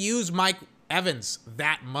didn't even use Mike Evans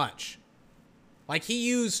that much. Like, he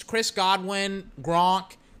used Chris Godwin,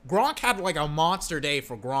 Gronk. Gronk had, like, a monster day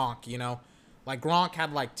for Gronk, you know? Like, Gronk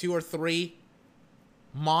had, like, 2 or 3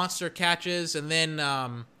 monster catches, and then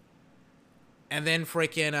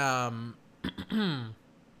freaking,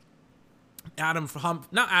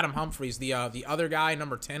 not Adam Humphries, the other guy,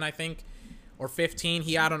 number 10, I think, or 15.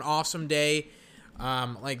 He had an awesome day.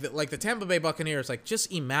 Like the Tampa Bay Buccaneers, like,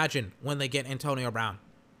 just imagine when they get Antonio Brown.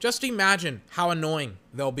 Just imagine how annoying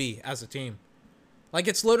they'll be as a team. Like,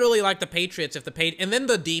 it's literally like the Patriots if the and then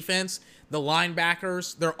the defense, the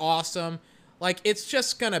linebackers, they're awesome. Like, it's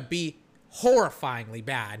just gonna be horrifyingly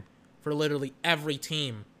bad for literally every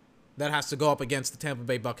team that has to go up against the Tampa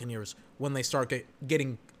Bay Buccaneers when they start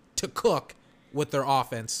getting to cook with their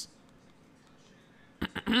offense.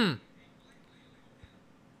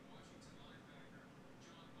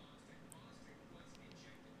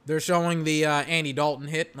 They're showing the Andy Dalton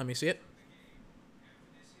hit. Let me see it.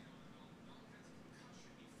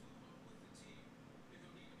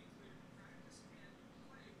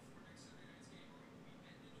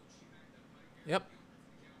 Yep.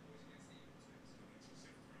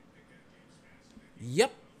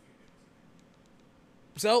 Yep.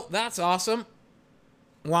 So, that's awesome.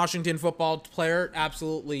 Washington football player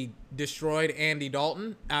absolutely destroyed Andy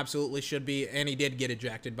Dalton. Absolutely should be, and he did get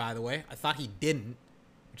ejected, by the way. I thought he didn't,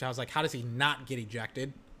 which I was like, how does he not get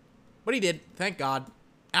ejected? But he did, thank God.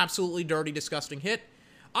 Absolutely dirty, disgusting hit.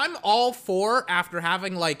 I'm all for, after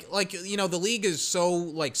having, like, you know, the league is so,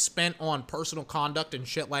 like, spent on personal conduct and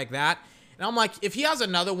shit like that. And I'm like, if he has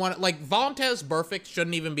another one, like, Vontaze Burfict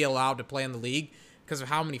shouldn't even be allowed to play in the league because of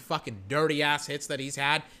how many fucking dirty-ass hits that he's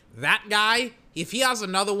had. That guy, if he has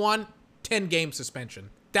another one, 10-game suspension.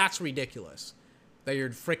 That's ridiculous. That you're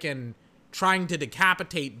freaking trying to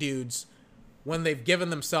decapitate dudes when they've given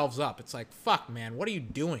themselves up. It's like, fuck, man, what are you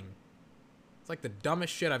doing? It's like the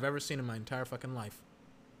dumbest shit I've ever seen in my entire fucking life.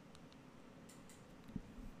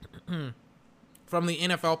 From the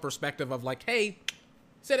NFL perspective of like, hey,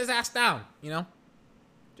 sit his ass down, you know?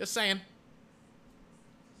 Just saying.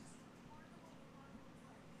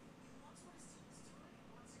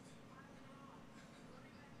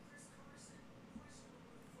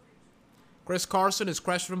 Chris Carson is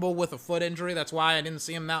questionable with a foot injury. That's why I didn't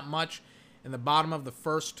see him that much in the bottom of the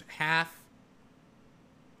first half.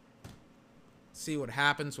 Let's see what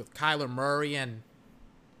happens with Kyler Murray and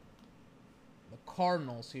the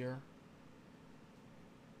Cardinals here.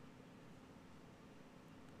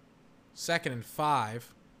 2nd and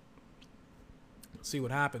 5. Let's see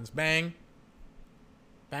what happens. Bang.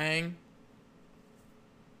 Bang.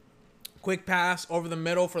 Quick pass over the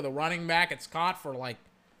middle for the running back. It's caught for like,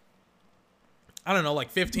 I don't know,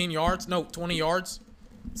 like 15 yards. No, 20 yards.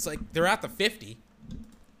 It's like they're at the 50.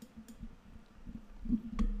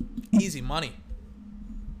 Easy money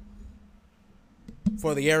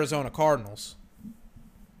for the Arizona Cardinals.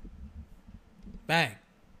 Bang.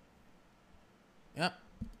 Yep.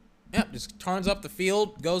 Yep, just turns up the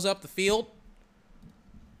field, goes up the field.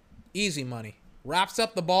 Easy money. Wraps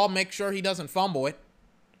up the ball, make sure he doesn't fumble it.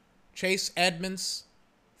 Chase Edmonds,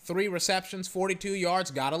 3 receptions, 42 yards.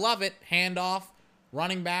 Gotta love it. Handoff,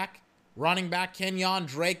 running back. Kenyon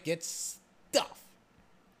Drake gets stuffed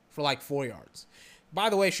for like 4 yards. By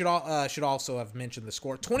the way, should also have mentioned the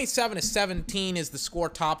score. 27-17 is the score,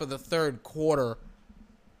 top of the 3rd quarter.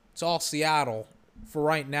 It's all Seattle for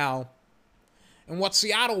right now. And what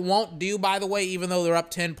Seattle won't do, by the way, even though they're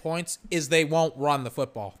up 10 points, is they won't run the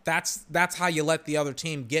football. That's how you let the other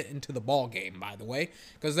team get into the ball game, by the way.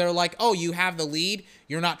 Because they're like, oh, you have the lead.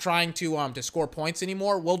 You're not trying to score points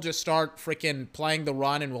anymore. We'll just start freaking playing the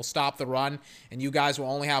run, and we'll stop the run. And you guys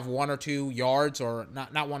will only have 1 or 2 yards, or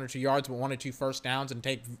not 1 or 2 yards, but 1 or 2 first downs, and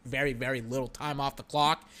take very, very little time off the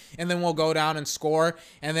clock. And then we'll go down and score.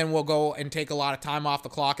 And then we'll go and take a lot of time off the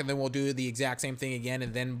clock, and then we'll do the exact same thing again.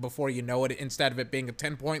 And then before you know it, instead of it being a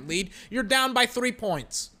 10-point lead, you're down by 3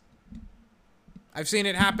 points. I've seen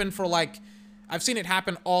it happen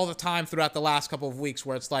all the time throughout the last couple of weeks,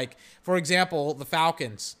 where it's like, for example, the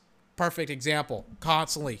Falcons, perfect example,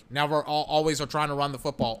 constantly, never, always are trying to run the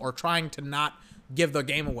football or trying to not give the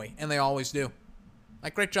game away, and they always do.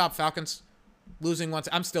 Like, great job, Falcons. Losing once.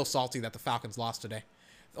 I'm still salty that the Falcons lost today.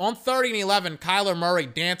 On 3rd and 11, Kyler Murray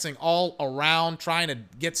dancing all around, trying to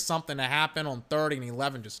get something to happen on 3rd and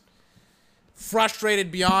 11, just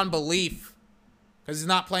frustrated beyond belief because he's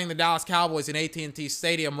not playing the Dallas Cowboys in AT&T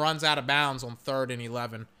Stadium. Runs out of bounds on 3rd and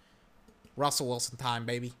 11. Russell Wilson time,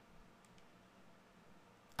 baby.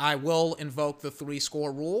 I will invoke the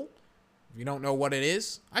 3-score rule. If you don't know what it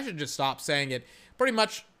is, I should just stop saying it. Pretty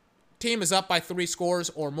much, team is up by 3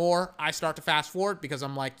 scores or more. I start to fast forward because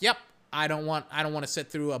I'm like, yep, I don't want to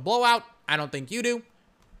sit through a blowout. I don't think you do.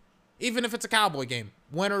 Even if it's a Cowboy game,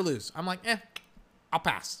 win or lose, I'm like, I'll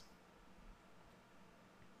pass.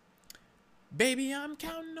 Baby, I'm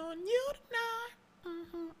counting on you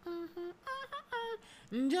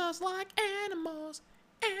tonight. Just like animals,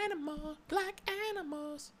 like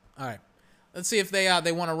animals. All right, let's see if they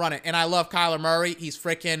want to run it. And I love Kyler Murray. He's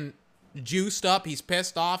freaking juiced up. He's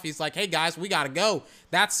pissed off. He's like, hey guys, we gotta go.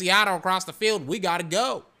 That's Seattle across the field. We gotta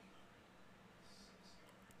go.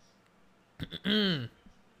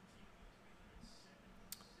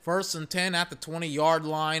 First and 10 at the 20-yard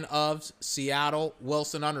line of Seattle.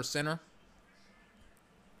 Wilson under center.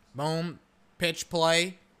 Boom. Pitch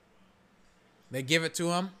play. They give it to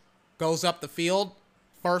him. Goes up the field.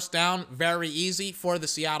 First down. Very easy for the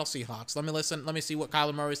Seattle Seahawks. Let me listen. Let me see what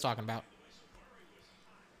Kyler Murray's talking about.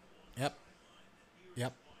 Yep.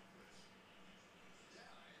 Yep.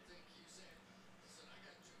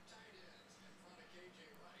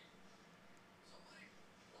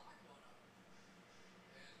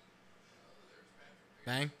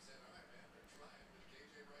 Bang.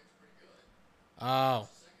 Oh.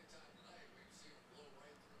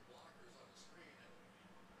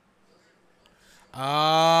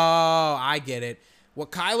 Oh, I get it.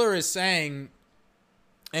 What Kyler is saying,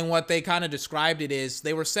 and what they kind of described it is,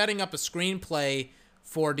 they were setting up a screenplay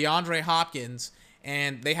for DeAndre Hopkins,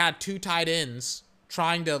 and they had 2 tight ends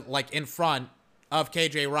trying to, like, in front of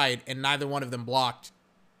KJ Wright, and neither one of them blocked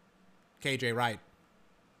KJ Wright.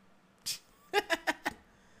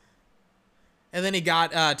 And then he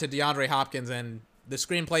got to DeAndre Hopkins, and the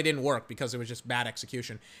screenplay didn't work because it was just bad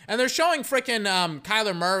execution. And they're showing freaking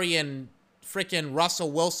Kyler Murray and freaking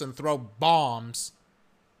Russell Wilson throw bombs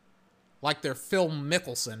like they're Phil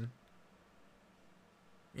Mickelson.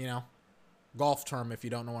 You know, golf term if you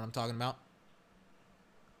don't know what I'm talking about.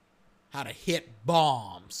 How to hit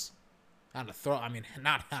bombs. How to throw, I mean,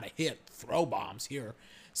 not how to hit, throw bombs here.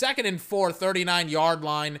 2nd and 4, 39-yard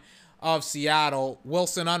line of Seattle.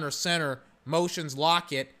 Wilson under center. Motions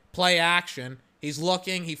Lockett, play action. He's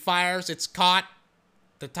looking, he fires, it's caught.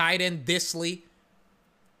 The tight end, Disley,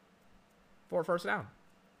 for a first down.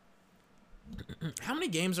 How many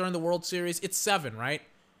games are in the World Series? It's 7, right?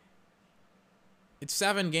 It's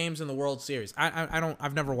 7 games in the World Series.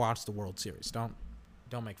 I've never watched the World Series. Don't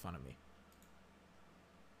make fun of me.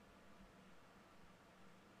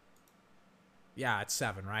 Yeah, it's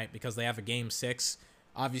 7, right? Because they have a game 6.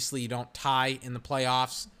 Obviously, you don't tie in the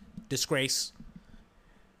playoffs. Disgrace.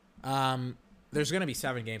 There's going to be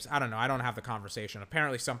 7 games. I don't know. I don't have the conversation.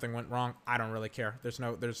 Apparently something went wrong. I don't really care. There's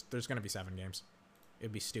going to be 7 games.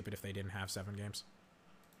 It'd be stupid if they didn't have 7 games.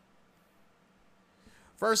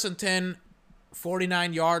 1st and 10,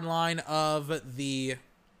 49-yard line of the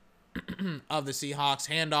of the Seahawks.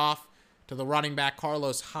 Handoff to the running back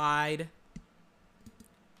Carlos Hyde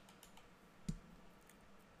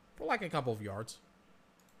for like a couple of yards.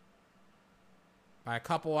 By a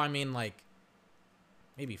couple, I mean like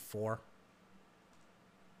maybe 4.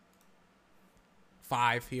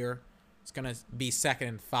 5 here. It's going to be 2nd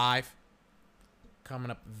and 5.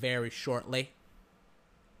 Coming up very shortly.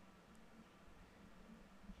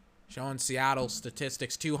 Showing Seattle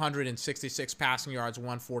statistics. 266 passing yards,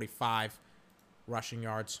 145 rushing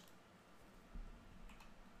yards.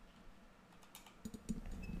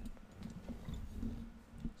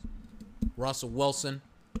 Russell Wilson,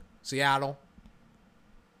 Seattle.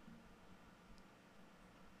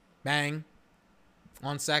 Bang.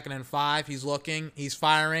 On 2nd and 5, he's looking. He's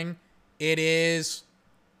firing. It is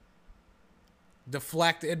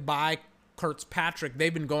deflected by Kirkpatrick.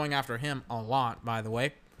 They've been going after him a lot, by the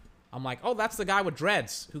way. I'm like, oh, that's the guy with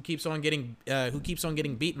dreads who keeps on getting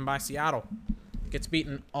beaten by Seattle. Gets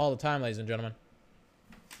beaten all the time, ladies and gentlemen.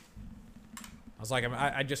 I was like,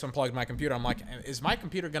 I just unplugged my computer. I'm like, is my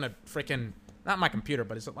computer gonna freaking, not my computer,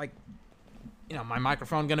 but is it like, you know, my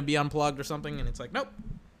microphone gonna be unplugged or something? And it's like, nope.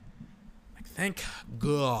 Like, thank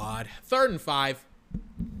God. 3rd and 5.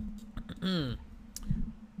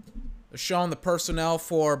 They're showing the personnel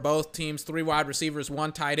for both teams. 3 wide receivers,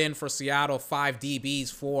 1 tight end for Seattle, 5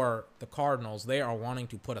 DBs for the Cardinals. They are wanting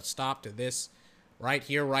to put a stop to this right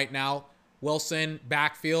here, right now. Wilson,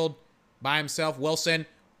 backfield by himself. Wilson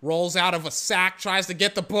rolls out of a sack, tries to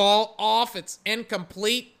get the ball off. It's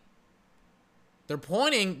incomplete. They're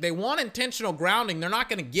pointing. They want intentional grounding. They're not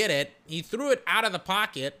going to get it. He threw it out of the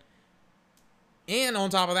pocket. And on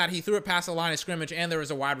top of that, he threw it past the line of scrimmage, and there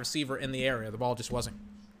was a wide receiver in the area. The ball just wasn't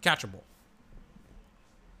catchable.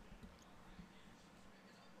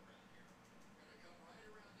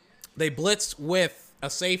 They blitzed with a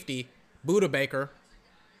safety, Buda Baker.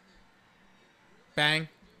 Bang.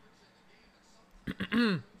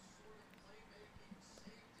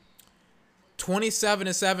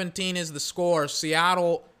 27-17 is the score.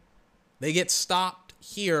 Seattle, they get stopped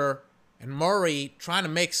here, and Murray trying to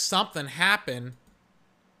make something happen.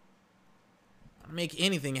 Make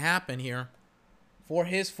anything happen here for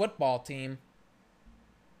his football team.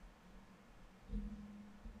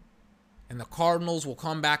 And the Cardinals will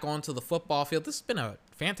come back onto the football field. This has been a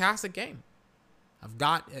fantastic game. I've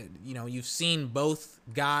got, you've seen both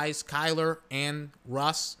guys, Kyler and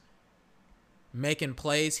Russ, making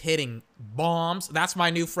plays, hitting bombs. That's my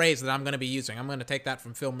new phrase that I'm going to be using. I'm going to take that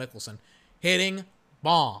from Phil Mickelson. Hitting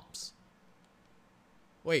bombs.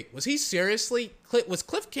 Wait, was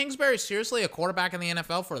Cliff Kingsbury seriously a quarterback in the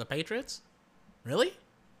NFL for the Patriots? Really?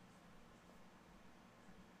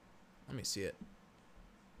 Let me see it.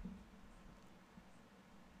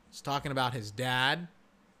 He's talking about his dad.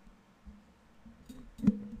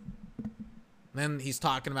 Then he's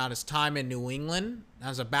talking about his time in New England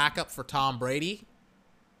as a backup for Tom Brady.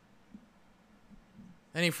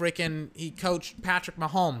 Then he coached Patrick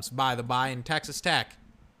Mahomes, by the by, in Texas Tech.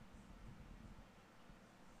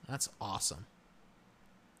 That's awesome.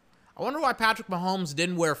 I wonder why Patrick Mahomes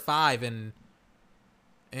didn't wear 5 in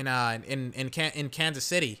Kansas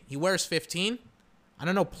City. He wears 15. I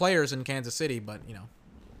don't know players in Kansas City, but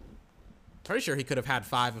pretty sure he could have had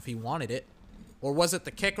 5 if he wanted it. Or was it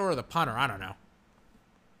the kicker or the punter? I don't know.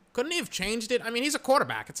 Couldn't he have changed it? I mean, he's a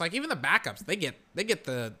quarterback. It's like even the backups, they get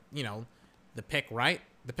the the pick, right?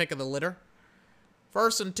 The pick of the litter.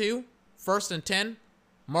 1st and 2, 1st and 10.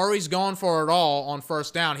 Murray's going for it all on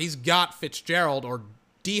 1st down. He's got Fitzgerald, or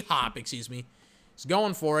D-Hop, excuse me. He's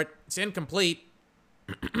going for it. It's incomplete.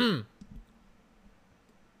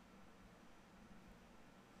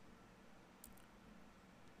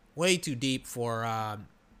 Way too deep for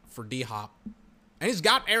D-Hop. And he's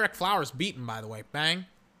got Eric Flowers beaten, by the way. Bang.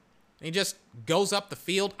 And he just goes up the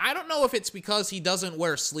field. I don't know if it's because he doesn't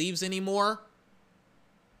wear sleeves anymore.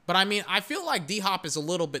 But, I mean, I feel like D-Hop is a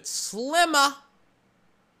little bit slimmer.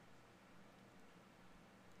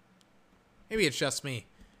 Maybe it's just me.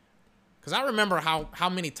 Because I remember how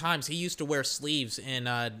many times he used to wear sleeves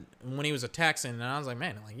when he was a Texan. And I was like,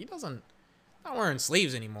 man, he doesn't not wearing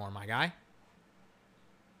sleeves anymore, my guy.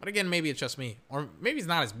 But again, maybe it's just me. Or maybe he's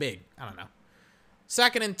not as big. I don't know.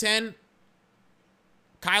 2nd and 10.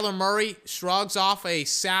 Kyler Murray shrugs off a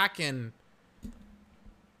sack and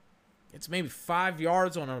it's maybe 5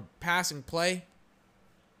 yards on a passing play.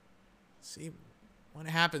 Let's see what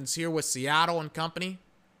happens here with Seattle and company.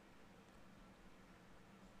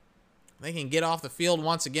 They can get off the field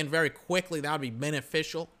once again very quickly. That would be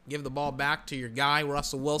beneficial. Give the ball back to your guy,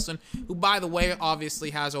 Russell Wilson, who, by the way,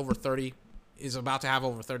 obviously has over 30, is about to have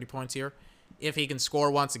over 30 points here, if he can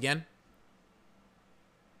score once again.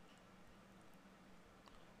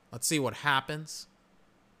 Let's see what happens.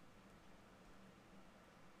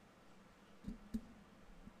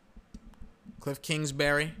 Cliff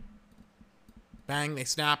Kingsbury. Bang, they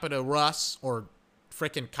snap it to Russ, or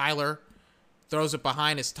frickin' Kyler. Throws it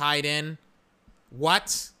behind his tight end.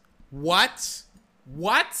 What? What?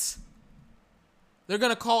 What? They're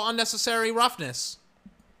going to call unnecessary roughness.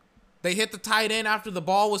 They hit the tight end after the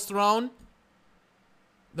ball was thrown.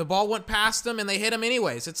 The ball went past them, and they hit him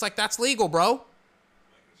anyways. It's like, that's legal, bro.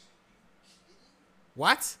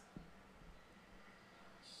 What?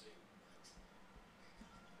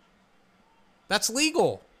 That's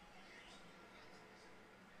legal.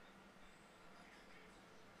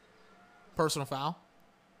 Personal foul.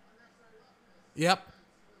 Yep.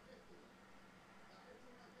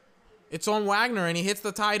 It's on Wagner, and he hits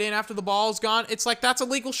the tight end after the ball's gone. It's like, that's a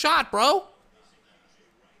legal shot, bro.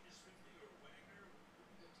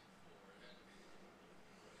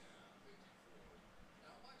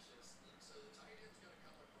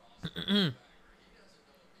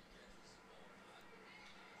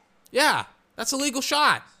 Yeah, that's a legal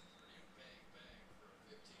shot.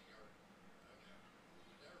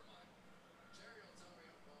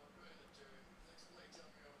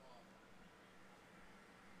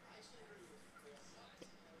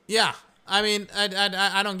 Yeah, I mean,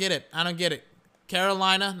 I don't get it. I don't get it.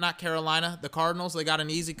 Carolina, not Carolina, the Cardinals, they got an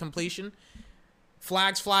easy completion.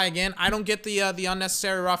 Flags fly again. I don't get the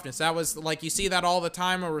unnecessary roughness. That was, like, you see that all the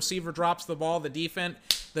time. A receiver drops the ball, the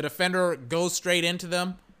defender goes straight into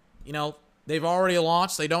them. You know, they've already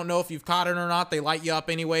launched. They don't know if you've caught it or not. They light you up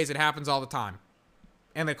anyways. It happens all the time.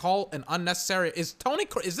 And they call an unnecessary. Is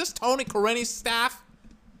this Tony Corrini's staff?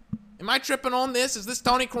 Am I tripping on this? Is this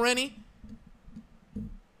Tony Corrini?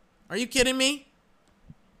 Are you kidding me?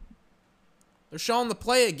 They're showing the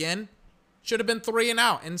play again. Should have been 3 and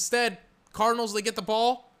out. Instead, Cardinals, they get the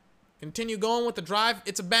ball. Continue going with the drive.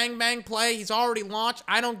 It's a bang-bang play. He's already launched.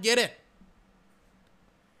 I don't get it.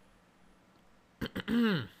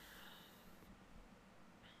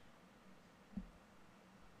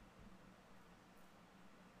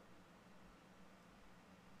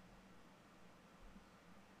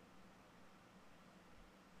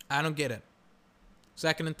 I don't get it.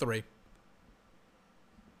 2nd and 3.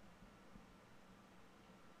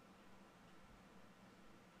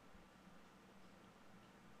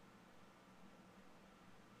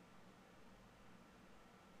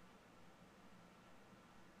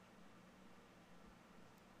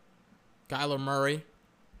 Kyler Murray.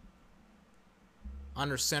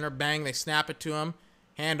 Under center. Bang. They snap it to him.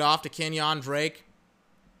 Hand off to Kenyon Drake.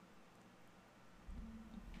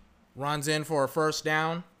 Runs in for a first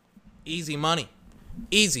down. Easy money.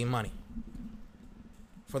 Easy money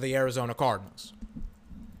for the Arizona Cardinals.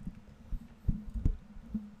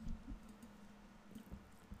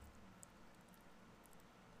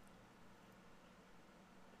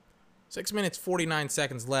 Six minutes, 49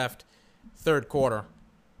 seconds left. 3rd quarter.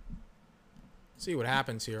 See what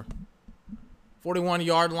happens here.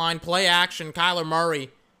 41-yard line. Play action. Kyler Murray.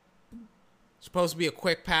 Supposed to be a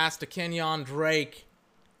quick pass to Kenyon Drake.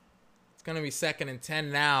 It's going to be 2nd and 10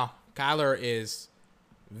 now. Kyler is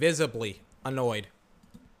visibly annoyed.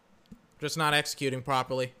 Just not executing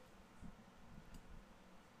properly.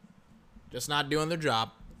 Just not doing their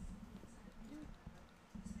job.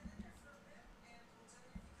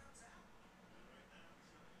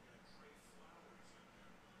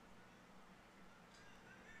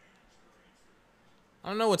 I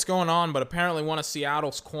don't know what's going on, but apparently one of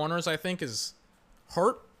Seattle's corners, I think, is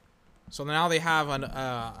hurt. So now they have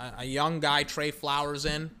a young guy, Trey Flowers,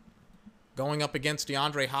 in, going up against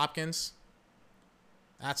DeAndre Hopkins.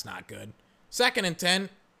 That's not good. 2nd and 10.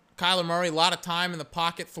 Kyler Murray, a lot of time in the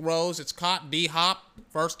pocket, throws. It's caught. D-Hop,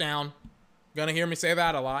 first down. Gonna hear me say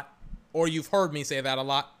that a lot. Or you've heard me say that a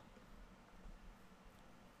lot.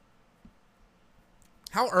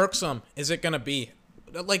 How irksome is it gonna be?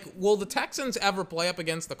 Like, will the Texans ever play up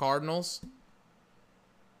against the Cardinals?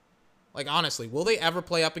 Like, honestly, will they ever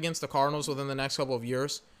play up against the Cardinals within the next couple of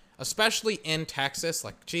years? Especially in Texas.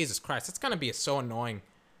 Like, Jesus Christ, it's going to be so annoying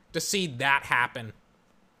to see that happen.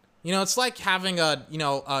 You know, it's like having a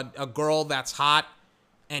girl that's hot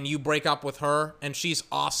and you break up with her and she's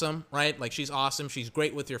awesome, right? Like, she's awesome. She's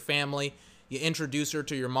great with your family. You introduce her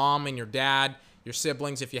to your mom and your dad, your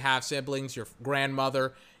siblings, if you have siblings, your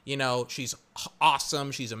grandmother. You know, she's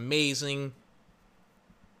awesome. She's amazing.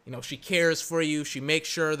 You know, she cares for you. She makes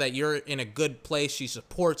sure that you're in a good place. She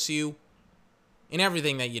supports you. in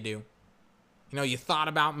everything that you do. You know, you thought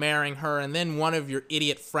about marrying her, and then one of your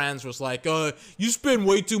idiot friends was like, you spend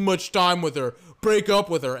way too much time with her. Break up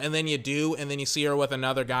with her. And then you do, and then you see her with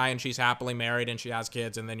another guy, and she's happily married, and she has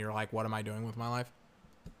kids, and then you're like, what am I doing with my life?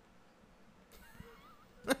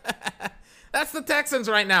 That's the Texans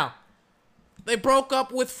right now. They broke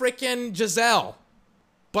up with frickin' Giselle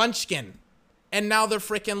Bunchkin, and now they're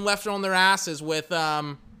frickin' left on their asses with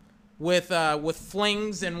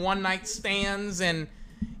flings and one-night stands, and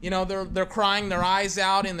you know, they're crying their eyes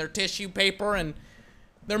out in their tissue paper, and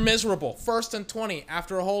they're miserable. 1st and 20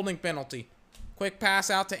 after a holding penalty. Quick pass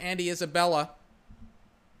out to Andy Isabella.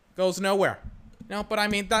 Goes nowhere. No, but I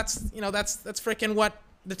mean, that's freaking what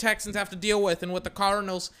the Texans have to deal with, and what the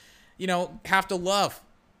Cardinals, you know, have to love.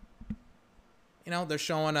 You know, they're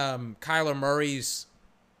showing Kyler Murray's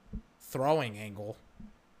throwing angle.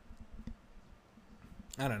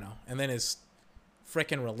 I don't know. And then his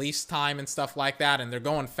freaking release time and stuff like that, and they're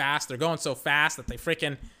going fast. They're going so fast that they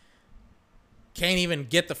freaking can't even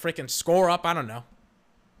get the freaking score up. I don't know.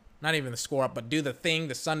 Not even the score up, but do the thing,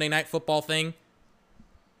 the Sunday Night Football thing.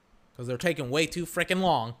 Because they're taking way too freaking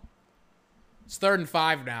long. It's 3rd and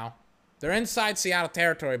 5 now. They're inside Seattle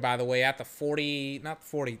territory, by the way, at the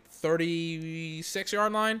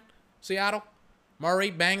 36-yard line. Seattle. Murray,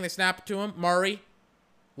 bang, they snap it to him. Murray.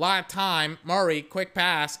 Lot of time. Murray, quick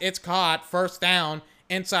pass. It's caught. 1st down.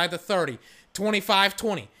 Inside the 30.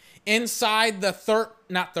 25-20. Inside the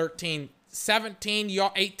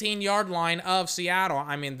 18-yard line of Seattle.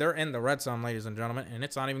 I mean, they're in the red zone, ladies and gentlemen, and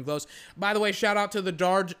it's not even close. By the way, shout out to the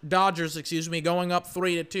Dodgers, going up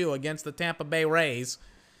 3-2 against the Tampa Bay Rays.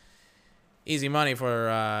 Easy money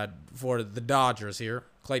for the Dodgers here.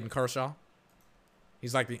 Clayton Kershaw.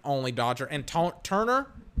 He's like the only Dodger. And Turner.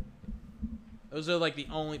 Those are like the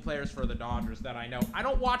only players for the Dodgers that I know. I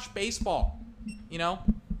don't watch baseball, you know.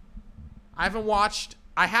 I have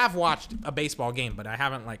watched a baseball game, but I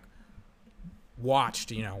haven't like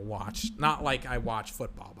watched. Not like I watch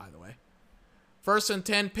football, by the way. 1st and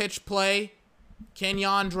 10 pitch play.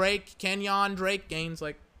 Kenyon Drake gains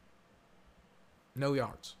like no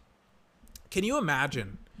yards. Can you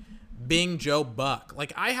imagine being Joe Buck?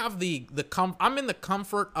 Like, I have I'm in the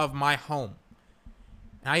comfort of my home.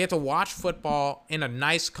 And I get to watch football in a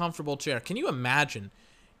nice, comfortable chair. Can you imagine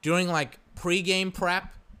doing like pregame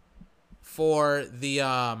prep for the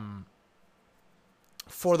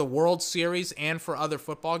World Series and for other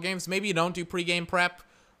football games? Maybe you don't do pregame prep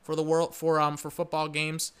for for football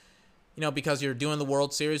games, you know, because you're doing the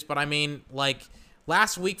World Series. But I mean, like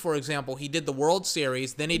last week, for example, he did the World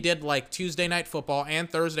Series, then he did like Tuesday night football and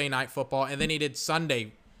Thursday night football, and then he did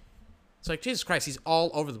Sunday. It's like, Jesus Christ, he's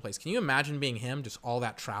all over the place. Can you imagine being him, just all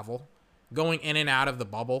that travel? Going in and out of the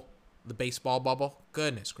bubble, the baseball bubble?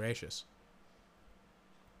 Goodness gracious.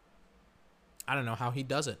 I don't know how he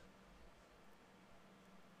does it.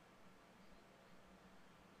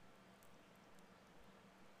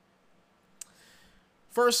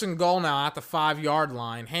 First and goal now at the 5-yard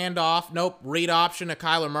line. Handoff. Nope. Read option to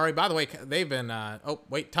Kyler Murray. By the way, they've been... oh,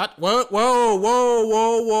 wait. Whoa.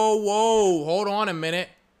 Hold on a minute.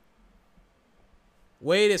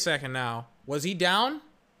 Wait a second now. Was he down?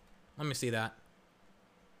 Let me see that.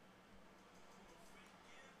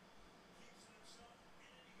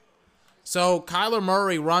 So Kyler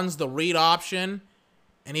Murray runs the read option,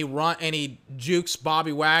 and he jukes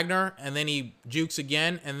Bobby Wagner, and then he jukes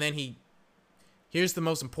again, and then here's the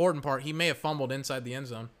most important part. He may have fumbled inside the end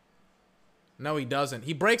zone. No, he doesn't.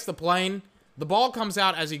 He breaks the plane. The ball comes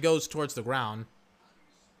out as he goes towards the ground.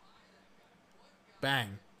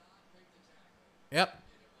 Bang. Yep.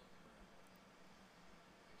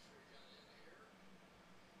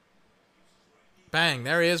 Bang.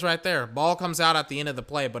 There he is right there. Ball comes out at the end of the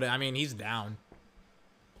play, but I mean, he's down.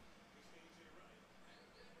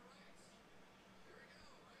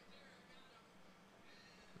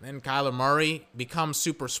 Then Kyler Murray becomes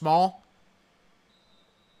super small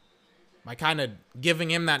by kind of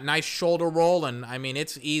giving him that nice shoulder roll, and I mean,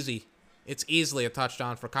 it's easy. It's easily a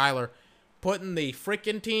touchdown for Kyler. Putting the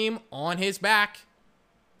freaking team on his back,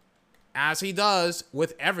 as he does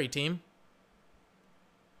with every team,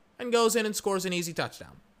 and goes in and scores an easy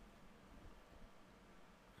touchdown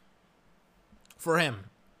for him.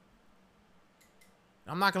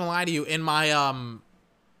 I'm not going to lie to you, in my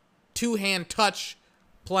two-hand touch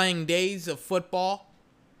playing days of football,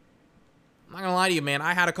 I'm not going to lie to you, man,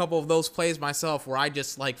 I had a couple of those plays myself where I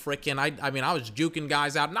just like freaking, I mean, I was juking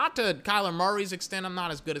guys out. Not to Kyler Murray's extent. I'm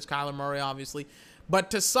not as good as Kyler Murray, obviously.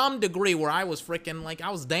 But to some degree where I was freaking, like, I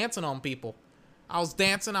was dancing on people. I was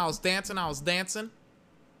dancing. I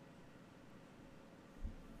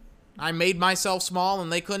made myself small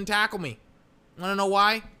and they couldn't tackle me. Want to know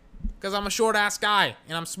why? Because I'm a short-ass guy,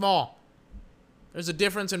 and I'm small. There's a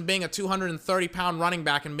difference in being a 230-pound running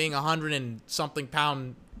back and being a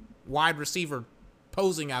 100-and-something-pound wide receiver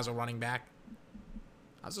posing as a running back.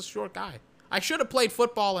 I was a short guy. I should have played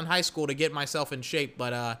football in high school to get myself in shape, but,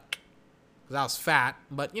 because I was fat.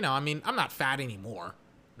 But, you know, I mean, I'm not fat anymore.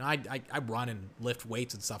 You know, I run and lift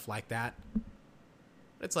weights and stuff like that.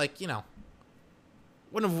 It's like, you know,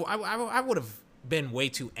 I would have been way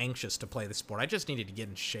too anxious to play the sport. I just needed to get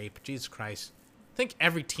in shape. Jesus Christ. I think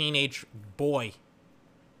every teenage boy,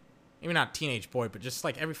 maybe not teenage boy, but just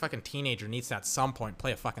like every fucking teenager needs to at some point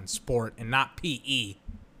play a fucking sport and not PE.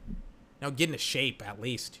 Now get into shape at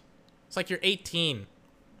least. It's like you're 18.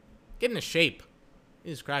 Get into shape.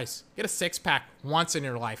 Jesus Christ. Get a six-pack once in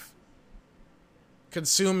your life.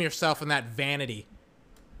 Consume yourself in that vanity.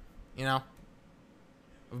 You know?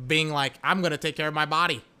 Of being like, I'm going to take care of my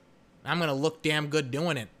body. I'm going to look damn good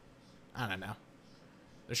doing it. I don't know.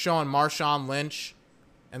 They're showing Marshawn Lynch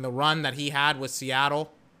and the run that he had with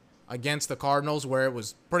Seattle against the Cardinals, where it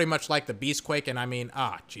was pretty much like the Beastquake. And I mean,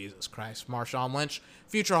 Jesus Christ. Marshawn Lynch,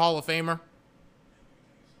 future Hall of Famer.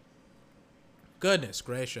 Goodness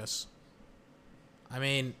gracious. I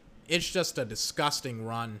mean, it's just a disgusting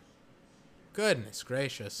run. Goodness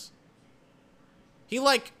gracious. He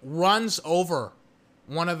like runs over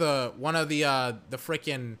one of the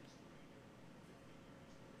freaking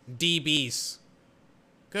DBs.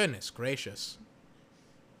 Goodness gracious.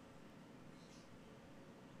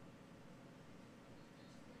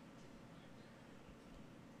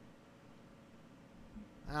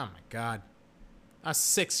 Oh my God. That's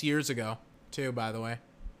 6 years ago, too, by the way.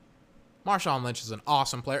 Marshawn Lynch is an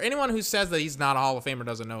awesome player. Anyone who says that he's not a Hall of Famer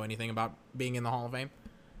doesn't know anything about being in the Hall of Fame.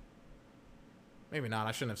 Maybe not.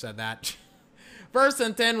 I shouldn't have said that. 1st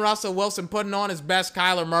and 10, Russell Wilson putting on his best.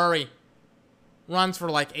 Kyler Murray runs for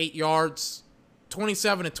like 8 yards.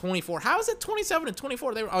 27-24. How is it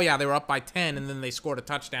 27-24? They were up by 10, and then they scored a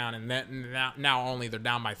touchdown, and now only they're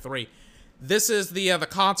down by 3. This is the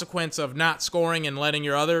consequence of not scoring and letting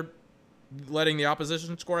the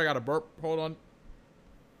opposition score. I got a burp. Hold on.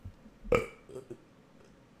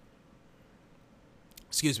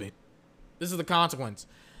 Excuse me. This is the consequence.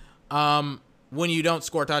 When you don't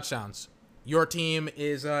score touchdowns, your team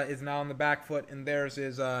is now on the back foot, and theirs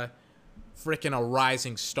is freaking a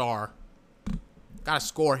rising star. Got to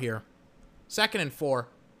score here. 2nd and 4.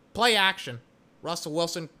 Play action. Russell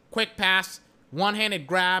Wilson, quick pass, one-handed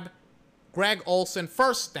grab. Greg Olsen,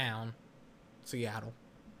 1st down. Seattle.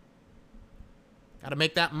 Got to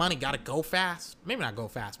make that money. Got to go fast. Maybe not go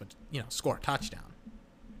fast, but, you know, score a touchdown.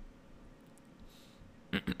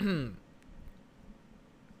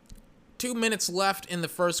 2 minutes left in the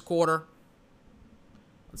first quarter.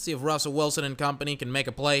 Let's see if Russell Wilson and company can make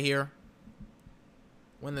a play here.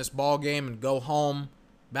 Win this ball game and go home.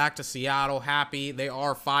 Back to Seattle, happy. They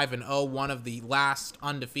are 5-0, one of the last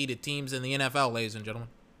undefeated teams in the NFL, ladies and gentlemen.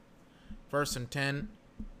 1st and 10.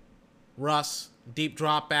 Russ, deep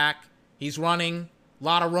drop back. He's running. A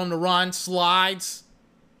lot of room to run. Slides.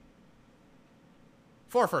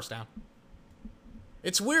 For a 1st down.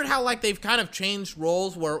 It's weird how, like, they've kind of changed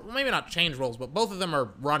roles where, well, maybe not changed roles, but both of them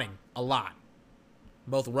are running a lot.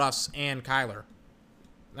 Both Russ and Kyler.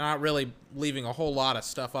 They're not really leaving a whole lot of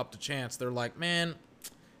stuff up to chance. They're like, man,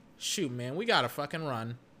 shoot, man, we got to fucking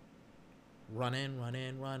run. Run in, run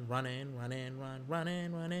in, run, run in, run in, run, run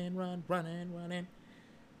in, run in, run, run in, run in.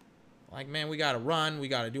 Like, man, we got to run. We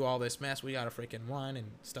got to do all this mess. We got to freaking run and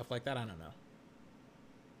stuff like that. I don't know.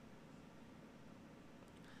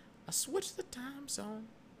 I switched the time zone.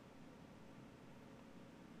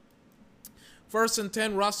 1st and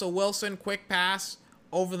 10, Russell Wilson, quick pass.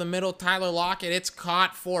 Over the middle, Tyler Lockett. It's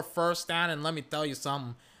caught for 1st down. And let me tell you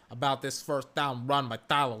something about this 1st down run by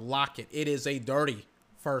Tyler Lockett. It is a dirty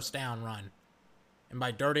 1st down run. And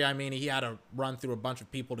by dirty, I mean he had to run through a bunch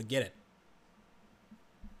of people to get it.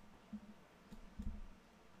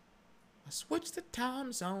 I switched the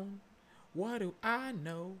time zone. What do I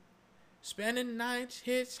know? Spending nights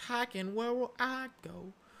hitchhiking. Where will I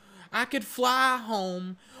go? I could fly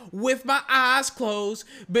home with my eyes closed,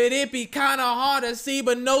 but it'd be kind of hard to see,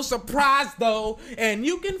 but no surprise though. And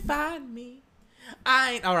you can find me.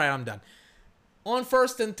 All right, I'm done. On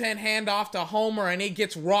 1st and 10, handoff to Homer, and he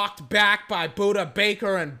gets rocked back by Budda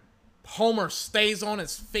Baker, and Homer stays on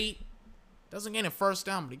his feet. Doesn't gain a 1st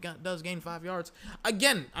down, but he does gain 5 yards.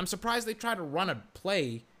 Again, I'm surprised they tried to run a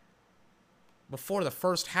play before the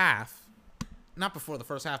first half. Not before the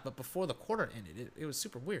first half, but before the quarter ended. It was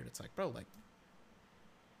super weird. It's like, bro, like,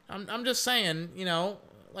 I'm just saying, you know,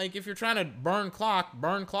 like, if you're trying to burn clock,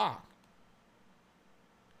 burn clock.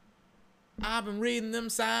 I've been reading them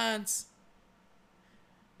signs.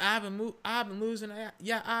 I've been losing.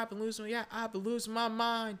 Yeah, I've been losing my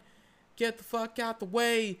mind. Get the fuck out the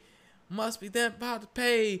way. Must be them about to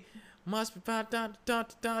pay. Must be about dun, dun,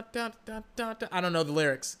 dun, dun, dun, dun, dun. I don't know the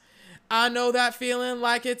lyrics. I know that feeling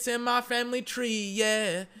like it's in my family tree,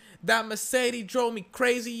 yeah. That Mercedes drove me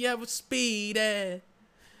crazy, yeah, with speed, yeah.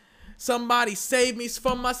 Somebody save me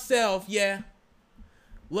from myself, yeah.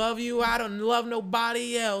 Love you, I don't love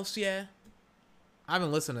nobody else, yeah. I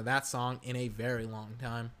haven't listened to that song in a very long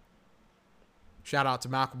time. Shout out to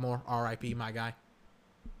Macklemore, R.I.P., my guy.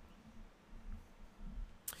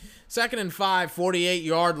 2nd and 5,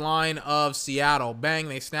 48-yard line of Seattle. Bang,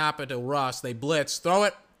 they snap it to Russ. They blitz. Throw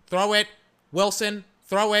it. Wilson,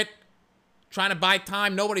 throw it. Trying to buy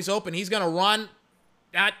time. Nobody's open. He's going to run.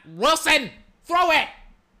 Wilson, throw it.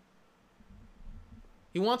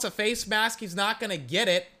 He wants a face mask. He's not going to get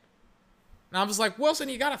it. And I'm just like, Wilson,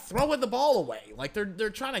 you got to throw the ball away. Like, they're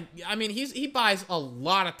trying to, I mean, he buys a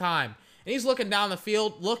lot of time. And he's looking down the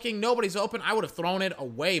field, looking. Nobody's open. I would have thrown it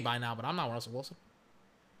away by now, but I'm not Russell Wilson.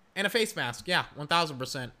 And a face mask. Yeah,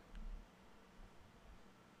 1,000%.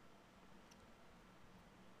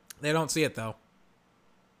 They don't see it, though.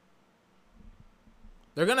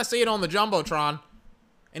 They're going to see it on the Jumbotron.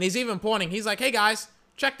 And he's even pointing. He's like, hey, guys,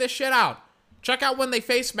 check this shit out. Check out when they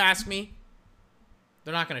face mask me.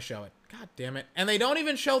 They're not going to show it. God damn it. And they don't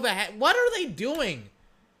even show the head. What are they doing?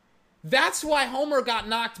 That's why Homer got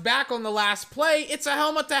knocked back on the last play. It's a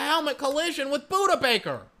helmet-to-helmet collision with Buda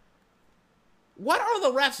Baker. What are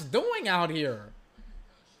the refs doing out here?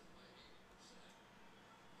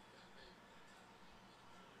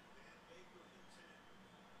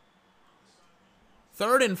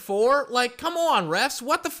 Third and 4? Like, come on, refs.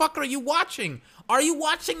 What the fuck are you watching? Are you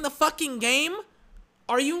watching the fucking game?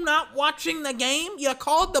 Are you not watching the game? You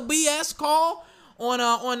called the BS call on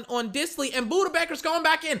Disley, and Buda Baker's going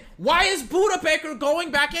back in. Why is Buda Baker going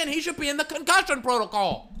back in? He should be in the concussion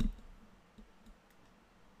protocol.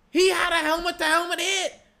 He had a helmet-to-helmet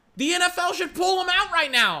hit. The NFL should pull him out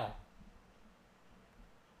right now.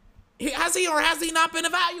 Has he or has he not been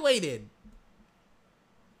evaluated?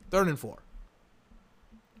 3rd and 4.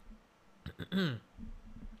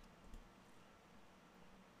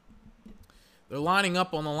 They're lining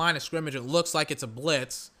up on the line of scrimmage. It looks like it's a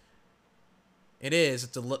blitz. It is.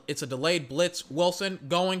 It's a delayed blitz. Wilson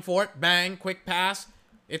going for it. Bang. Quick pass.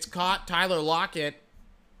 It's caught. Tyler Lockett.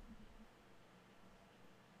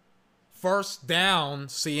 First down,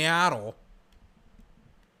 Seattle.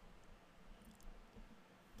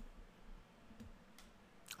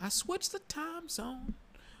 I switched the time zone.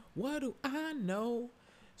 What do I know?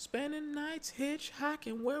 Spending nights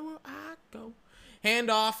hitchhiking. Where will I go?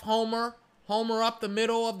 Handoff, Homer. Homer up the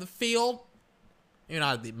middle of the field. You're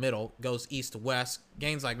not the middle. Goes east to west.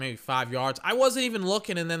 Gains like maybe 5 yards. I wasn't even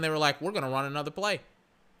looking, and then they were like, we're going to run another play.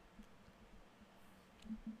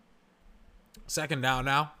 2nd down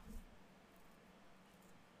now.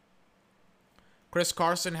 Chris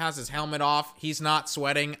Carson has his helmet off. He's not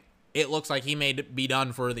sweating. It looks like he may be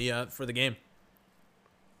done for the game.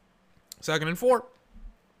 2nd and 4.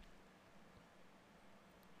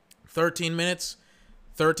 13 minutes,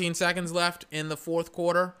 13 seconds left in the 4th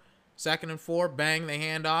quarter. 2nd and 4. Bang, they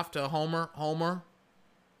hand off to Homer. Homer.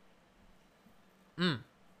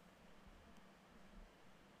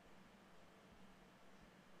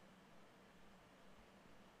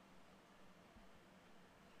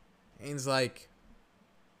 Haynes like,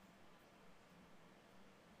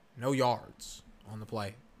 no yards on the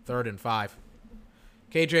play. 3rd and 5.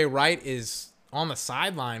 KJ Wright is on the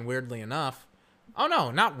sideline, weirdly enough. Oh,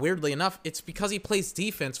 no, not weirdly enough. It's because he plays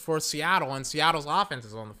defense for Seattle, and Seattle's offense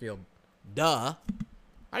is on the field. Duh.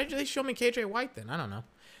 Why did they show me KJ White then? I don't know.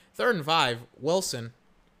 3rd and 5. Wilson.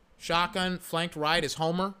 Shotgun, flanked right is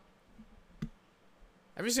Homer.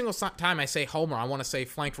 Every single time I say Homer, I want to say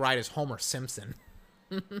flanked right is Homer Simpson.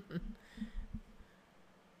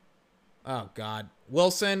 Oh, God.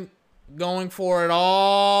 Wilson going for it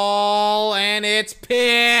all, and it's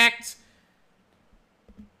picked.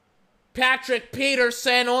 Patrick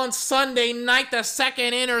Peterson on Sunday night, the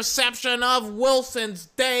 2nd interception of Wilson's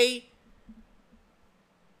day.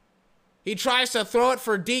 He tries to throw it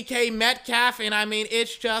for DK Metcalf, and I mean,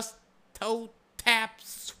 it's just toe tap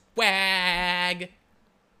swag.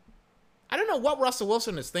 I don't know what Russell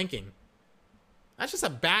Wilson is thinking. That's just a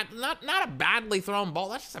bad, not a badly thrown ball.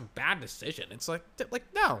 That's just a bad decision. It's like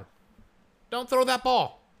no, don't throw that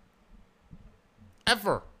ball.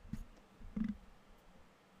 Ever.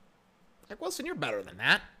 Like, Wilson, you're better than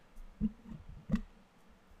that.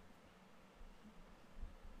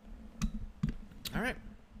 All right.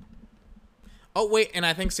 Oh, wait, and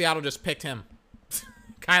I think Seattle just picked him.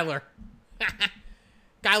 Kyler.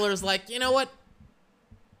 Kyler's like, you know what?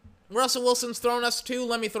 Russell Wilson's thrown us 2.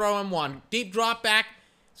 Let me throw him 1. Deep drop back.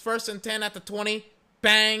 It's 1st and 10 at the 20.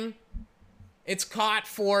 Bang. It's caught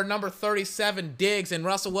for number 37, Diggs. And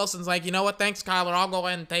Russell Wilson's like, you know what? Thanks, Kyler. I'll go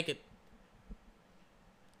ahead and take it.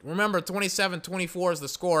 Remember, 27-24 is the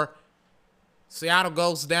score. Seattle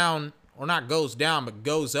goes down, or not goes down, but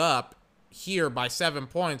goes up here by 7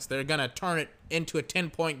 points. They're going to turn it into a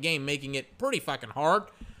 10-point game, making it pretty fucking hard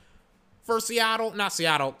for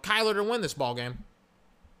Kyler to win this ball game.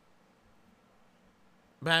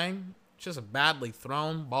 Bang. It's just a badly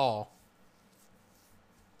thrown ball.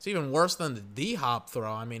 It's even worse than the D-Hop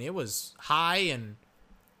throw. I mean, it was high and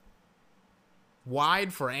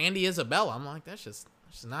wide for Andy Isabella. I'm like, that's just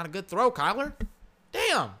not a good throw, Kyler.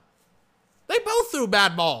 Damn. They both threw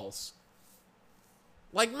bad balls.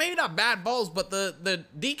 Like, maybe not bad balls, but the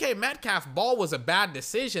DK Metcalf ball was a bad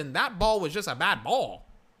decision. That ball was just a bad ball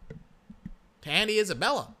to Andy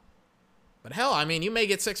Isabella. But hell, I mean, you may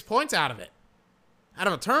get 6 points out of it. Out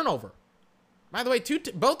of a turnover. By the way,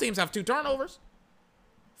 both teams have 2 turnovers.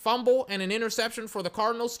 Fumble and an interception for the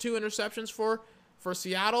Cardinals. 2 interceptions for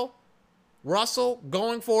Seattle. Russell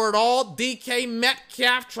going for it all. DK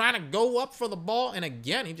Metcalf trying to go up for the ball. And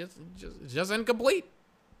again, he just incomplete.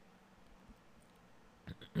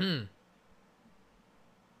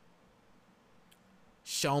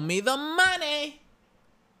 Show me the money.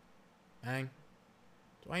 Bang.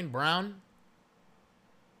 Dwayne Brown.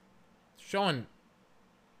 Showing.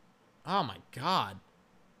 Oh my God.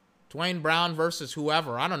 Dwayne Brown versus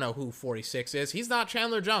whoever. I don't know who 46 is. He's not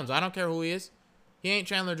Chandler Jones. I don't care who he is. He ain't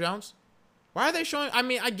Chandler Jones. Why are they showing? I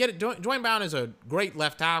mean, I get it. Dwayne Brown is a great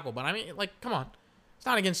left tackle, but I mean, like, come on. It's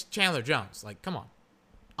not against Chandler Jones. Like, come on.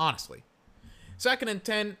 Honestly. 2nd and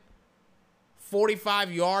 10.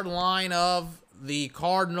 45-yard line of the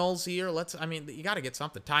Cardinals here. You got to get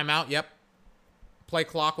something. Timeout. Yep. Play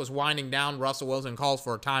clock was winding down. Russell Wilson calls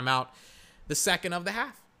for a timeout. The 2nd of the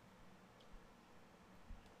half.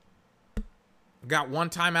 Got 1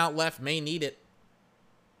 timeout left. May need it.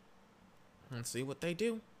 Let's see what they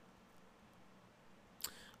do.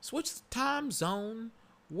 Switch the time zone.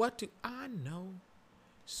 What do I know?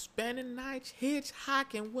 Spending nights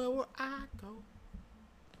hitchhiking. Where will I go?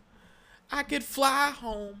 I could fly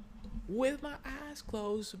home with my eyes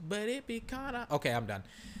closed, but it be kinda... Okay, I'm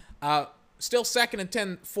done. Still 2nd and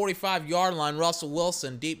 10, 45-yard line. Russell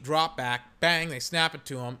Wilson, deep drop back. Bang, they snap it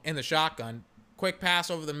to him in the shotgun. Quick pass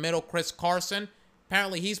over the middle. Chris Carson.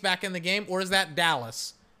 Apparently he's back in the game. Or is that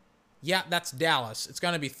Dallas? Yeah, that's Dallas. It's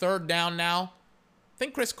going to be 3rd down now. I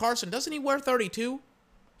think Chris Carson, doesn't he wear 32?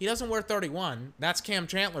 He doesn't wear 31. That's Cam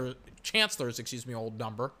Chancellor's, old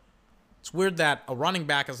number. It's weird that a running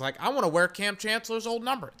back is like, I want to wear Cam Chancellor's old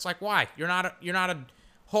number. It's like, why? You're not a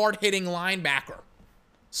hard-hitting linebacker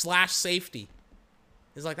 / safety.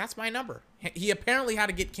 He's like, that's my number. He apparently had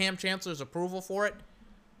to get Cam Chancellor's approval for it.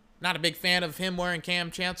 Not a big fan of him wearing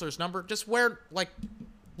Cam Chancellor's number. Just wear, like,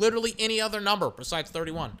 literally any other number besides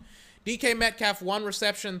 31. DK Metcalf, 1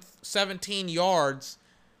 reception, 17 yards,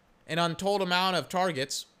 an untold amount of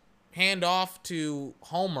targets. Hand off to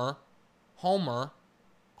Homer. Homer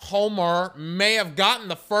may have gotten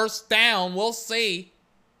the 1st down. We'll see.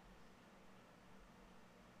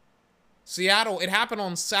 Seattle, it happened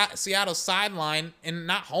on Seattle's sideline, and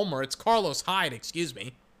not Homer, it's Carlos Hyde, who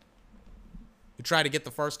tried to get the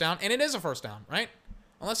 1st down, and it is a 1st down, right?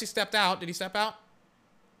 Unless he stepped out. Did he step out?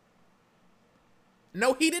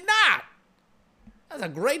 No, he did not. That's a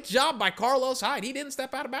great job by Carlos Hyde. He didn't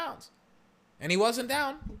step out of bounds. And he wasn't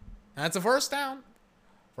down. That's a 1st down.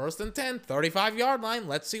 1st and 10, 35-yard line.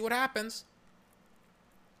 Let's see what happens.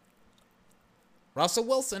 Russell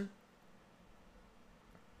Wilson.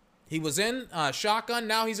 He was in shotgun.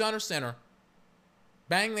 Now he's under center.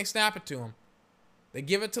 Bang, they snap it to him. They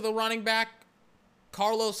give it to the running back.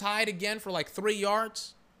 Carlos Hyde again for like 3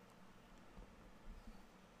 yards.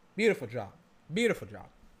 Beautiful job. Beautiful job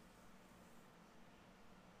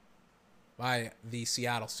by the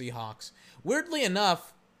Seattle Seahawks. Weirdly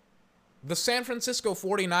enough, the San Francisco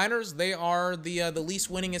 49ers, they are the least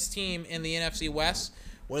winningest team in the NFC West.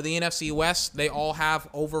 Where the NFC West, they all have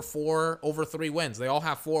over 3 wins. They all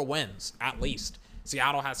have 4 wins, at least.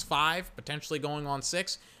 Seattle has 5, potentially going on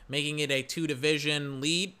 6, making it a 2-game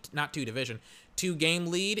lead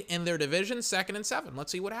in their division, 2nd and 7.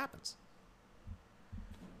 Let's see what happens.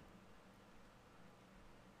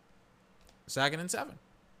 2nd and 7.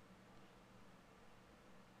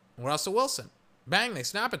 Russell Wilson. Bang, they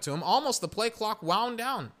snap it to him. Almost the play clock wound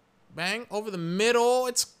down. Bang, over the middle.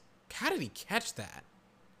 How did he catch that?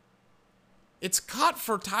 It's cut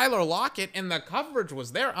for Tyler Lockett, and the coverage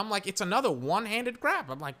was there. I'm like, it's another one-handed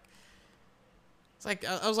grab. I'm like, It's like,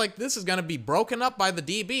 I was like, this is going to be broken up by the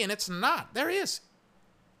DB, and it's not. There he is.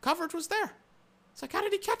 Coverage was there. It's like, how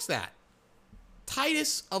did he catch that?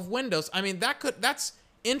 Tightest of windows. I mean, that's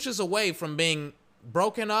inches away from being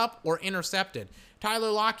broken up or intercepted.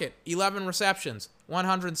 Tyler Lockett, 11 receptions,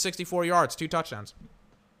 164 yards, 2 touchdowns.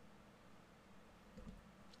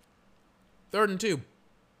 3rd and 2.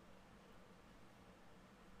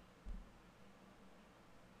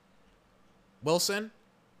 Wilson,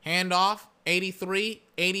 handoff, 83,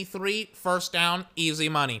 first down, easy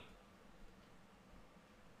money.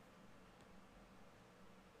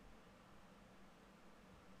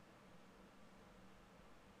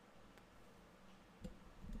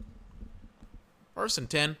 First and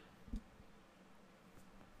 10.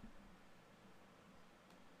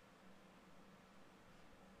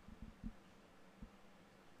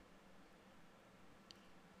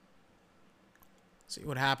 See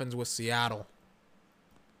what happens with Seattle.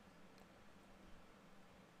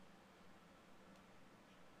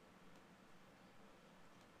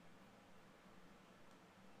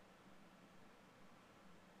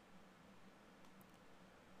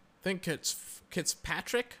 I think it's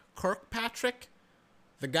Kirkpatrick.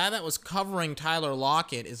 The guy that was covering Tyler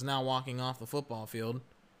Lockett is now walking off the football field.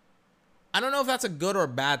 I don't know if that's a good or a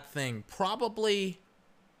bad thing. Probably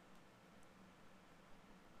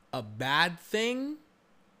a bad thing.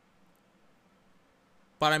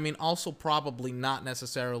 But I mean, also probably not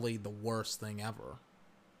necessarily the worst thing ever.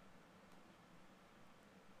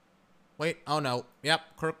 Wait, oh no. Yep,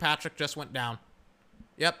 Kirkpatrick just went down.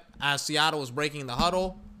 Yep, as Seattle was breaking the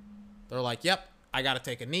huddle, they're like, yep, I got to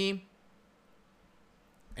take a knee.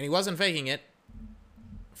 And he wasn't faking it.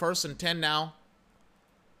 1st and 10 now.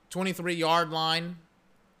 23-yard line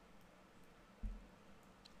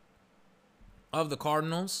of the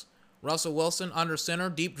Cardinals. Russell Wilson under center.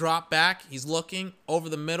 Deep drop back. He's looking over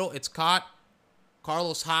the middle. It's caught.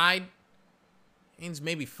 Carlos Hyde gains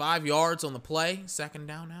maybe 5 yards on the play. 2nd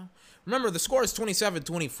down now. Remember, the score is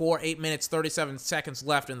 27-24. 8 minutes, 37 seconds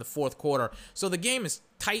left in the 4th quarter. So the game is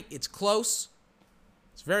tight. It's close.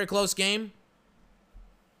 It's a very close game.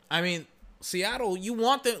 I mean, Seattle, you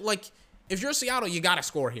want the, like, if you're Seattle, you got to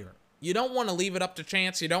score here. You don't want to leave it up to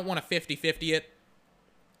chance. You don't want to 50-50 it.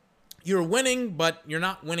 You're winning, but you're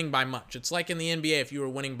not winning by much. It's like in the NBA if you were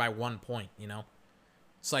winning by 1 point, you know?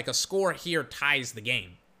 It's like a score here ties the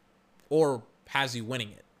game or has you winning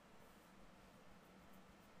it.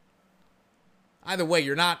 Either way,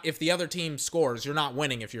 you're not, if the other team scores, you're not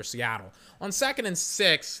winning if you're Seattle. On 2nd and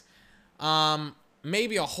 6,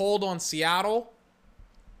 maybe a hold on Seattle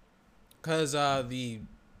because the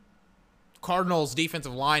Cardinals'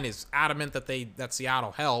 defensive line is adamant that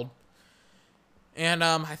Seattle held. And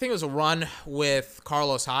I think it was a run with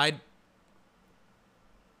Carlos Hyde.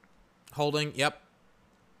 Holding, yep.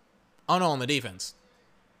 Oh, no, on the defense.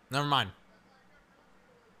 Never mind.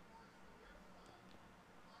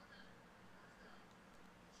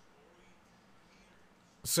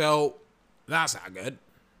 So, that's not good.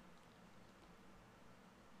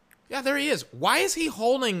 Yeah, there he is. Why is he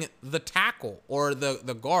holding the tackle or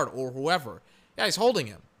the guard or whoever? Yeah, he's holding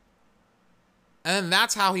him. And then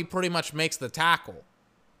that's how he pretty much makes the tackle.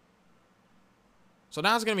 So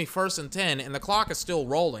now it's going to be 1st and 10, and the clock is still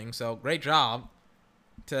rolling, so great job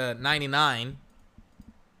to 99.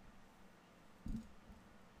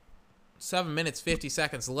 7 minutes, 50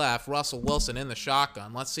 seconds left. Russell Wilson in the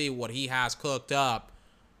shotgun. Let's see what he has cooked up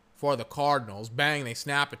for the Cardinals. Bang, they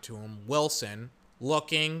snap it to him. Wilson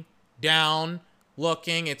looking, down,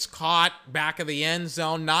 looking. It's caught, back of the end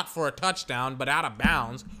zone, not for a touchdown, but out of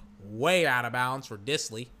bounds. Way out of bounds for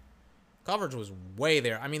Disley. Coverage was way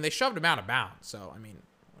there. I mean, they shoved him out of bounds. So, I mean,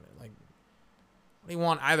 like, what do you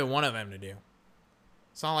want either one of them to do?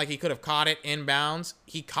 It's not like he could have caught it in bounds.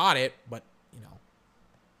 He caught it, but, you know,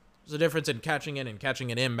 there's a difference in catching it and catching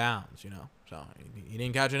it in bounds, you know. So, he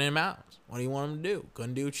didn't catch it in bounds. What do you want him to do?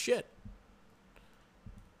 Couldn't do shit.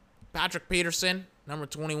 Patrick Peterson, number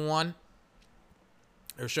 21.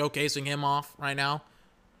 They're showcasing him off right now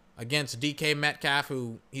against DK Metcalf,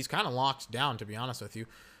 who he's kind of locked down, to be honest with you.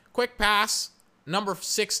 Quick pass, number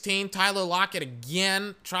 16, Tyler Lockett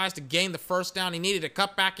again tries to gain the 1st down. He needed to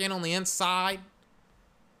cut back in on the inside.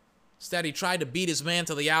 Instead, he tried to beat his man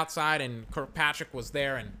to the outside, and Kirkpatrick was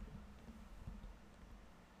there, and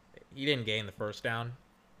he didn't gain the 1st down.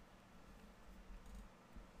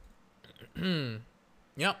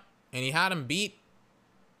 Yep, and he had him beat.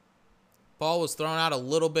 Ball was thrown out a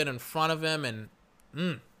little bit in front of him,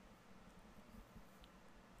 and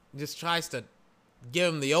just tries to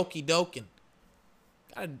give him the okey doke,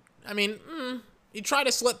 and he tried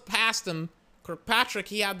to slip past him. Kirkpatrick,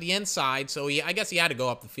 he had the inside, so I guess he had to go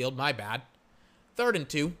up the field. My bad. 3rd and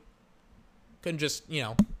 2. Couldn't just,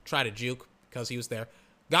 try to juke because he was there.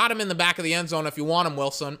 Got him in the back of the end zone if you want him,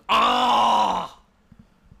 Wilson.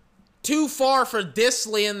 Too far for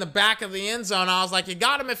Disley in the back of the end zone. I was like, you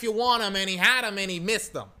got him if you want him, and he had him, and he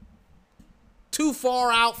missed them. Too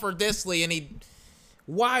far out for Disley, and he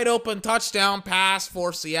wide open touchdown pass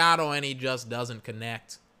for Seattle, and he just doesn't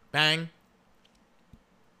connect. Bang.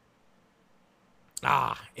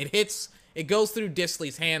 It goes through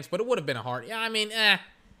Disley's hands, but it would have been a hard.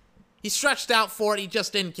 He stretched out for it, he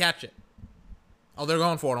just didn't catch it. Oh, they're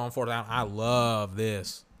going for it on 4th down. I love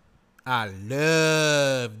this.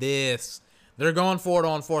 They're going for it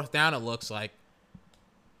on 4th down, it looks like.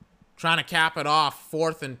 Trying to cap it off,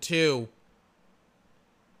 4th and 2.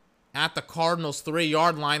 At the Cardinals'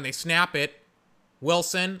 3-yard line, they snap it.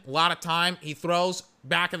 Wilson, a lot of time. He throws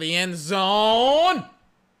back of the end zone.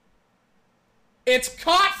 It's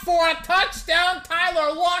caught for a touchdown.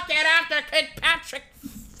 Tyler Lockett after Kirkpatrick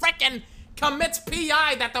frickin' commits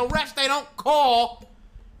PI that the refs they don't call.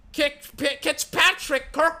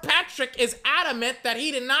 Kirkpatrick is adamant that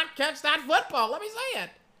he did not catch that football. Let me say it.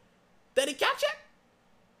 Did he catch it?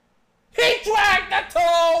 He dragged the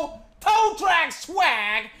toe drag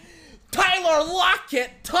swag. Tyler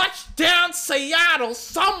Lockett, touchdown Seattle.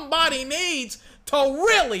 Somebody needs to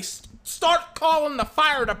really start calling the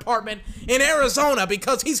fire department in Arizona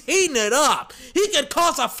because he's heating it up. He could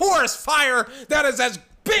cause a forest fire that is as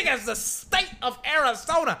big as the state of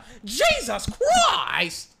Arizona. Jesus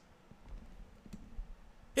Christ!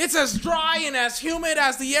 It's as dry and as humid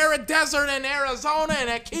as the arid desert in Arizona, and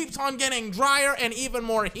it keeps on getting drier and even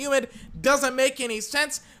more humid. Doesn't make any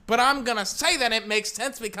sense, but I'm gonna say that it makes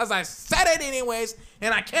sense because I said it anyways,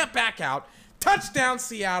 and I can't back out. Touchdown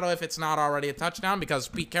Seattle if it's not already a touchdown because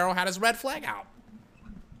Pete Carroll had his red flag out.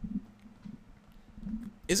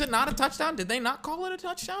 Is it not a touchdown? Did they not call it a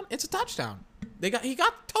touchdown? It's a touchdown. He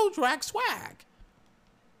got toe drag swag.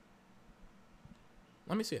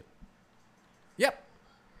 Let me see it. Yep.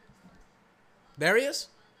 There he is.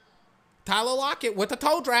 Tyler Lockett with the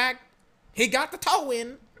toe drag. He got the toe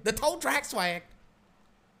in. The toe drag swag.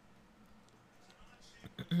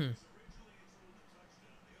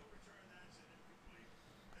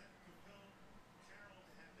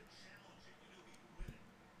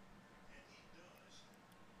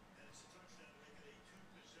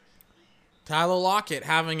 Tyler Lockett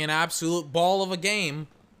having an absolute ball of a game.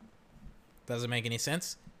 Doesn't make any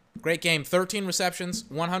sense. Great game. 13 receptions,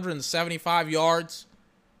 175 yards,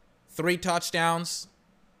 3 touchdowns.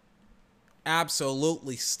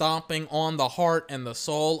 Absolutely stomping on the heart and the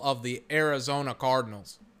soul of the Arizona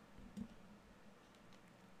Cardinals.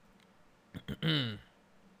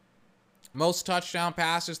 Most touchdown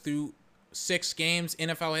passes through 6 games,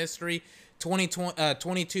 NFL history.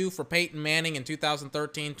 22 for Peyton Manning in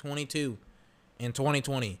 2013, 22 in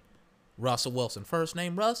 2020. Russell Wilson. First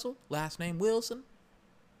name Russell, last name Wilson.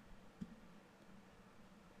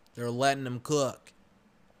 They're letting him cook.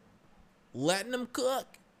 Letting him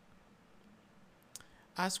cook.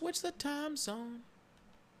 I switched the time zone.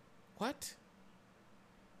 What?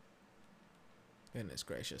 Goodness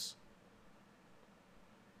gracious.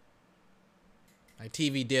 My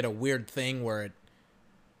TV did a weird thing where it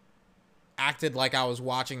acted like I was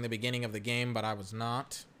watching the beginning of the game, but I was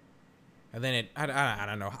not. And then I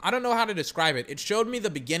don't know. I don't know how to describe it. It showed me the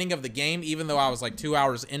beginning of the game, even though I was like 2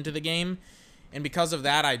 hours into the game. And because of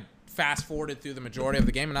that, I fast-forwarded through the majority of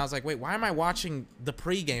the game. And I was like, wait, why am I watching the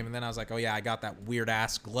pregame? And then I was like, oh, yeah, I got that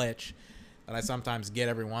weird-ass glitch that I sometimes get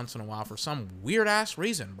every once in a while for some weird-ass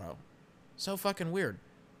reason, bro. So fucking weird.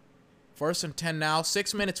 1st and 10 now.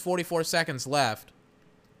 6 minutes, 44 seconds left.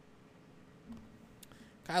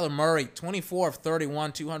 Kyler Murray, 24 of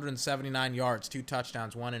 31, 279 yards, 2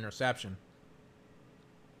 touchdowns, 1 interception.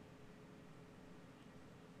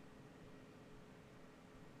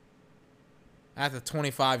 At the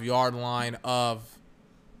 25-yard line of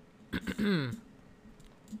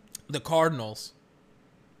the Cardinals.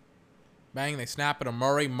 Bang, they snap it to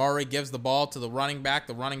Murray. Murray gives the ball to the running back.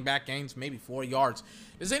 The running back gains maybe 4 yards.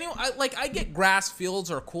 Does anyone, I get grass fields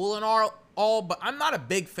are cool and all, but I'm not a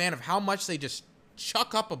big fan of how much they just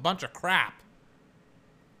chuck up a bunch of crap.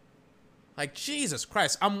 Like, Jesus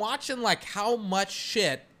Christ. I'm watching, like, how much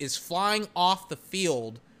shit is flying off the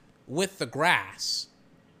field with the grass.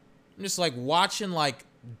 I'm just, like, watching, like,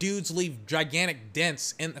 dudes leave gigantic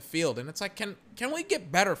dents in the field. And it's like, can we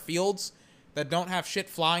get better fields that don't have shit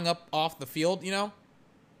flying up off the field, you know?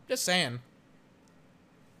 Just saying.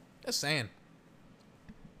 Just saying.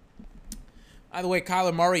 By the way,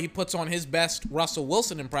 Kyler Murray, he puts on his best Russell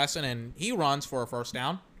Wilson impression, and he runs for a first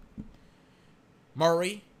down.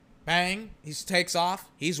 Murray, bang, he takes off.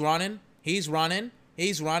 He's running. He's running,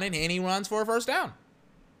 and he runs for a first down.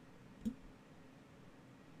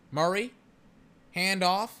 Murray,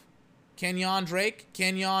 handoff, Kenyon Drake.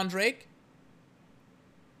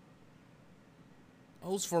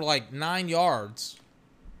 Goes for like 9 yards.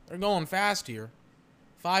 They're going fast here.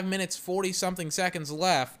 5 minutes, 40-something seconds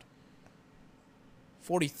left.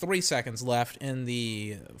 43 seconds left in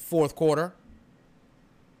the fourth quarter.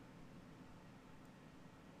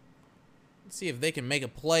 Let's see if they can make a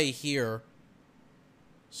play here.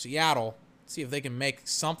 Seattle. Let's see if they can make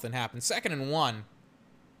something happen. 2nd and 1.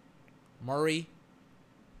 Murray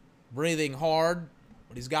breathing hard,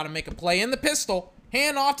 but he's got to make a play in the pistol.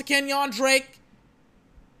 Hand off to Kenyon Drake.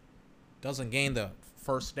 Doesn't gain the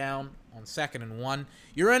first down on 2nd and 1.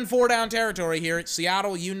 You're in 4-down territory here.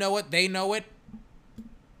 Seattle, you know it. They know it.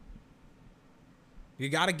 You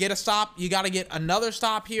got to get a stop. You got to get another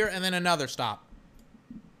stop here and then another stop.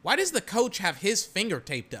 Why does the coach have his finger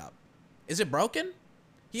taped up? Is it broken?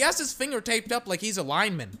 He has his finger taped up like he's a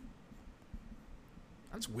lineman.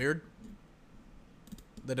 That's weird.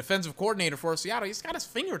 The defensive coordinator for Seattle, he's got his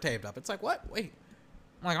finger taped up. It's like, what? Wait.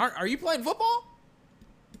 I'm like, are you playing football?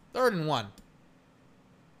 3rd and 1.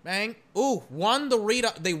 Bang. Ooh,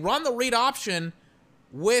 they run the read option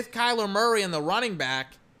with Kyler Murray and the running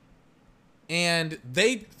back. And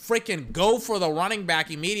they freaking go for the running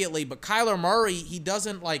back immediately. But Kyler Murray, he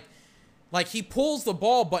doesn't like he pulls the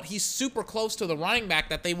ball, but he's super close to the running back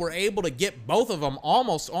that they were able to get both of them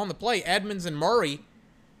almost on the play, Edmonds and Murray.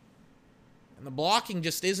 And the blocking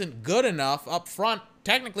just isn't good enough up front,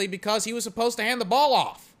 technically, because he was supposed to hand the ball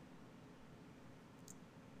off.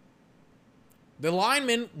 The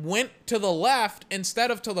lineman went to the left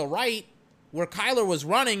instead of to the right where Kyler was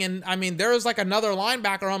running. And, I mean, there was like another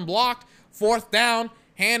linebacker unblocked. 4th down,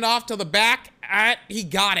 hand off to the back. He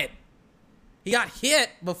got it. He got hit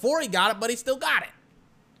before he got it, but he still got it.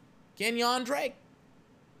 Kenyon Drake.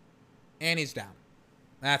 And he's down.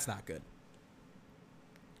 That's not good.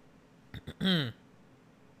 And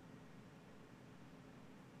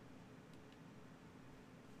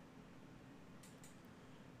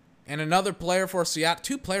another player for Seattle.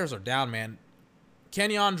 2 players are down, man.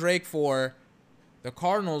 Kenyon Drake for the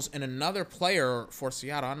Cardinals and another player for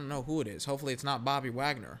Seattle. I don't know who it is. Hopefully it's not Bobby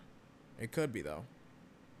Wagner. It could be, though.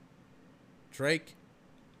 Drake.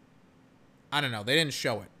 I don't know. They didn't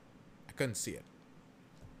show it. I couldn't see it.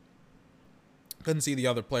 Couldn't see the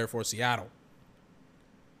other player for Seattle.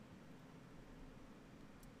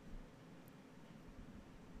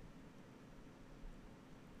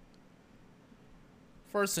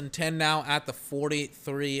 First and 10 now at the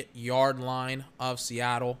 43-yard line of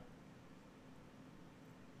Seattle.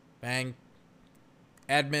 Bang.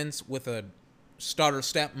 Edmonds with a stutter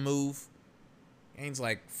step move. Gains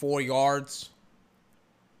like 4 yards.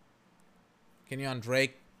 Kenyon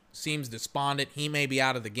Drake seems despondent. He may be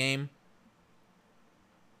out of the game.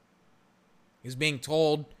 He's being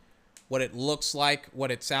told what it looks like,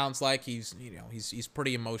 what it sounds like. He's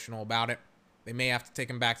pretty emotional about it. They may have to take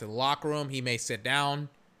him back to the locker room. He may sit down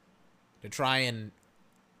to try and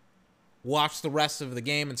watch the rest of the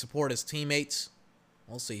game and support his teammates.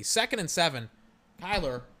 We'll see. 2nd and 7.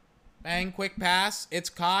 Kyler. Bang. Quick pass.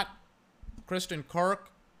 It's caught. Christian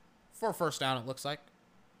Kirk for a first down, it looks like.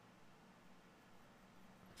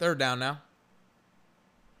 3rd down now.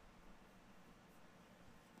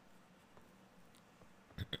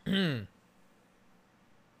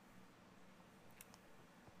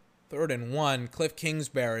 Third and 1. Cliff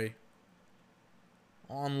Kingsbury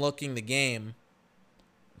on looking the game.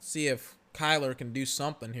 Let's see if Kyler can do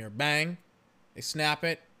something here. Bang. They snap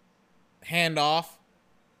it. Handoff.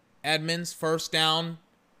 Edmonds, first down.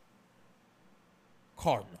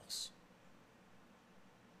 Cardinals.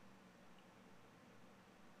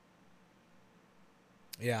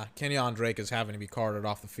 Yeah, Kenyon Drake is having to be carted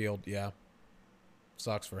off the field. Yeah.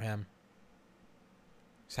 Sucks for him.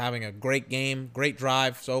 He's having a great game, great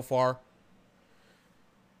drive so far.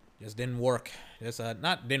 Just didn't work. Just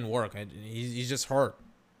not didn't work. He's just hurt,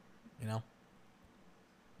 you know.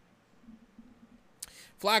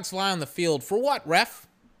 Flags fly on the field for what, ref?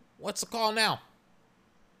 What's the call now?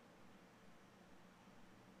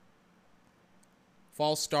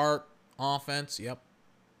 False start, offense. Yep.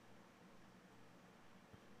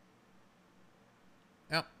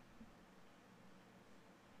 Yep.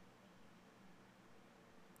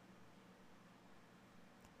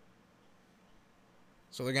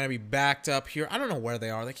 So they're going to be backed up here. I don't know where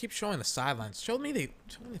they are. They keep showing the sidelines. Show me the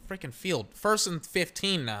freaking field. 1st and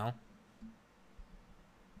 15 now.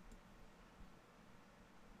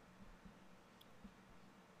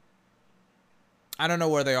 I don't know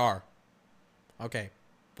where they are. Okay.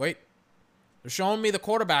 Wait. They're showing me the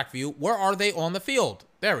quarterback view. Where are they on the field?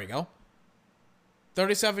 There we go.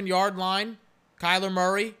 37-yard line. Kyler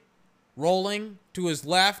Murray rolling to his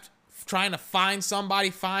left, trying to find somebody.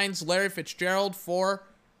 Finds Larry Fitzgerald for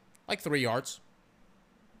like 3 yards.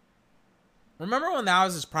 Remember when that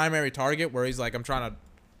was his primary target, where he's like, I'm trying to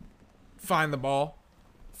find the ball,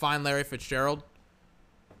 find Larry Fitzgerald,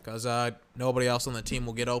 because nobody else on the team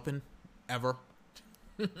will get open, ever.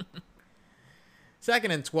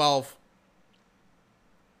 2nd and 12.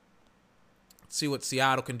 Let's see what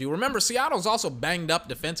Seattle can do. Remember, Seattle's also banged up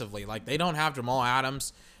defensively. Like, they don't have Jamal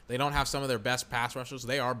Adams. They don't have some of their best pass rushers.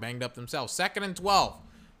 They are banged up themselves. 2nd and 12.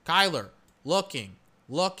 Kyler looking,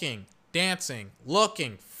 dancing,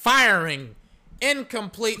 looking, firing.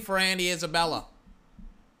 Incomplete for Andy Isabella.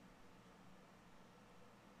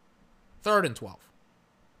 3rd and 12.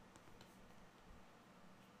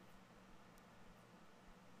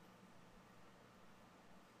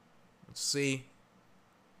 Let's see.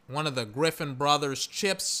 One of the Griffin brothers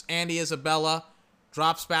chips Andy Isabella,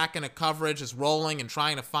 drops back into coverage, is rolling and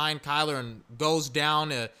trying to find Kyler, and goes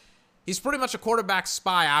down. He's pretty much a quarterback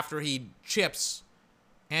spy after he chips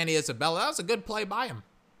Andy Isabella. That was a good play by him.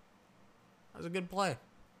 That was a good play.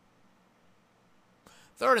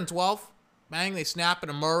 3rd and 12. Bang, they snap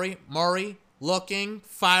into Murray. Murray looking,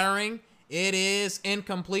 firing. It is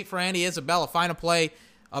incomplete for Andy Isabella. Final play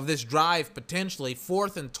of this drive, potentially.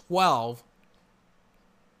 4th and 12.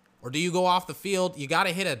 Or do you go off the field? You got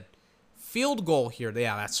to hit a field goal here.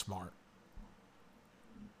 Yeah, that's smart.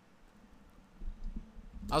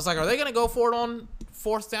 I was like, are they going to go for it on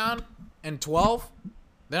 4th down and 12?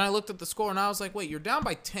 Then I looked at the score, and I was like, wait, you're down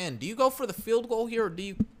by 10. Do you go for the field goal here, or do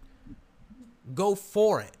you go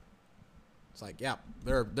for it? It's like, yeah,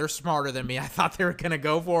 they're smarter than me. I thought they were going to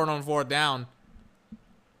go for it on 4th down.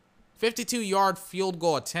 52-yard field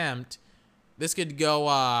goal attempt. This could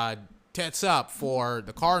go tits up for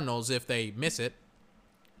the Cardinals if they miss it.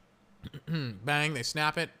 Bang, they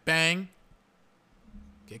snap it. Bang.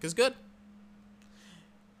 Kick is good.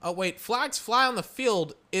 Oh, wait, flags fly on the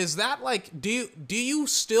field. Is that like, do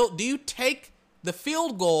you take the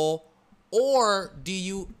field goal, or do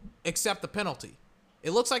you accept the penalty?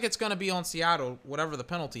 It looks like it's going to be on Seattle, whatever the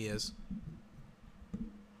penalty is.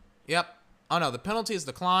 Yep. Oh, no, the penalty is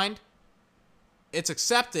declined. It's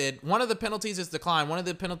accepted. One of the penalties is declined. One of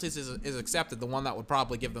the penalties is accepted, the one that would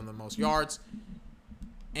probably give them the most yards.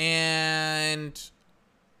 And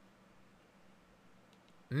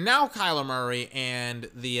now Kyler Murray and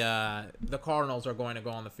the Cardinals are going to go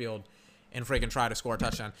on the field and freaking try to score a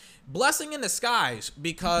touchdown. Blessing in disguise,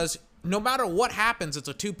 because no matter what happens, it's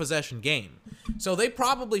a 2-possession game. So they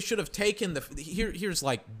probably should have taken here's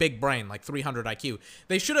like big brain, like 300 IQ.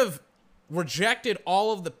 They should have rejected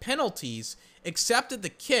all of the penalties, accepted the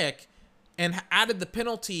kick, and added the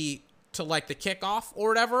penalty to like the kickoff or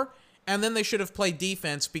whatever. And then they should have played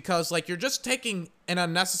defense, because like you're just taking an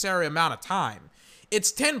unnecessary amount of time.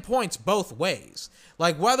 It's 10 points both ways.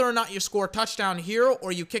 Like whether or not you score a touchdown here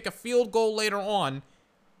or you kick a field goal later on,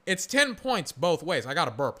 it's 10 points both ways. I got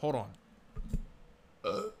to burp. Hold on.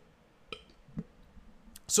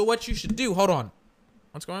 So what you should do, hold on.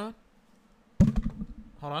 What's going on?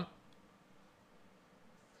 Hold on.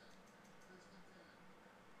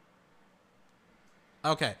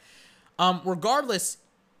 Okay. Regardless,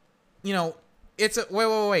 you know, it's a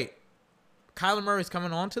wait. Kyler Murray's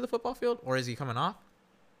coming onto the football field, or is he coming off?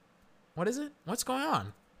 What is it? What's going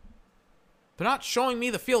on? They're not showing me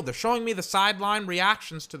the field. They're showing me the sideline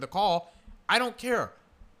reactions to the call. I don't care.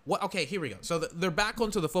 What? Okay, here we go. So they're back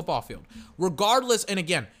onto the football field. Regardless, and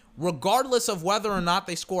again, regardless of whether or not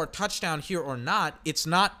they score a touchdown here or not, it's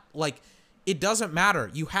not like, it doesn't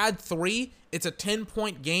matter. You had 3. It's a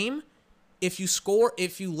 10-point game. If you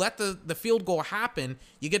let the field goal happen,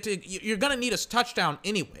 you're going to need a touchdown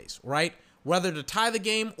anyways, right? Whether to tie the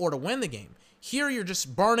game or to win the game. Here, you're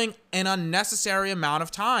just burning an unnecessary amount of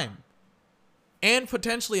time and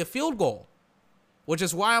potentially a field goal, which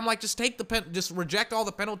is why I'm like, just just reject all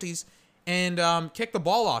the penalties and kick the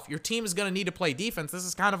ball off. Your team is going to need to play defense. This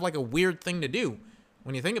is kind of like a weird thing to do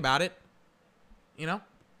when you think about it, you know?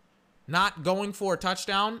 Not going for a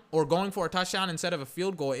touchdown, or going for a touchdown instead of a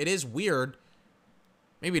field goal. It is weird.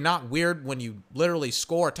 Maybe not weird when you literally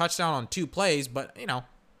score a touchdown on 2 plays, but, you know,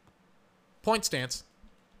 point stance.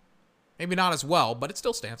 Maybe not as well, but it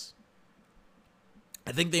still stands.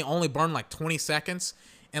 I think they only burned like 20 seconds,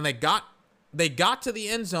 and they got to the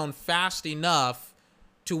end zone fast enough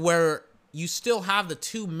to where you still have the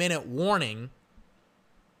 2-minute warning.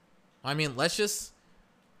 I mean, let's just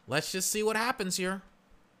see what happens here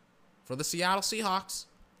for the Seattle Seahawks.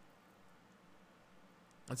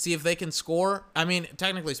 Let's see if they can score. I mean,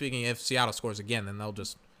 technically speaking, if Seattle scores again, then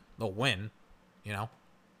they'll win, you know.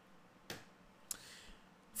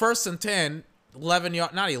 1st and 10,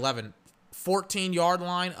 14-yard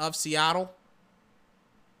line of Seattle.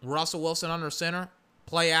 Russell Wilson under center.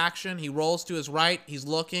 Play action. He rolls to his right. He's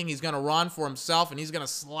looking. He's going to run for himself, and he's going to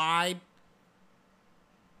slide.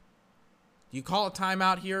 You call a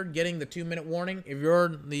timeout here, getting the 2-minute warning. If you're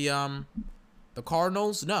the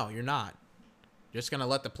Cardinals, no, you're not. You're just going to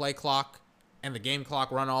let the play clock and the game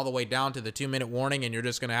clock run all the way down to the 2-minute warning, and you're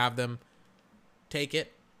just going to have them take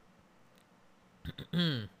it.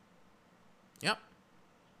 Yep.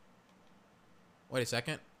 Wait a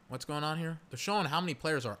second. What's going on here? They're showing how many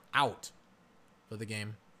players are out for the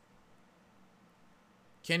game.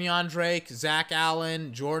 Kenyon Drake, Zach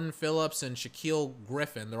Allen, Jordan Phillips, and Shaquille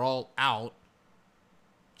Griffin. They're all out.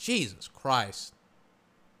 Jesus Christ.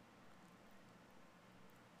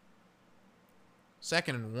 2nd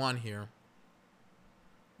and 1 here.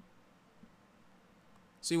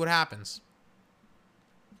 See what happens.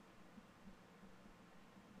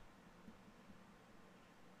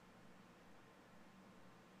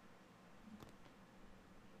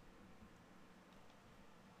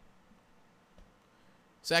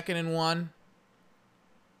 Second and 1.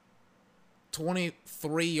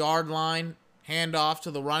 23-yard line. Handoff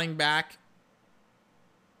to the running back.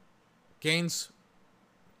 Gains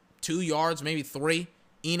 2 yards, maybe 3.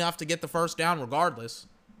 Enough to get the first down regardless.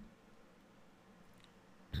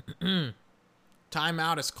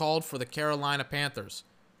 Timeout is called for the Carolina Panthers.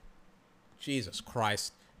 Jesus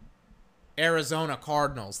Christ. Arizona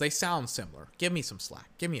Cardinals. They sound similar. Give me some slack.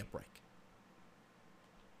 Give me a break.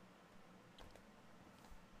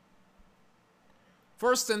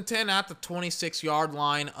 First and 10 at the 26-yard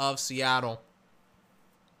line of Seattle.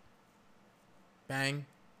 Bang.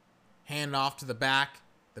 Hand off to the back.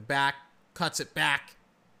 The back cuts it back.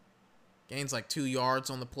 Gains like 2 yards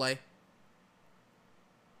on the play.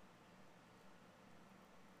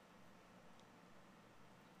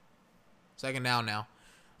 Second down now.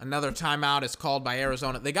 Another timeout is called by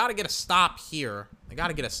Arizona. They got to get a stop here. They got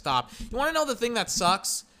to get a stop. You want to know the thing that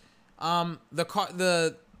sucks?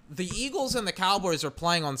 The Eagles and the Cowboys are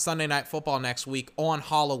playing on Sunday Night Football next week on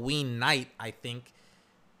Halloween night, I think.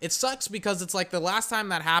 It sucks because it's like the last time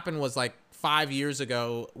that happened was like 5 years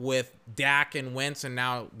ago with Dak and Wentz, and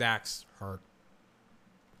now Dak's hurt.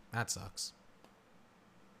 That sucks.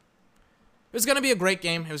 It was going to be a great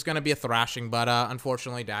game. It was going to be a thrashing, but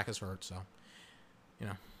unfortunately Dak is hurt, so, you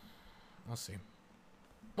know, we'll see.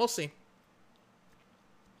 We'll see.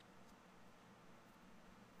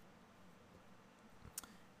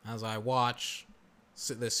 As I watch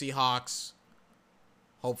the Seahawks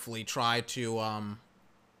hopefully try to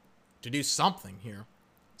do something here.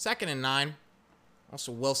 2nd and 9.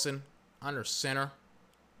 Also Wilson under center.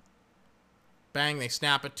 Bang, they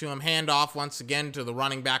snap it to him. Handoff once again to the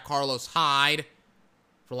running back, Carlos Hyde,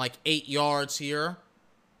 for like 8 yards here.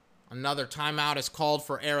 Another timeout is called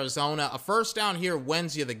for Arizona. A first down here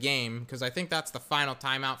wins you the game, because I think that's the final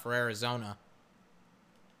timeout for Arizona.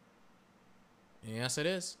 Yes, it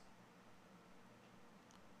is.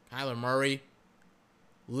 Kyler Murray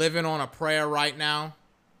living on a prayer right now.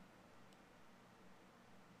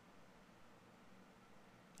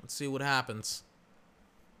 Let's see what happens.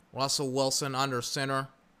 Russell Wilson under center.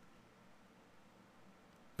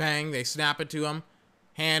 Bang, they snap it to him.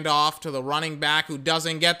 Hand off to the running back who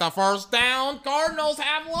doesn't get the first down. Cardinals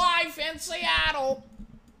have life in Seattle.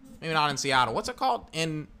 Maybe not in Seattle. What's it called?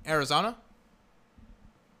 In Arizona?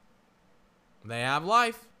 They have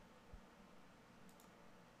life.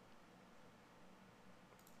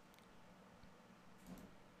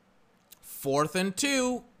 Fourth and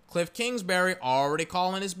 2. Cliff Kingsbury already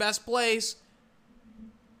calling his best plays.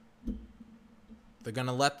 They're going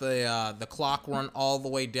to let the clock run all the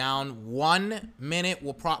way down. 1 minute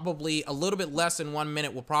will probably, a little bit less than 1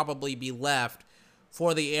 minute will probably be left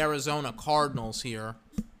for the Arizona Cardinals here.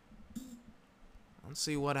 Let's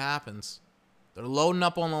see what happens. They're loading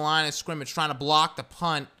up on the line of scrimmage, trying to block the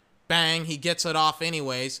punt. Bang, he gets it off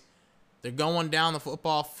anyways. They're going down the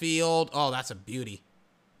football field. Oh, that's a beauty.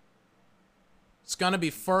 It's going to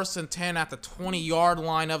be 1st and 10 at the 20-yard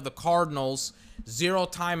line of the Cardinals. 0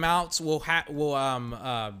 timeouts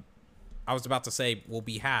I was about to say will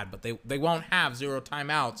be had, but they won't have 0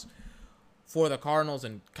 timeouts for the Cardinals,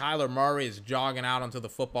 and Kyler Murray is jogging out onto the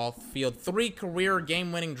football field. 3 career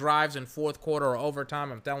game-winning drives in fourth quarter or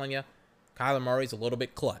overtime. I'm telling you, Kyler Murray's a little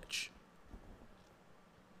bit clutch.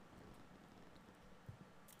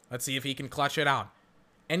 Let's see if he can clutch it out.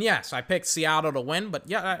 And yes, I picked Seattle to win, but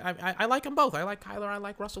yeah, I like them both. I like Kyler, I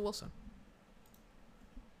like Russell Wilson.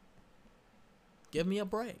 Give me a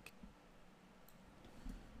break.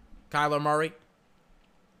 Kyler Murray.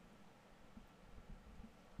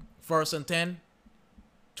 1st and 10.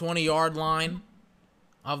 20-yard line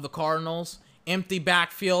of the Cardinals. Empty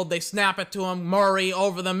backfield. They snap it to him. Murray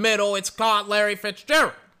over the middle. It's caught. Larry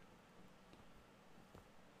Fitzgerald.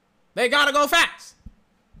 They got to go fast.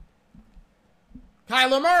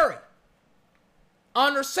 Kyler Murray.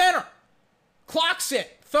 Under center. Clocks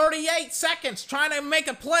it. 38 seconds. Trying to make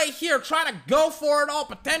a play here. Trying to go for it all.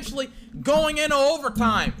 Potentially going into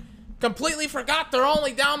overtime. Completely forgot they're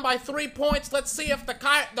only down by 3 points. Let's see if the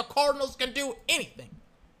Cardinals can do anything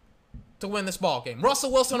to win this ball game.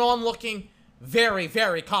 Russell Wilson on looking very,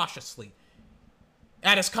 very cautiously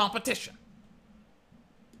at his competition.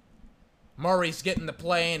 Murray's getting the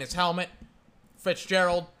play in his helmet.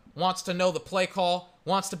 Fitzgerald wants to know the play call,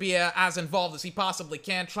 wants to be as involved as he possibly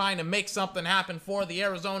can, trying to make something happen for the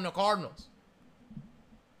Arizona Cardinals.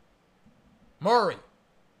 Murray,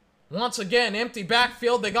 once again, empty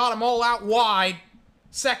backfield. They got him all out wide.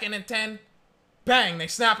 2nd and 10. Bang, they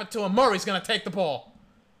snap it to him. Murray's going to take the ball.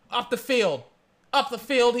 Up the field. Up the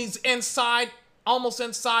field. He's inside, almost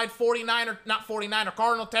inside 49er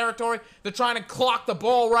Cardinal territory. They're trying to clock the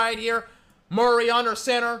ball right here. Murray under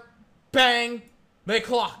center. Bang. They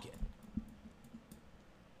clock it.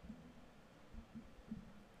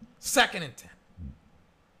 2nd and 10.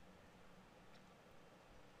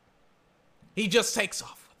 He just takes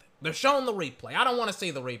off with it. They're showing the replay. I don't want to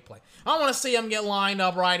see the replay. I want to see him get lined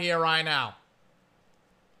up right here, right now.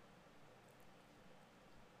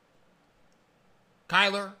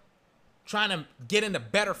 Kyler trying to get into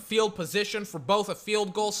better field position for both a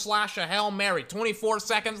field goal / a Hail Mary. 24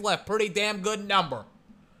 seconds left. Pretty damn good number.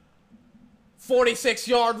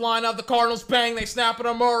 46-yard line of the Cardinals. Bang, they snap it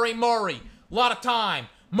to Murray. Murray, a lot of time.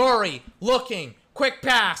 Murray looking. Quick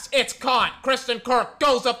pass. It's caught. Christian Kirk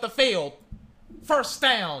goes up the field. 1st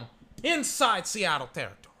down. Inside Seattle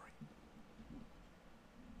territory.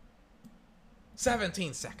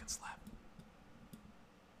 17 seconds left.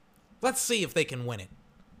 Let's see if they can win it.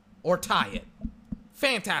 Or tie it.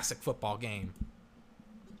 Fantastic football game.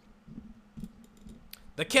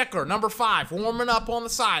 The kicker, number 5, warming up on the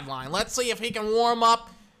sideline. Let's see if he can warm up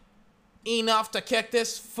enough to kick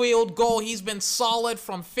this field goal. He's been solid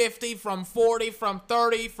from 50, from 40, from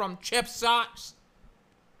 30, from chip shots.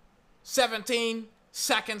 17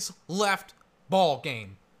 seconds left. Ball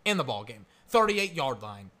game. In the ball game. 38-yard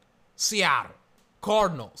line. Seattle.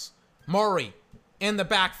 Cardinals. Murray in the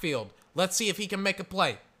backfield. Let's see if he can make a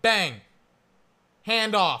play. Bang.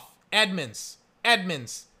 Handoff. Edmonds.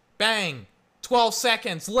 Bang. 12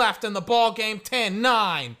 seconds left in the ball game. 10,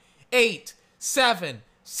 9, 8, 7,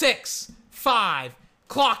 6, 5.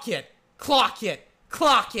 Clock it. Clocked it.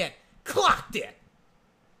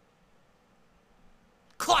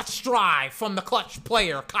 Clutch drive from the clutch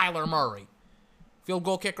player, Kyler Murray. Field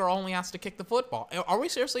goal kicker only has to kick the football. Are we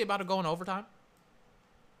seriously about to go in overtime?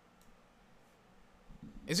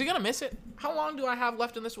 Is he going to miss it? How long do I have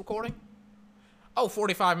left in this recording? Oh,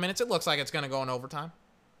 45 minutes. It looks like it's going to go in overtime.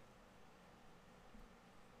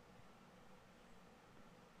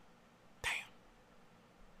 Damn.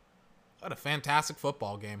 What a fantastic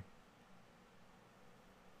football game.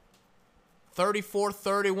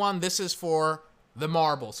 34-31. This is for the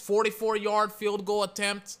marbles. 44-yard field goal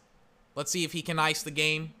attempt. Let's see if he can ice the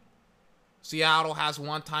game. Seattle has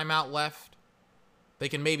 1 timeout left. They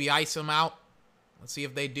can maybe ice him out. Let's see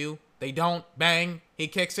if they do. They don't. Bang. He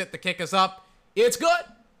kicks it. The kick is up. It's good.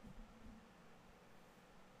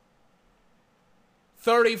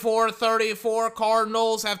 34-34.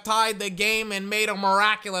 Cardinals have tied the game and made a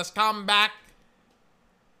miraculous comeback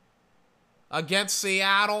against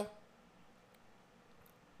Seattle.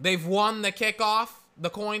 They've won the kickoff, the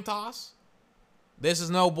coin toss. This is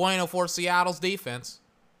no bueno for Seattle's defense.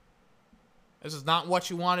 This is not what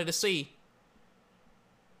you wanted to see.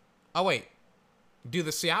 Oh, wait. Do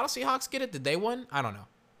the Seattle Seahawks get it? Did they win? I don't know.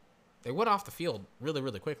 They went off the field really,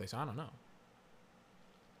 really quickly, so I don't know.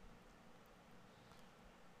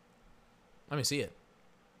 Let me see it.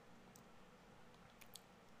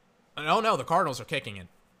 Oh, no, the Cardinals are kicking it.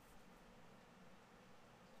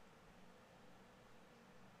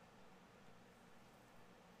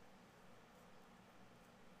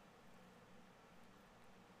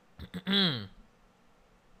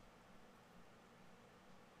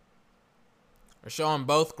 They're showing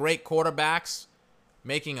both great quarterbacks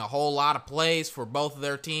making a whole lot of plays for both of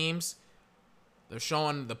their teams. They're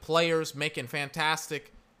showing the players making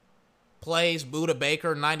fantastic plays. Budda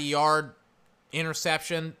Baker, 90-yard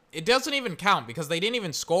interception. It doesn't even count because they didn't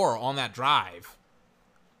even score on that drive.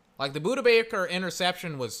 Like, the Budda Baker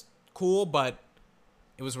interception was cool, but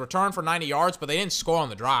It was returned for 90 yards, but they didn't score on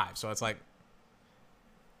the drive. So it's like,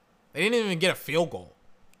 they didn't even get a field goal.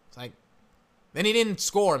 It's like, then he didn't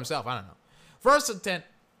score himself. I don't know. First and 10,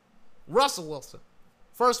 Russell Wilson.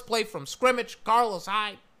 First play from scrimmage, Carlos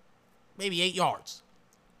Hyde, maybe 8 yards.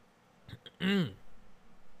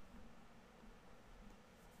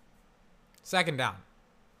 Second down.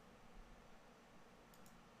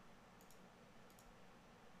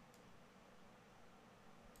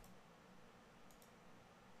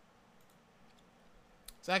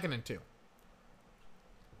 Second and 2.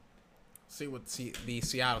 See what the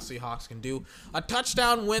Seattle Seahawks can do. A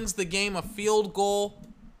touchdown wins the game. A field goal,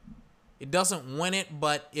 it doesn't win it.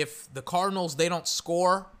 But if the Cardinals, they don't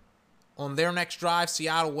score on their next drive,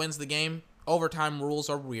 Seattle wins the game. Overtime rules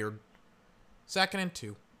are weird. Second and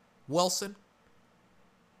 2. Wilson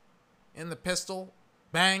in the pistol.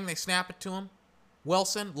 Bang, they snap it to him.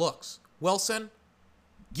 Wilson looks. Wilson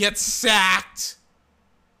gets sacked.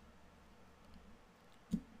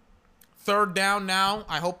 Third down now.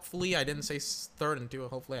 Hopefully I didn't say third and 2.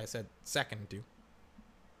 Hopefully I said second and 2.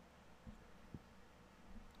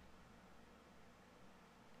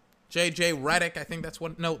 J.J. Redick, I think that's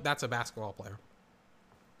what. No, that's a basketball player.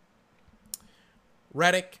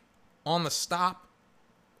 Redick on the stop.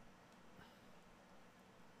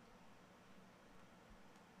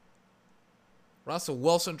 Russell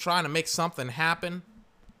Wilson trying to make something happen.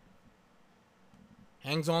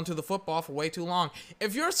 Hangs on to the football for way too long.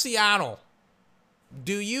 If you're Seattle,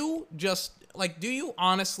 do you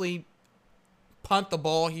honestly punt the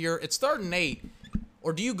ball here? It's 3rd and 8.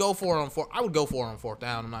 Or do you go for it on 4th? I would go for it on 4th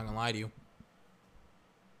down. I'm not going to lie to you.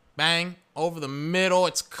 Bang. Over the middle.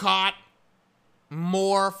 It's caught.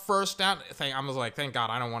 More first down. I was like, thank God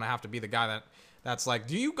I don't want to have to be the guy that's like,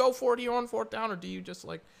 do you go for it here on 4th down? Or do you just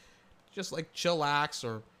chillax?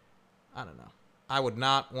 Or I don't know. I would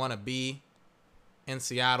not want to be in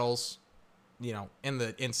Seattle's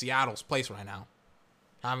place right now,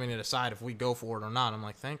 having to decide if we go for it or not. I'm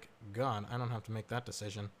like, thank God I don't have to make that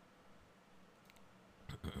decision.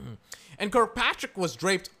 And Kirkpatrick was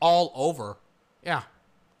draped all over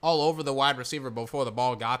the wide receiver before the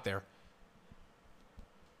ball got there.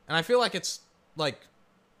 And I feel like it's like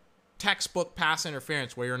textbook pass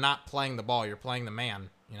interference where you're not playing the ball, you're playing the man,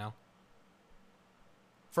 you know.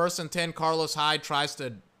 1st and 10, Carlos Hyde tries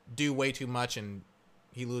to do way too much and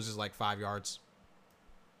he loses like 5 yards.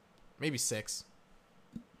 Maybe 6.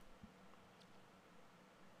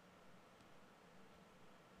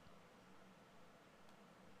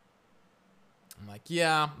 I'm like,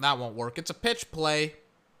 yeah, that won't work. It's a pitch play.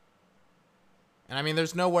 And I mean,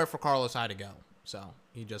 there's nowhere for Carlos Hyde to go. So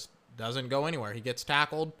he just doesn't go anywhere. He gets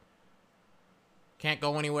tackled. Can't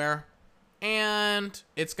go anywhere. And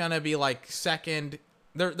it's going to be like second.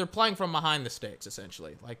 They're playing from behind the sticks,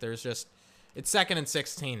 essentially. Like it's 2nd and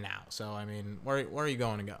 16 now. So, I mean, where are you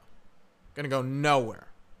going to go? Going to go nowhere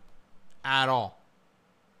at all.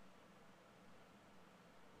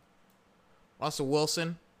 Russell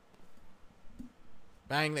Wilson.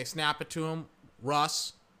 Bang, they snap it to him.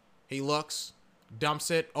 Russ, he looks,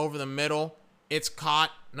 dumps it over the middle. It's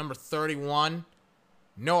caught, number 31.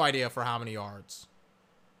 No idea for how many yards.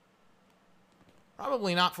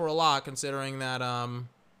 Probably not for a lot, considering that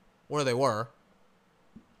where they were.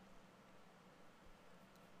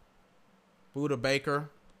 Budda Baker.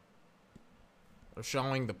 They're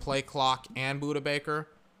showing the play clock and Budda Baker.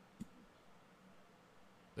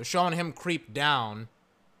 They're showing him creep down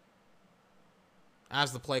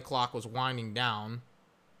as the play clock was winding down.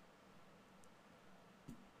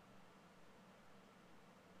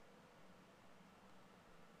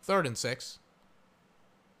 Third and 6.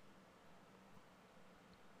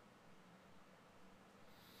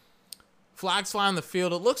 Flags fly on the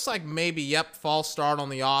field. It looks like maybe, false start on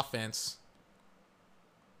the offense.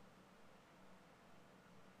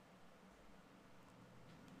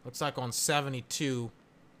 Looks like on 72.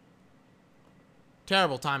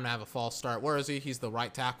 Terrible time to have a false start. Where is he? He's the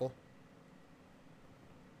right tackle.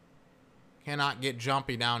 Cannot get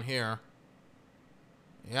jumpy down here.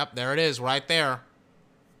 Yep, there it is, right there.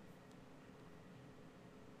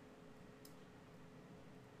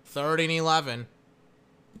 3rd and 11.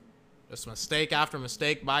 Just mistake after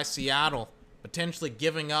mistake by Seattle, potentially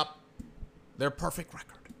giving up their perfect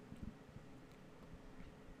record.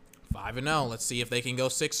 5-0. Let's see if they can go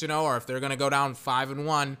 6-0 or if they're going to go down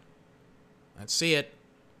 5-1. Let's see it.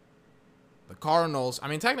 The Cardinals, I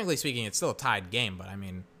mean, technically speaking, it's still a tied game, but I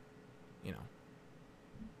mean, you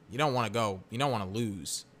don't want to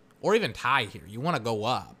lose or even tie here. You want to go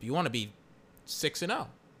up. You want to be 6-0,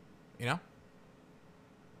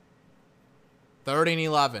 3rd and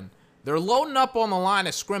 11. They're loading up on the line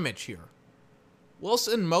of scrimmage here.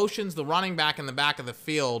 Wilson motions the running back in the back of the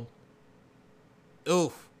field.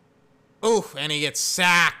 Oof. Oof, and he gets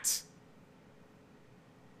sacked.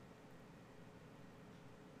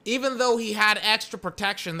 Even though he had extra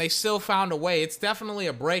protection, they still found a way. It's definitely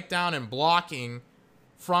a breakdown in blocking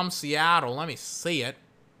from Seattle. Let me see it.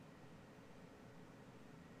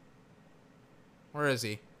 Where is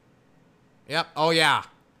he? Yep. Oh, yeah.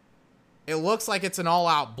 It looks like it's an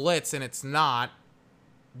all-out blitz, and it's not.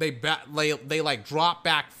 They like drop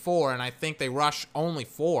back 4, and I think they rush only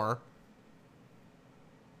 4.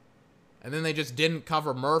 And then they just didn't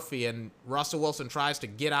cover Murphy, and Russell Wilson tries to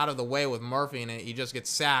get out of the way with Murphy, and he just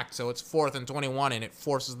gets sacked. So it's 4th and 21, and it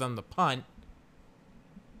forces them to punt.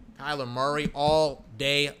 Kyler Murray all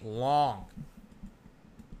day long.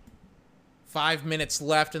 5 minutes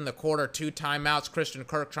left in the quarter, 2 timeouts. Christian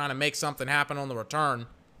Kirk trying to make something happen on the return.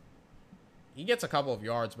 He gets a couple of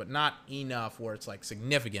yards, but not enough where it's like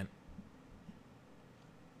significant.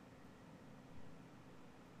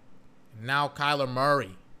 And now Kyler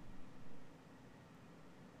Murray.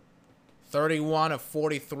 31 of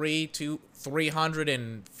 43 to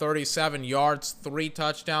 337 yards, 3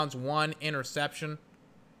 touchdowns, 1 interception.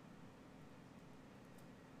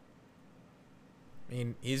 I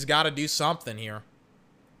mean, he's got to do something here.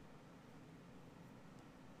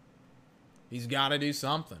 He's got to do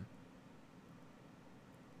something.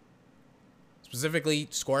 Specifically,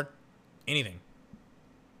 score anything.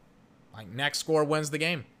 Like, next score wins the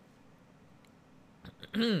game.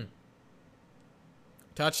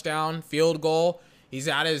 Touchdown, field goal. He's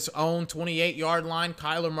at his own 28-yard line.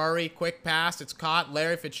 Kyler Murray, quick pass. It's caught.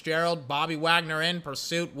 Larry Fitzgerald, Bobby Wagner in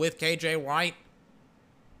pursuit with KJ Wright.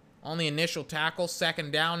 On the initial tackle,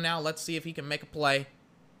 2nd down now. Let's see if he can make a play.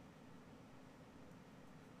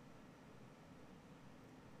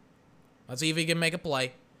 Let's see if he can make a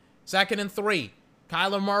play. 2nd and 3.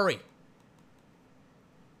 Kyler Murray.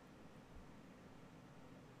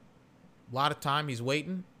 A lot of time. He's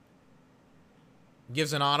waiting.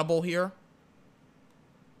 Gives an audible here.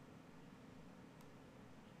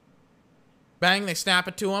 Bang, they snap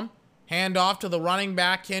it to him. Hand off to the running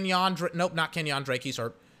back, Kenyon Drake. Nope, not Kenyon Drake. He's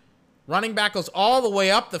hurt. Running back goes all the way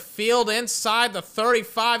up the field inside the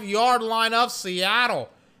 35-yard line of Seattle.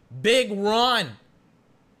 Big run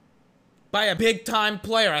by a big-time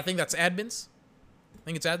player. I think that's Edmonds. I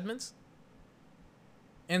think it's Edmonds.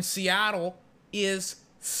 And Seattle is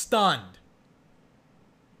stunned.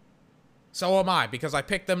 So am I, because I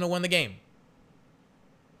picked them to win the game.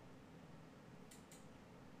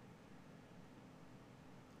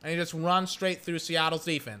 And he just runs straight through Seattle's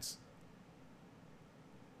defense.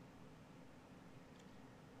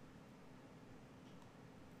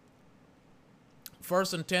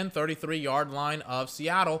 First and 10, 33-yard line of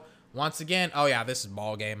Seattle. Once again, oh yeah, this is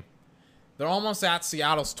ball game. They're almost at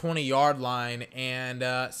Seattle's 20-yard line,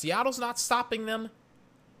 and Seattle's not stopping them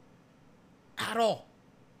at all.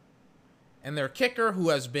 And their kicker, who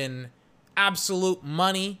has been absolute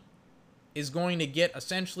money, is going to get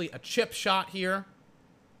essentially a chip shot here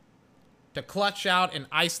to clutch out and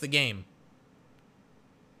ice the game.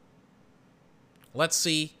 Let's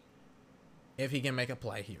see if he can make a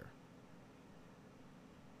play here.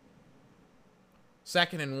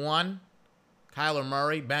 2nd and 1. Kyler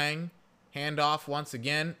Murray, bang. Handoff once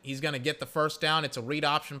again. He's going to get the first down. It's a read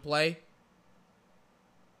option play.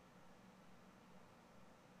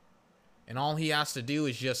 And all he has to do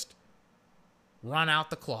is just run out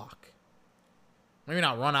the clock. Maybe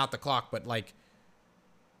not run out the clock, but like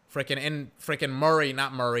freaking Murray,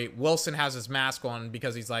 not Murray. Wilson has his mask on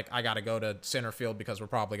because he's like, I got to go to center field because we're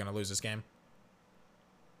probably going to lose this game.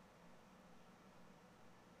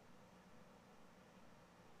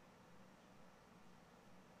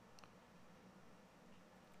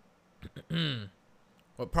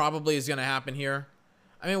 What probably is going to happen here?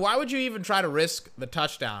 I mean, why would you even try to risk the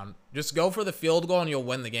touchdown? Just go for the field goal and you'll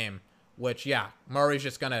win the game. Which, yeah, Murray's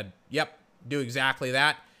just going to, yep, do exactly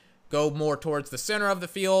that. Go more towards the center of the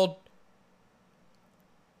field.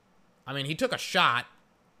 I mean, he took a shot.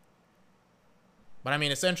 But, I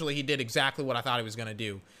mean, essentially he did exactly what I thought he was going to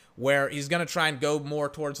do. Where he's going to try and go more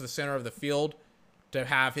towards the center of the field to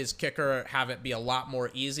have his kicker have it be a lot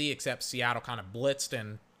more easy, except Seattle kind of blitzed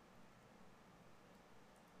and...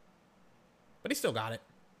 But he still got it.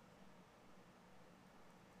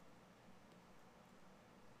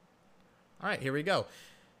 All right, here we go.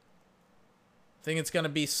 I think it's going to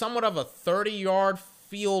be somewhat of a 30-yard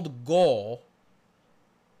field goal.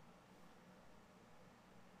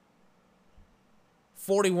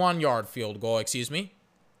 41-yard field goal, excuse me.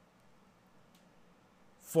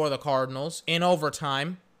 For the Cardinals in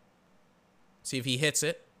overtime. See if he hits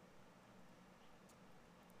it.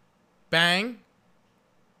 Bang.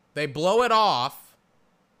 They blow it off.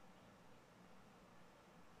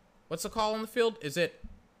 What's the call on the field? Is it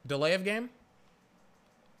delay of game?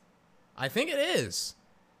 I think it is.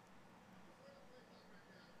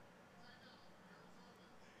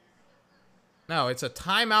 No, it's a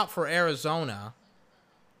timeout for Arizona.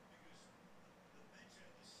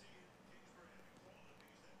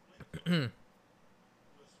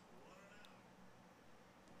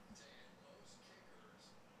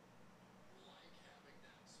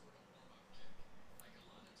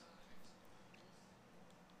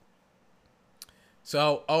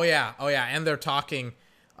 So, oh yeah, and they're talking.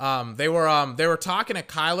 They were talking to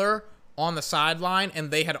Kyler on the sideline, and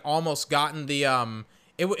they had almost gotten the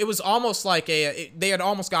It was almost like they had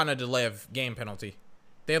almost gotten a delay of game penalty.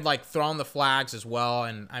 They had like thrown the flags as well,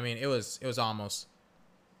 and I mean it was almost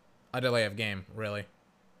a delay of game, really.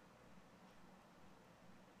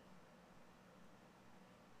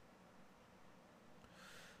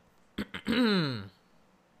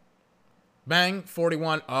 Bang,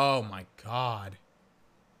 41. Oh my God.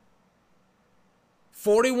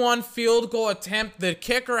 41 field goal attempt. The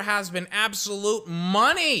kicker has been absolute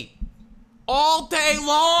money all day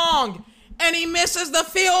long, and he misses the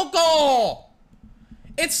field goal.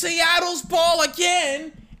 It's Seattle's ball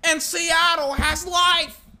again, and Seattle has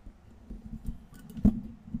life.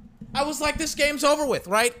 I was like, this game's over with,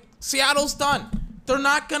 right? Seattle's done. They're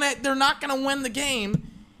not gonna win the game,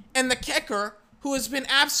 and the kicker, who has been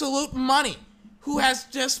absolute money, who has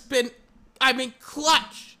just been, I mean,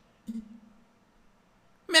 clutch,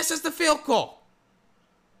 misses the field goal.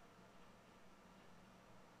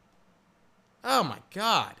 Oh my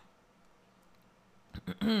God.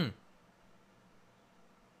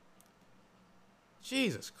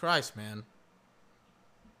 Jesus Christ, man.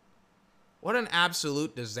 What an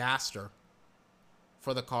absolute disaster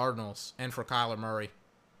for the Cardinals and for Kyler Murray,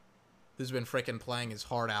 who's been freaking playing his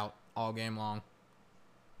heart out all game long.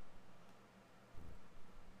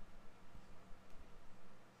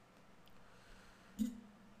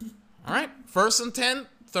 All right, 1st and 10,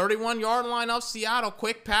 31-yard line of Seattle.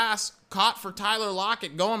 Quick pass caught for Tyler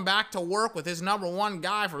Lockett, going back to work with his #1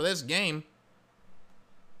 guy for this game.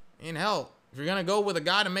 And hell, if you're going to go with a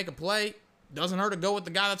guy to make a play, doesn't hurt to go with the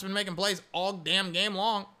guy that's been making plays all damn game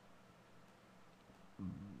long.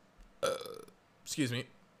 Excuse me.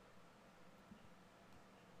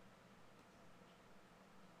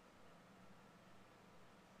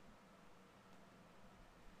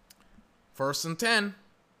 First and 10.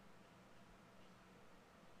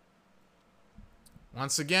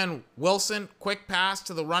 Once again, Wilson, quick pass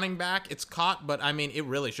to the running back. It's caught, but, I mean, it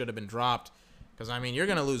really should have been dropped. Because, I mean, you're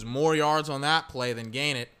going to lose more yards on that play than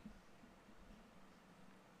gain it.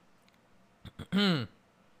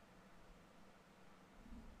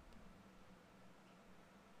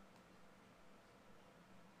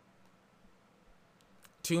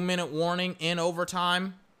 2-minute warning in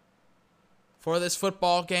overtime for this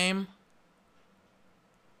football game.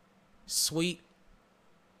 Sweet.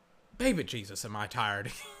 Baby Jesus, am I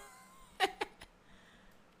tired.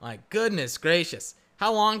 My goodness gracious.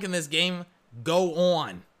 How long can this game go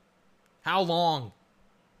on? How long?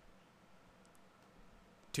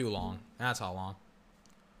 Too long. That's how long.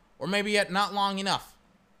 Or maybe yet not long enough.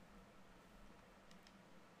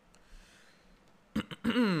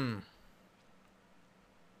 All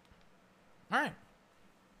right.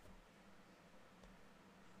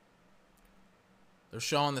 They're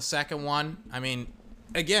showing the second one. I mean,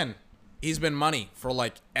 again, he's been money for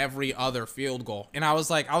like every other field goal. And I was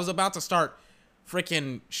about to start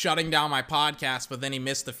freaking shutting down my podcast, but then he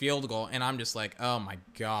missed the field goal. And I'm just like, oh my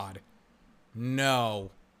God.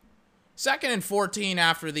 No. 2nd and 14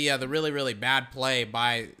 after the really, really bad play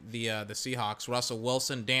by the Seahawks. Russell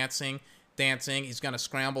Wilson dancing. He's going to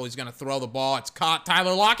scramble. He's going to throw the ball. It's caught.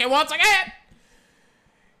 Tyler Lockett once again.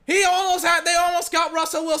 They almost got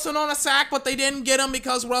Russell Wilson on a sack, but they didn't get him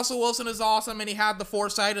because Russell Wilson is awesome and he had the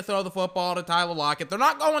foresight to throw the football to Tyler Lockett. They're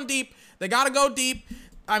not going deep. They got to go deep.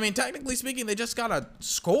 I mean, technically speaking, they just got to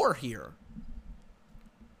score here.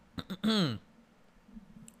 Let's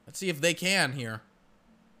see if they can here.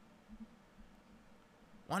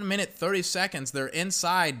 1 minute, 30 seconds. They're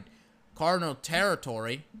inside Cardinal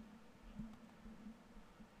territory.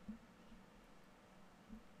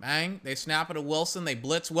 Bang. They snap it to Wilson. They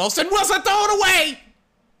blitz Wilson. Wilson, throw it away!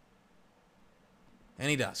 And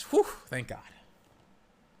he does. Whew, thank God.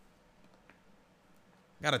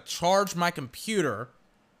 Got to charge my computer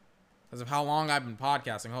because of how long I've been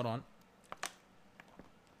podcasting. Hold on.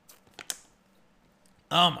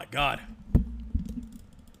 Oh, my God.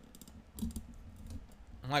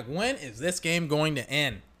 I'm like, when is this game going to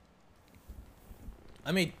end?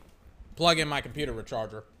 Let me plug in my computer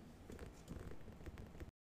recharger.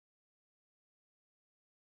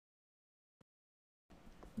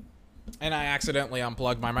 And I accidentally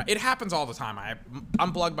unplugged my mic. It happens all the time. I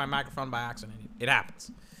unplugged my microphone by accident. It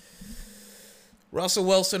happens. Russell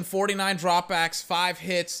Wilson, 49 dropbacks, 5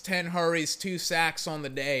 hits, 10 hurries, 2 sacks on the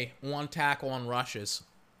day, 1 tackle on rushes.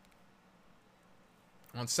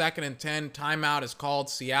 On 2nd and 10, timeout is called.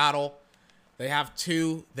 Seattle. They have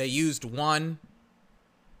 2. They used 1.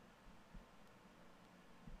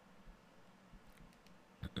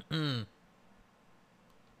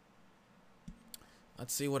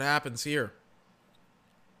 Let's see what happens here.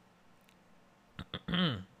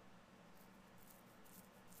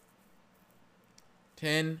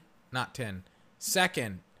 10, not 10.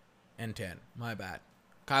 2nd and 10. My bad.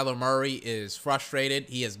 Kyler Murray is frustrated.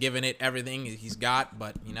 He has given it everything he's got,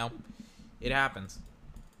 but, you know, it happens.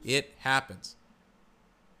 It happens.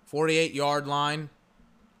 48-yard line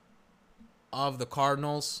of the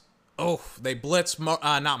Cardinals. Oh, they blitz,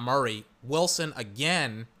 not Murray. Wilson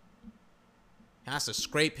again has to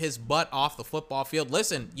scrape his butt off the football field.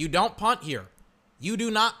 Listen, you don't punt here. You do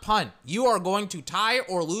not punt. You are going to tie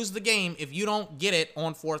or lose the game if you don't get it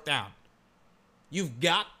on 4th down. You've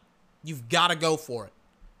got to go for it.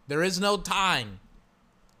 There is no time.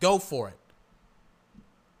 Go for it.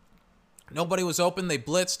 Nobody was open. They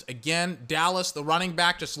blitzed again. Dallas, the running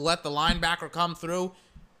back, just let the linebacker come through.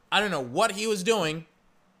 I don't know what he was doing,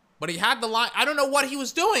 but he had the line. I don't know what he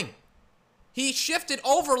was doing. He shifted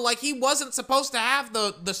over like he wasn't supposed to have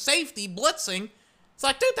the safety blitzing. It's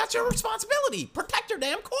like, dude, that's your responsibility. Protect your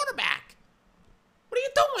damn quarterback. What are you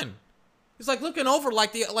doing? He's like looking over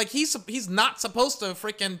like he's not supposed to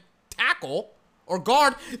freaking tackle or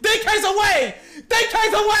guard. DK's away!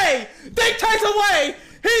 DK's away! DK's away!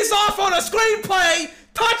 He's off on a screenplay.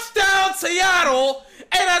 Touchdown, Seattle.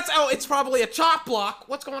 And it's probably a chop block.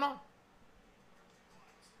 What's going on?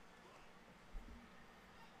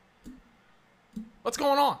 What's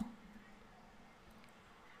going on?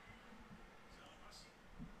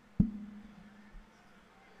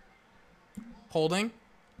 Holding.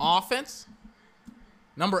 Offense.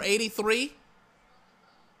 Number 83.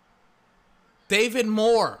 David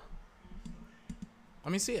Moore.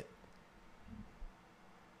 Let me see it.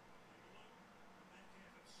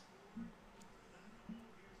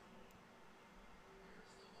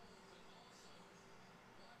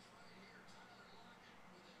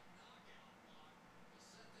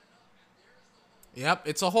 Yep,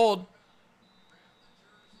 it's a hold.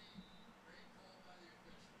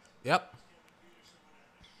 Yep.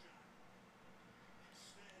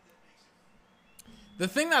 The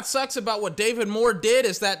thing that sucks about what David Moore did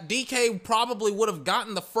is that DK probably would have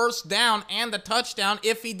gotten the 1st down and the touchdown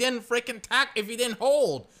if he didn't freaking if he didn't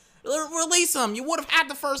hold. Release him. You would have had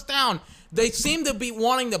the 1st down. They seem to be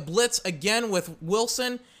wanting to blitz again with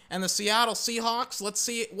Wilson and the Seattle Seahawks. Let's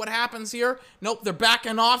see what happens here. Nope, they're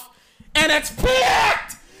backing off. And it's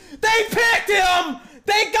picked! They picked him!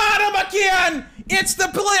 They got him again! It's the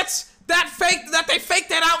blitz that they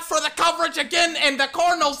faked it out for the coverage again, and the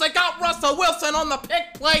Cardinals, they got Russell Wilson on the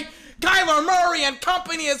pick play. Kyler Murray and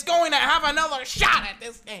company is going to have another shot at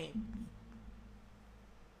this game.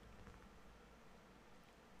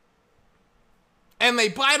 And they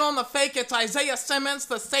bite on the fake. It's Isaiah Simmons,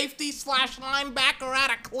 the safety / linebacker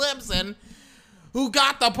out of Clemson, who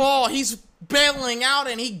got the ball. He's bailing out,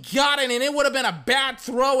 and he got it, and it would have been a bad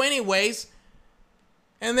throw anyways.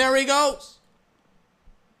 And there he goes.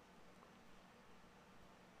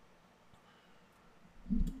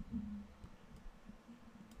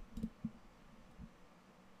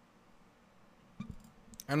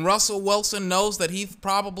 And Russell Wilson knows that he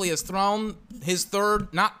probably has thrown his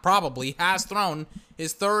has thrown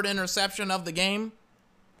his 3rd interception of the game,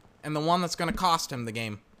 and the one that's going to cost him the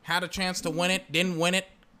game. Had a chance to win it, didn't win it.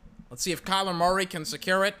 Let's see if Kyler Murray can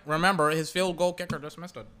secure it. Remember, his field goal kicker just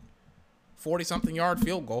missed a 40-something yard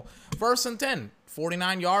field goal. 1st and 10,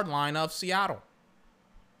 49-yard line of Seattle.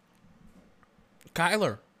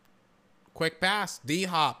 Kyler, quick pass,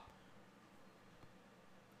 D-hop.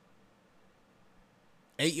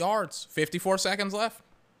 8 yards, 54 seconds left.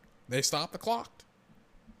 They stopped the clock.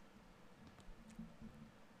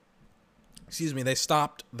 Excuse me, they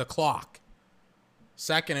stopped the clock.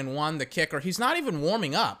 2nd and 1, the kicker. He's not even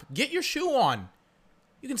warming up. Get your shoe on.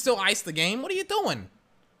 You can still ice the game. What are you doing?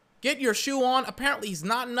 Get your shoe on. Apparently, he's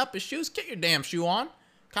knotting up his shoes. Get your damn shoe on.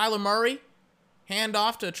 Kyler Murray. Hand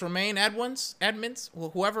off to Tremaine Edmonds,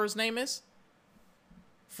 whoever his name is.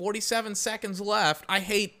 47 seconds left. I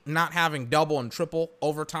hate not having double and triple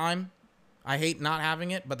overtime. I hate not having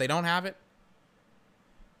it, but they don't have it.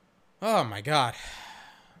 Oh, my God.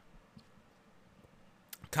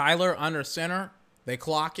 Kyler under center. They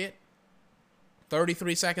clock it.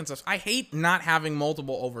 33 seconds left. I hate not having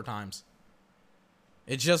multiple overtimes.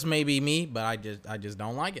 It just may be me, but I just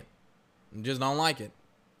don't like it. I just don't like it.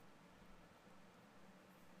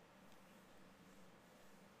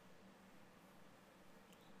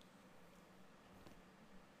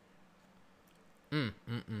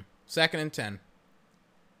 Second and 10.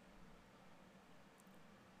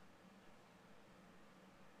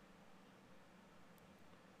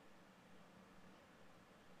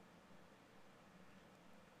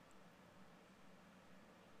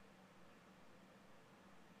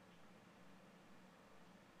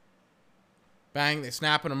 Bang, they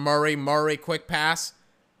snap into Murray. Murray, quick pass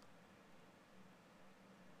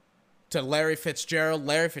to Larry Fitzgerald.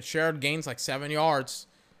 Larry Fitzgerald gains like 7 yards.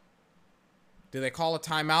 Do they call a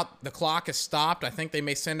timeout? The clock is stopped. I think they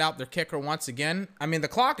may send out their kicker once again. I mean, the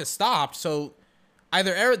clock is stopped, so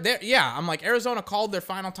either I'm like, Arizona called their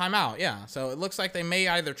final timeout. Yeah, so it looks like they may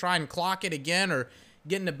either try and clock it again or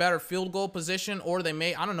get in a better field goal position, or they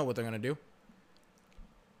may, I don't know what they're going to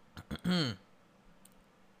do.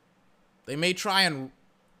 They may try and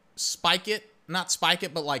spike it. Not spike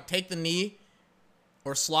it, but like take the knee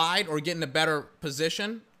or slide or get in a better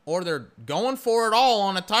position. Or they're going for it all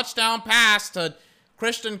on a touchdown pass to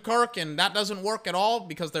Christian Kirk, and that doesn't work at all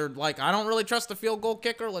because they're like, I don't really trust the field goal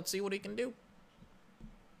kicker. Let's see what he can do.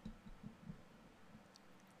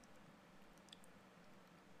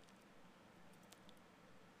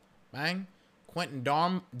 Bang. Quentin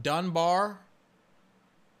Dunbar.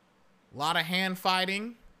 A lot of hand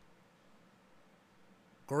fighting.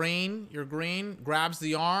 Green, you're Green, grabs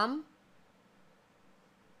the arm.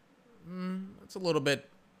 It's a little bit,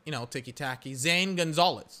 ticky-tacky. Zane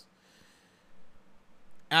Gonzalez.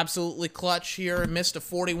 Absolutely clutch here. Missed a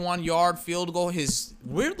 41-yard field goal.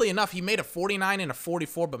 Weirdly enough, he made a 49 and a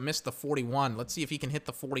 44, but missed the 41. Let's see if he can hit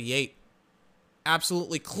the 48.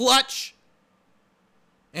 Absolutely clutch.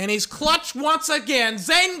 And he's clutch once again.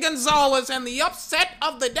 Zane Gonzalez and the upset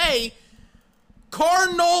of the day.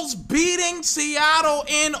 Cardinals beating Seattle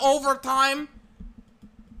in overtime.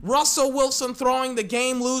 Russell Wilson throwing the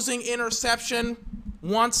game-losing interception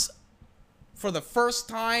once for the first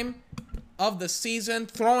time of the season.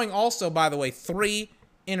 Throwing also, by the way, 3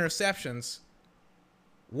 interceptions.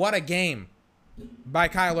 What a game by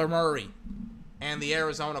Kyler Murray and the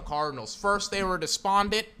Arizona Cardinals. First, they were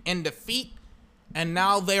despondent in defeat, and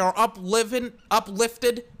now they are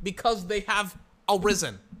uplifted because they have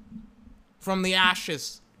arisen from the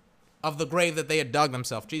ashes of the grave that they had dug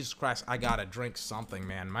themselves. Jesus Christ, I gotta drink something,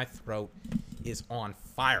 man. My throat is on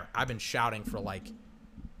fire. I've been shouting for like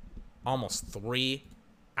almost 3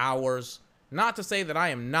 hours. Not to say that I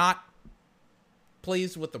am not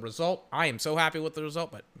pleased with the result. I am so happy with the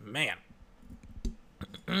result, but man,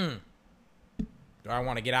 do I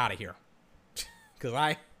want to get out of here? Because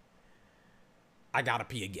I gotta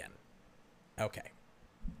pee again. Okay.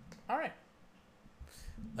 All right.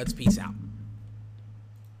 Let's peace out.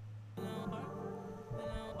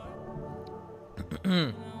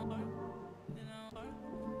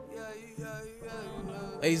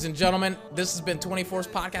 Ladies and gentlemen, this has been 24's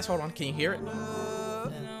podcast. Hold on, can you hear it?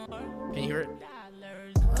 Can you hear it?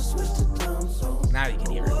 Now you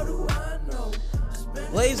can hear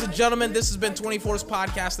it. Ladies and gentlemen, this has been 24's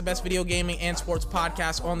podcast, the best video gaming and sports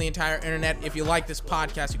podcast on the entire internet. If you like this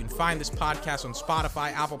podcast, you can find this podcast on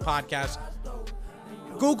Spotify, Apple Podcasts,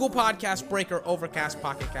 Google Podcasts, Breaker, Overcast,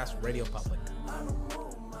 Pocket Cast, Radio Public.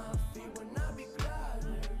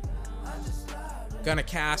 Gonna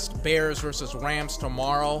cast Bears versus Rams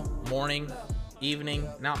tomorrow evening,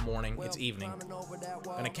 not morning, it's evening.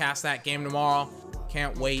 Gonna cast that game tomorrow.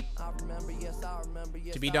 Can't wait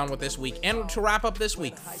to be done with this week. And to wrap up this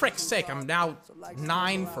week, frick's sake, I'm now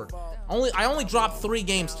 9 for... I only dropped 3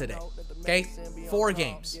 games today, okay? 4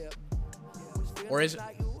 games. Or is it...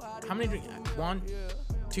 How many... 1,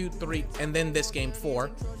 2, 3, and then this game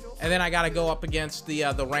 4. And then I gotta go up against the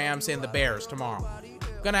Rams and the Bears tomorrow.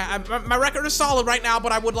 My record is solid right now,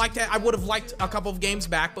 but I would have liked a couple of games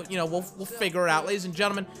back, but we'll figure it out. Ladies and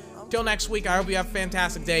gentlemen, till next week, I hope you have a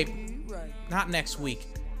fantastic day. Not next week.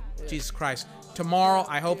 Jesus Christ. Tomorrow,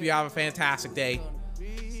 I hope you have a fantastic day,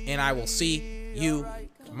 and I will see you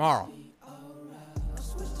tomorrow.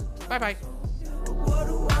 Bye-bye. What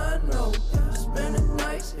do I know? Spend a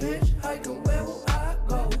night hitchhiking, where will I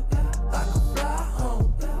go?